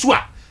ye gusu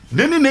a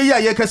ne ya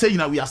ye kase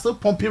yina we are still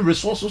pumping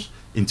resources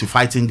into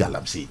fighting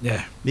galamsey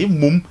yeah ne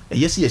mum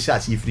yes ye sha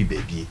ase free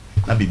baby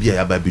na baby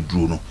ya ba be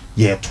duro no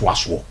ye toa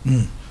so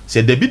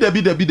se debi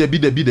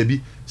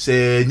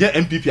se nya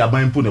MPP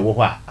aban mpo ne wo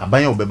ho a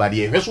aban ya obeba de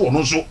ye hweso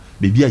ono so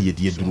baby ya ye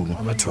de duro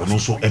no ono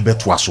so ebe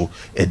toa so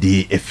e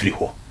de efri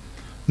ho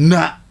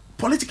na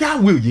political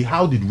will ye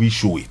how did we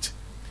show it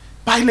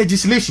by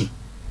legislation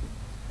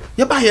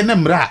ye ba ye na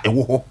mra e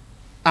wo ho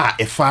a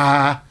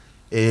efa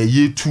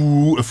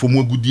yetu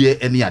efomo agudie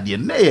ene ade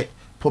na ye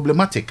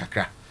problematic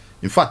kakra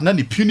in fact na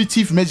the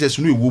punitive measures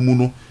no e wo mu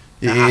no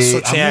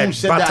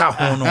bata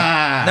ho no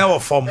na wo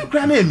form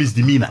kra na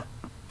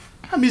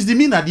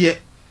misdemeanor de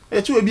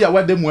etu e bi a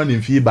wadam wa na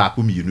mfie ba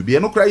ko mienu bi e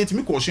no kra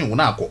yetimi caution wo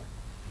na akọ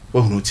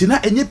ohunu ti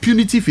na enye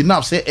punitive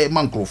enough say e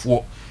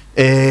mankrofo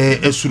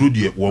esuru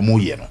de wo mo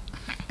ye no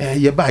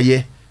ye ba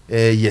ye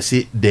ye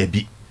se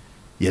debi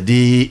ye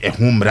de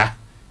ehumra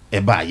e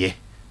ba ye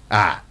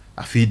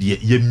afi de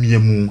ye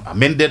miemu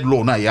amended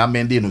law na ya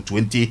amended no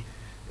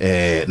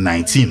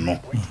 2019 no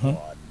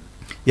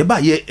ye ba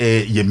ye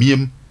ye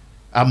miem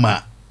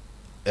ama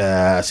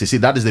say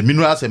that is the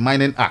Minerals and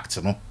Mining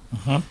Act no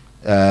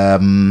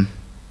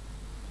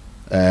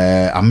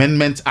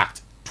Amendment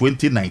Act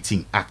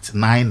 2019 Act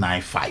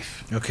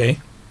 995 okay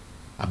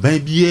aban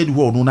biye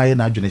wo no na ye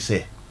na adwene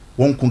say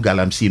won ko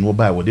galamsey no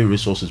ba wo the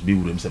resources be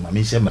wuram say ma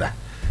me hyemra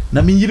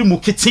na me yiri mu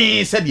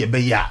kete say de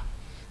be ya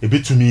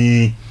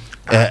ebetumi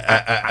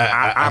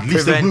at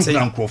least the group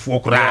na nkrofo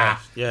kora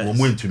wo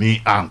mo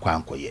ntumi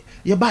ankoye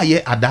ye ba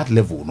ye at that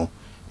level no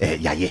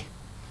ya ye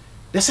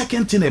the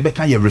second thing e be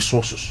kan ye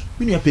resources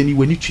minu apani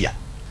wani tua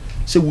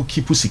say we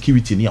keep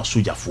security near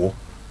soldier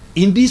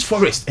in this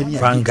forest and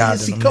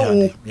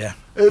yeah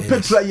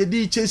petra ye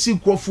di chasing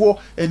crofo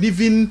and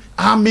even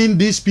arming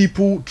these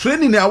people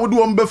training I would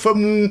one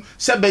befamu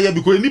sebe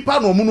because nipa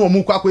no mu no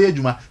mu kwakoye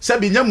adwuma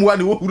sebe nyamwa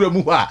ne wo hura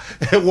mu ha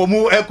wo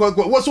mu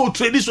wo so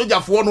training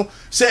soldier fo no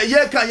say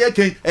ye kan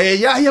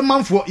ya ye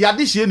manfo ya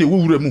de hie ne wo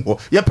hura mu ho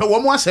ye pe wo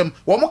mu asem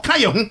wo mu ka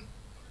ye ho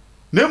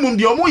na mum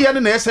de wo mu ye ne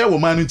na ese wo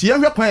man nti ye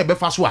hwe kwan ye be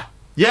fa so a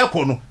ye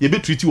ko no ye be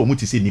treat wo mu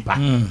ti se nipa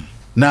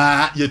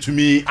na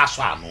yetumi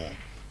aso ano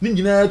ni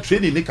nyina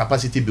training ne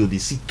capacity building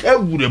sika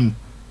wuram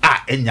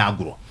enya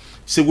agro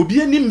se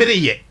obi ani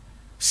mmereye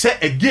se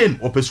again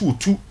opesu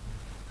otu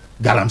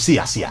galamsey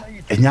asia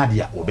enya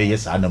dia obeye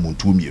sa na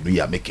muntu mienu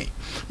ya meken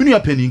minu ya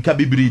pani nka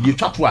bibiri die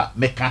twato a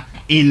meka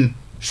in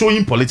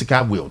showing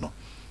political will no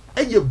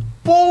eye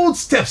bold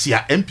steps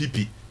ya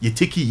MPP ye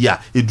take ya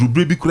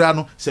edrubre bi kura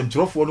no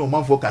semtrofo no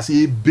manfo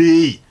kase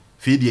be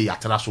fedie ya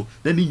tra so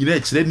na ni nyina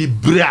kire ni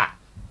bra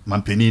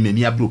mampeni ne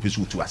ni abro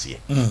opesu otu asia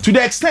to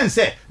the extent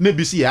say na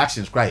BC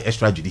actions cry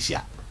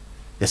extrajudicial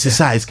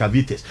yes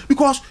excavators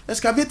because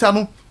excavator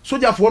no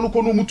soldier for no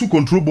ko no mutu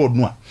control board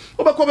no a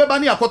obekọ beba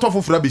ni akoto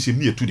fofora be se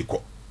mi etu de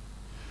ko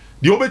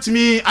the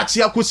obetimi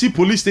atia kosi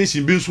police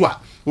station bi nso a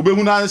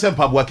obehu na ansem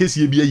pabo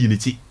akesi bi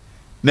ayiniti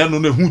na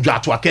no hu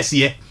dwato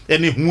akese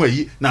ene hu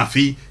ayi na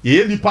afi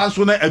ye nipa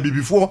nso na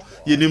abibifo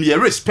ye nim ye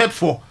respect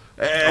for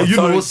you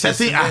know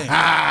setting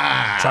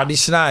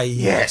traditional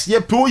yes ye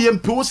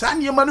po sa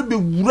niema no be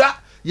wura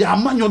ya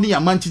amanyo ne ya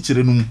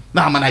manchichire no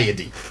na amana ye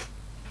din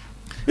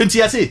enti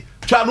ya say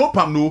twa no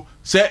pam no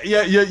se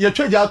ye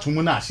twaja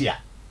atomu na ase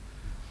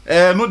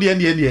a no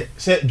de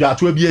se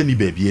dwato bi ani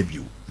ba bi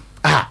abiu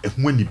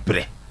ehun ani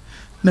bre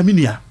na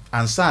minia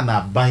ansa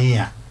na ban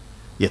a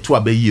ye to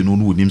abayi no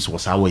no onim so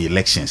sa wo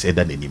elections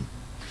eda nanim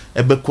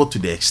ebe ko to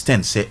the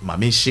extent say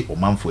mamenhye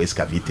omanfo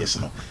excavators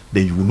no,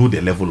 then you will know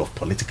the level of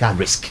political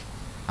risk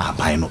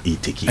aban no e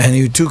taking. And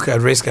you took a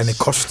risk and it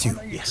cost you.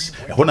 Yes.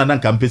 Ehona na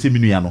nka mpese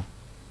minua no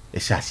e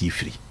sha si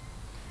free.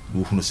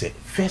 Wo hunu say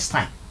first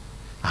time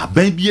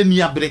aban bi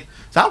ani abre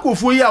sa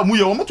nkofo yi amu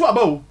ye wo to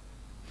aba o.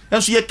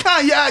 Enso ye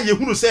kan ya ye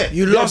hunu say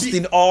you lost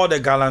in all the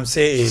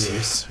Galamsey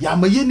areas. Ya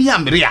maye ni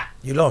amre a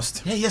you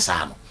lost. Yeah, yes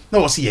I know. Na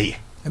wo see ye.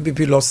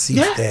 MPP lost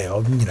seats there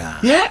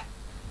obnyina. Yeah.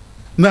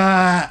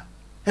 Na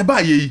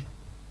eba ye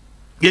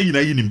nyina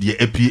yinim de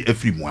apie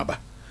afri mu aba.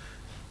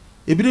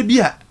 Ebire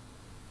bia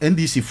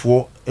NDC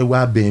for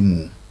ewa ban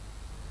mu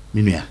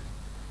minua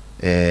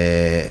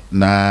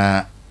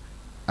na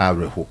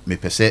areho me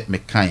pese me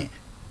kan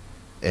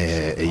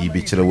eyi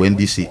bi kire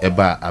NDC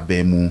eba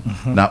aban mu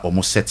na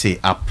omo set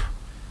up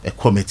a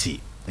committee,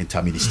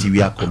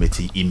 interministerial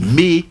committee in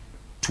May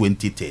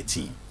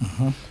 2013.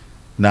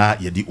 Na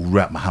yedi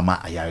ura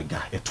Mahama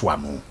Ayariga eto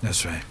ano.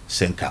 That's right.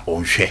 Senka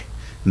onhwe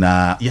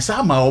na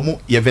yesa ma omo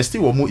yevesti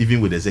omo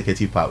even with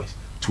executive powers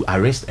to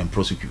arrest and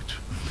prosecute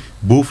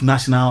both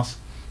nationals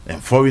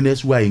and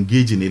foreigners who are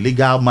engaged in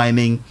illegal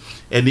mining,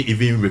 and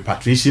even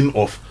repatriation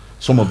of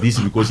some of these,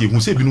 because you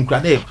say binu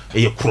kra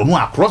e krono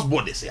across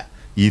borders ya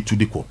ye to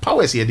the court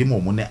powers ye de mo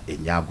na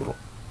enyagoro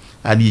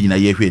ani yina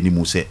ye hwe ni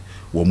mu se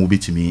wo mo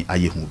betimi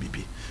aye hu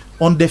bibi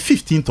on the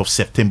 15th of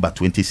September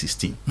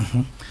 2016.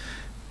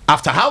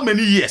 After how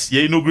many years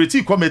ye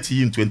inaugurated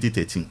committee in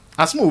 2013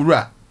 asmo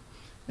ura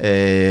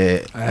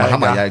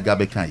Mahama Yaga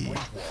bekan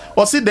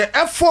or see the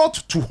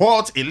effort to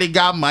halt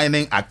illegal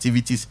mining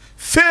activities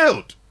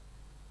failed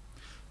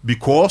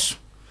because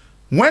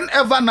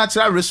whenever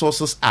natural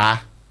resources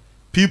are,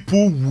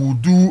 people will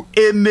do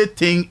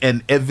anything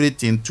and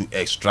everything to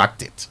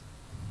extract it.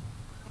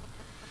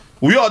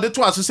 We are the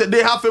two as said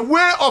they have a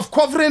way of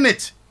covering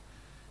it,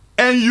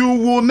 and you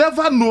will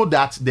never know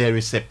that there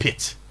is a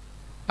pit.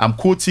 I'm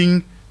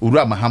quoting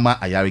Ura Mahama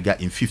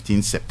Ayariga in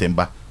 15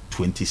 September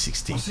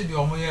 2016.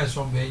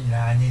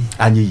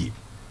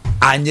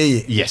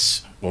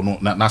 Yes.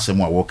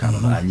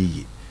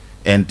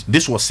 And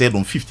this was said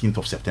on 15th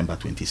of September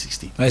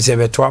 2016.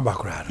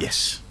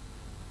 Yes.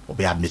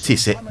 Obe admit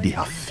say they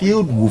have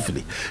failed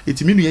woefully.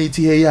 It mean you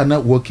here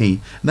not working.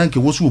 Nanke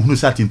wosu hunu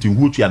certain thing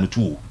who ya no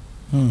to.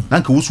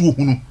 Nanke wosu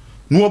hunu.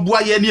 No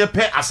boa ye ne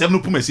pe asem no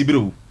pumasi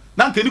bere.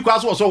 Nanke ni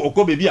kwaso so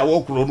okọ bebi a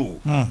wo kro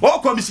no. Wo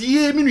ko mi si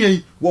ye minu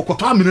yi wo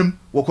koto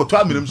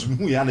amiram so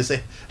hu ya ne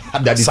say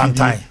adade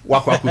sometime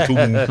wakwa koto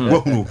mu wo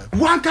hunu.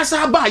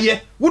 Wankasa ba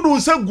ye wo do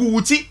nsa gu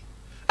wuti.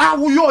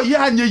 Wo ye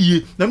anya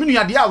yi na minu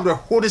ya de awre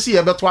ho de se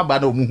ye beto aba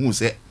na omu hu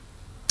se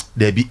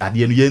there be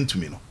ade no ye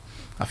ntumi no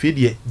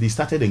afede they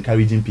started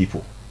encouraging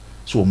people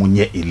so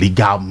omunye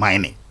illegal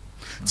mining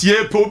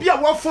tie obi a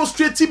wo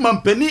frustrating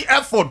mampani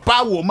effort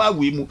pa wo ma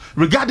we mu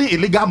regarding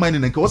illegal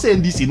mining nke wo say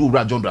NDC no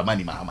ura John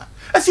Dramani Mahama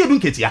ase edun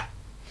ketia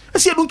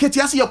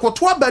se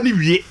yakoto aba ni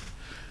wie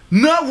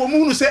na wo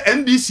mu hu se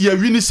NDC ya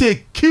wi ni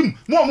say kim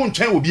mo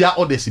ntwen obi a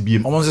orders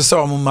biem omo se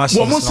omo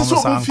machines omo se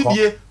omo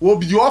fidie wo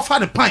bi offer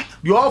the pine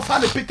you offer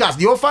the pickers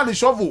you offer the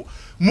shovel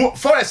mo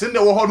forest in the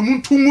wo ho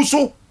muntungu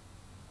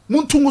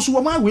so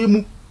wo ma we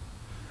mu.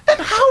 And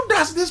how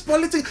does this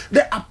politics,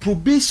 the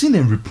approbation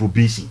and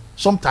reprobation,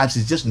 sometimes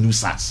it's just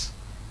nuisance.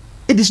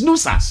 It is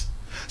nuisance.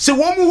 So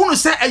one who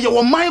say a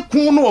your mind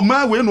kuno or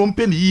my way no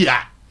penny ya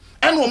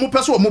and one more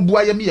person or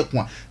boy me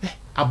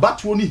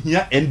about one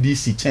here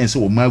NDC chance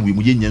or my way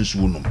yen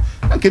sunum.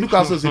 And can you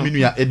also say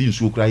me Edin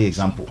so cry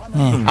example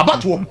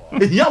about one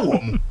here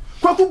woman.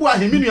 Kwaku boy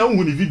him in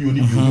your video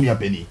ni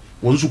penny.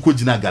 One so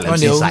could na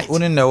galaxy site.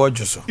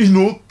 You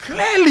know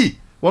clearly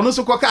one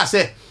also kwaka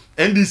say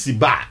NDC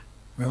bar.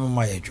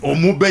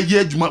 Omo be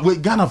ye adwuma we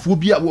Ghana fo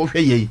bia wo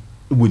hwe ye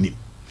wonim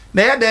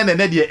na ye den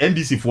na de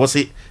NDC fo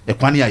se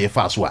ekwane a ye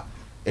fa so a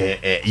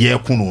ye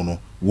kono no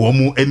wo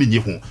mu aninye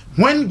ho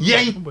when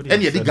yen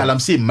ene ye de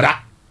galamsey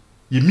mra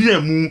ye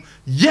miamu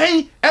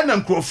yen ena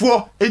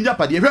nkrofo enya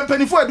pade hwe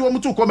mpanifo e de wo mu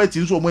to committee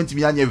nso wo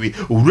ntimi anya we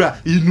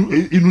owura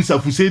inu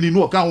safuseni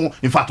no ka ho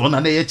in fact ona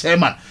na ye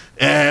chairman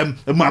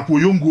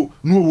Makoyongo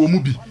no wo mu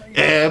bi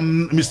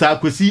Mr.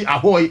 Akwesi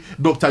Ahoy,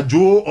 Dr.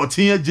 Joe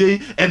Otinya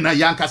J, and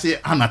Yankase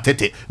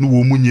Anatete, no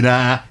woman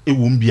yina, a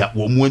wombia,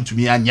 woman to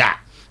me anya.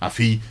 A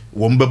fee,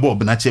 wombabo,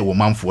 benache,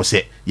 woman for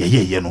say,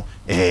 ye, no,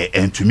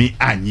 and to me,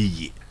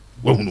 anyi.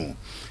 Well, no.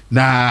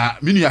 Na,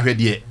 Minia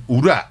Redie,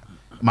 Ura,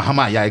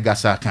 Mahama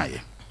Yagasa Kaye.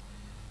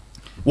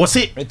 Was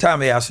it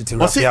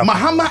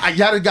Mahama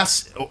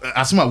Ayarigas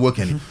Asma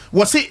working?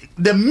 Was it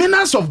the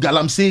menace of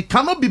Galamsey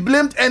cannot be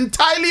blamed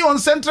entirely on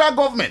central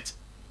government?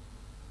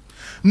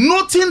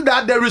 Noting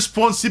that the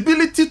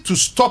responsibility to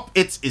stop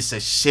it is a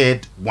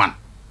shared one.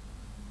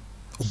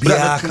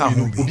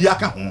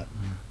 Obiaka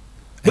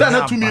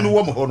Brana to me no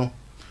woman.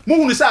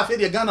 Muhu say afi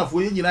de Ghana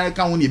for yin nyina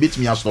ka ho ne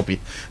betimi a stop it.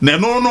 Na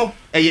no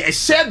a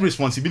shared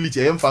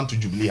responsibility I am fan to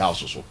Jubilee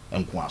House so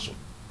enko aso.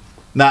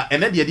 Na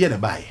ene de na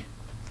bae.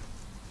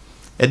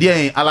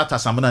 Ede alata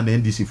samana na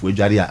NDC for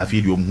adware a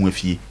afi de omhu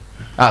afie.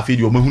 Afi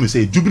de omhu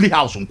say Jubilee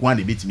House nko a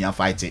ne betimi a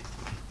fight.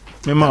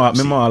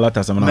 Mema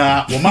alata samana.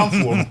 Na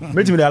omanfo no.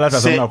 Betimi de alata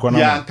samana ko na.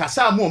 Ya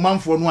kasa mo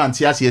omanfo no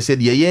ante ase se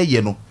de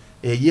ye no.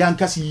 Ye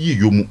ankase yi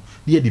yomu.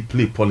 De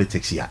play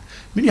politics here.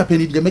 Me nua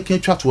pani de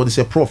make chat what is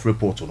a prof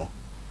report no.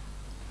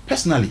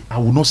 Personally, I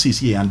will not say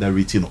see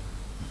underrated no.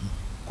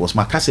 Because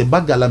my case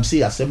bagalam say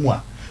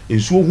asemwa.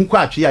 Ensuo hu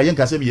kwa atwe a yen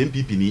kase me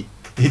MPP ni.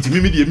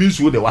 Etimi me de me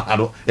nsuo de wa ha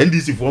no.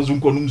 NDC for nso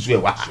nko no nsuo e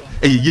wa.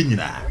 Ye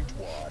nyina.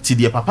 Ti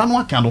de papa no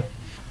aka no.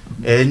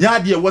 Nya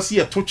de wasi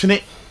e to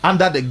twene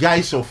under the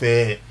guise of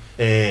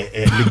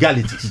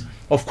legalities.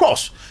 Of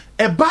course,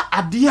 eba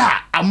Adea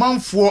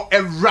amanfo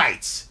a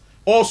right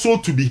also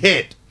to be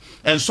heard.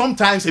 And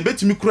sometimes a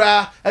betimi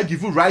kura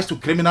give you rise to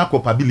criminal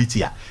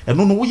culpability. And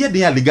no we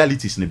dey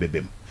legalities ne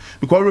bebem.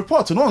 Because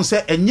report no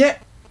say enye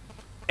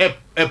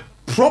a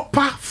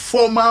proper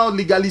formal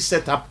legally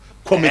set up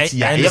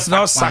committee. And it's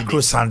not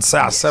sacrosanct say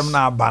asem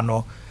na aba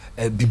no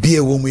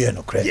bibie wo mu ye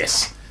no kre.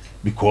 Yes.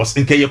 Because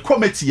in your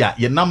committee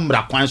ye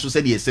namra kwan so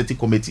say the city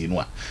committee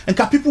no. And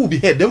people will be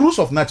heard the rules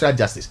of natural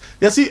justice.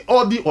 You see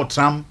all the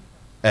Otram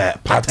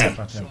pattern.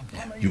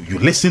 You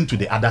listen to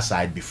the other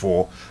side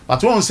before.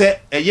 But one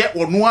say ye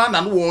onoa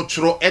na no wo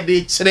chro e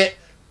de kire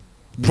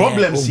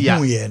problems here.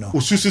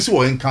 Usususi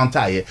wo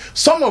encounter here.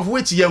 Some of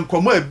which ye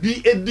nkomo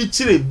abi edi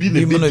kire bi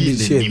ne bi.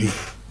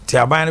 Ti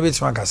aban na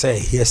betuma ka say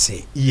here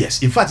say.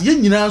 Yes, in fact ye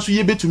nyina so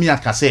ye betumi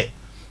aka say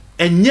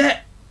enye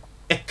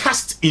a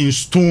cast in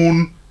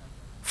stone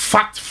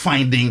fact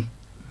finding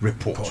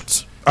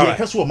report. Okay,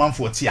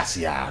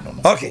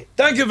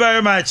 thank you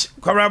very much.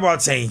 Kwabra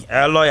saying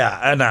lawyer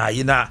and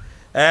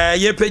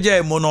ye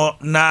peje mu no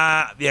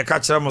na ye ka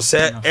kire mo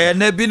say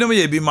na binom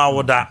ye bi ma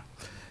woda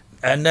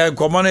and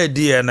common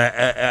edi na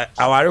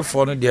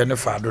awarefo no de ne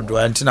fa dodo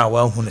antina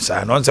wan hu ne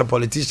say no say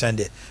politician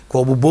de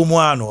ko bobomu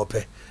an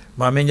ope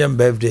ma menjem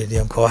birthday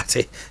de ko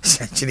ate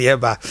chiri e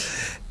ba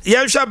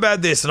ye sha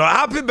birthday no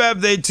happy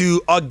birthday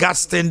to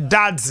Augustine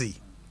Dadzi,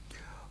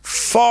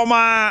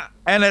 former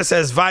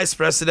NSS Vice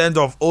President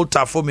of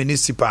Otafo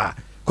Municipal.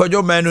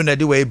 Kojo menu na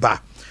di way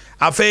ba.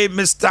 Afe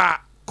Mr.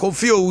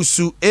 Kofi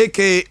Owusu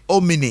aka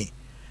Omini.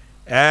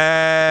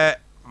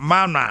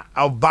 Mana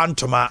of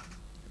Bantoma.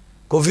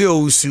 Kofi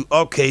Owusu,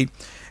 okay.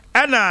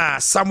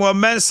 And Samuel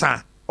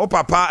Mensah, o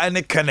papa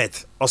and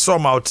Kenneth. Also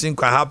Mautin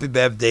kwa happy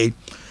birthday.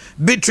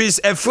 Beatrice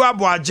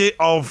Boakye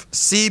of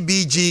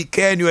CBG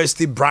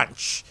KNUST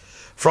branch.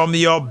 From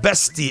your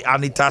bestie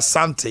Anita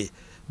Sante,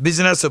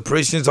 Business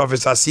Operations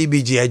Officer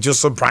CBG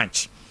Ejoso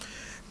branch.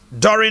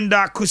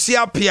 Dorinda Kusi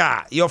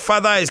Apia, your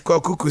father is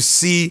Kwaku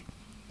Kusi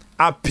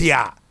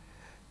Apia.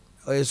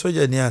 Oh, you're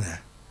soldier Niana.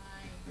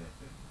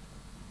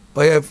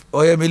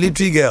 Oh, you're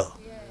military girl.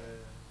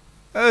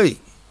 Hey.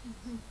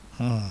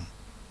 A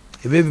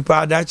baby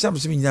pa that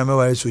chams me nyame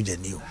ware soldier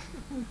new.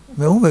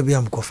 Me who maybe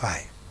am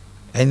kofai.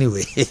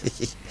 Anyway.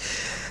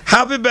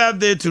 Happy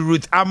birthday to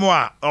Ruth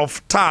Amwa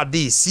of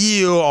Tardi,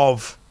 CEO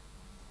of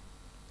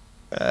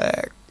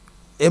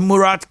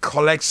Emirat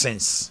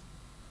Collections.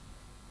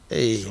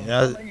 Hey,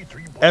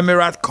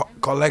 Emirat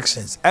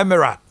Collections.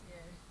 Emirat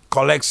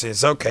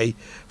Collections, okay.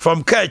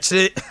 From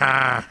Kachri.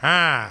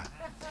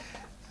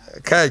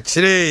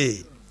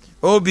 Kachri.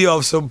 Obi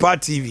of Sompa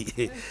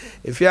TV.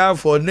 If you have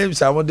for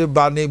names, I want to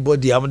buy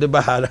anybody. I want to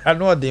buy. I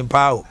know the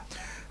power.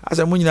 As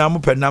a munyina mo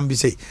penambi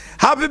say.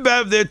 Happy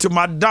birthday to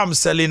Madame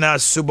Selina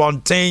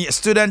Subontain,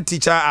 student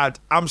teacher at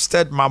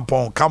Amstead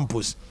Mampong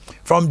campus.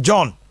 From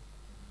John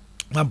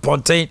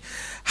Mampontain.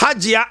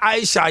 Hajia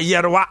Aisha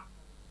Yerwa.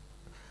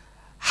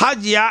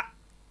 Hajia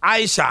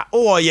Aisha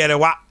o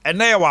Yerwa.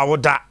 Enewa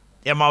woda.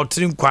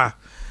 Yamautrim kwa.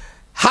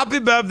 Happy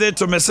birthday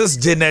to Mrs.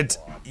 Janet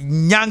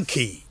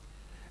Nyanki.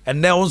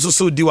 And then also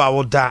so diwa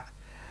woda.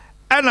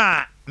 And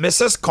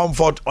Mrs.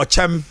 Comfort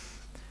Ochem.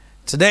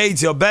 Today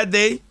is your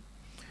birthday.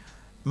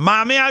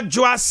 Mame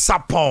Adjoa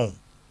Sapon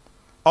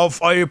of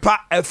Oripa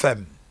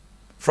FM.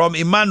 From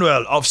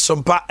Emmanuel of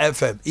Sompa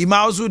FM.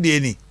 Ima ozu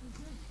dieni.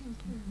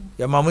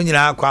 Ya mamu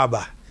nyina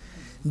akwaba.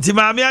 Nti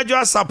Mame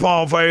Adjoa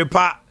Sapon of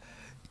Oripa.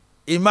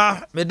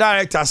 Ima me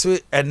director so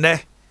ene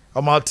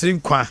o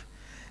maltrim kwa.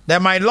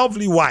 Then my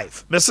lovely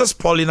wife, Mrs.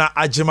 Paulina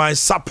Ajimai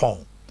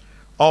Sapon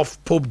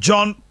of Pope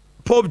John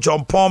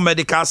Paul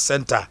Medical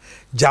Center,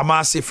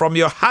 Jamasi, from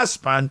your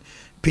husband,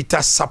 Peter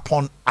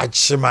Sapon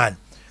Ajiman.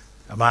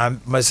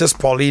 Mrs.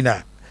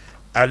 Paulina.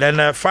 And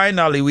then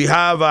finally, we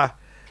have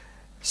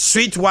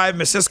sweet wife,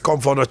 Mrs.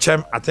 Comfort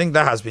Ochem. I think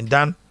that has been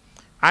done.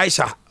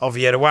 Aisha of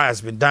Yerwa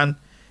has been done.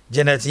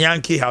 Janet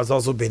Yankee has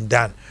also been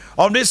done.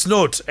 On this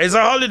note, it's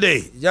a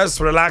holiday. Just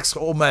relax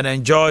home and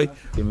enjoy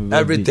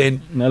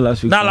everything. Not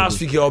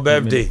last week your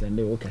birthday.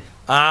 Okay.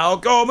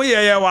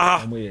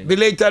 Okay,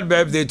 belated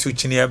birthday to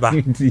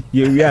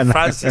Chinieba.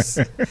 Francis.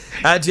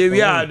 And here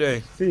we are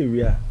doing.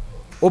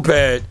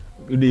 Open.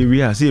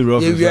 We are see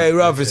rough. We are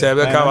rough.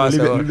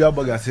 Libya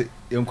burger say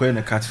you going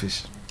to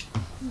catfish.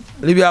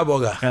 Libya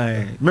burger.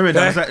 Maybe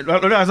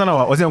that's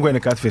not was going to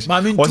catfish.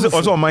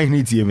 Also my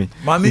need to me.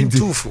 Mami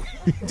tufu.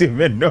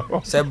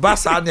 No. Se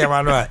basa ne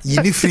mano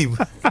yini film.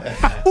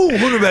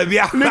 Who baby.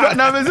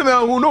 Na me say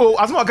who know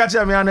as my catch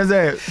me and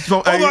say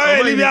so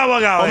Libya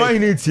burger. My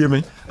need to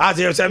me. As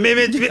you say me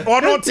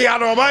or not here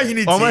no my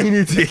need.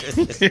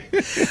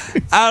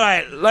 All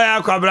right,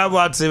 lawyer Kwabra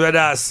Boakye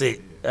whether say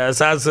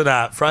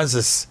Sansona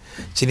Francis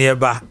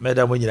Chinieba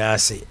Madam Munyina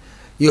say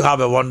you have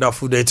a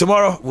wonderful day.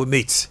 Tomorrow we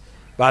meet.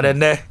 But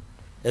then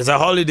it's a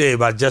holiday,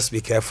 but just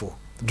be careful.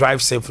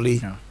 Drive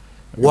safely.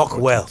 Walk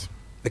well.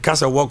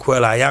 Because I walk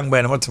well, a young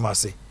man, what do I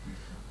say?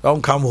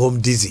 Don't come home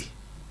dizzy.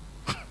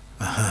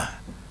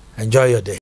 Enjoy your day.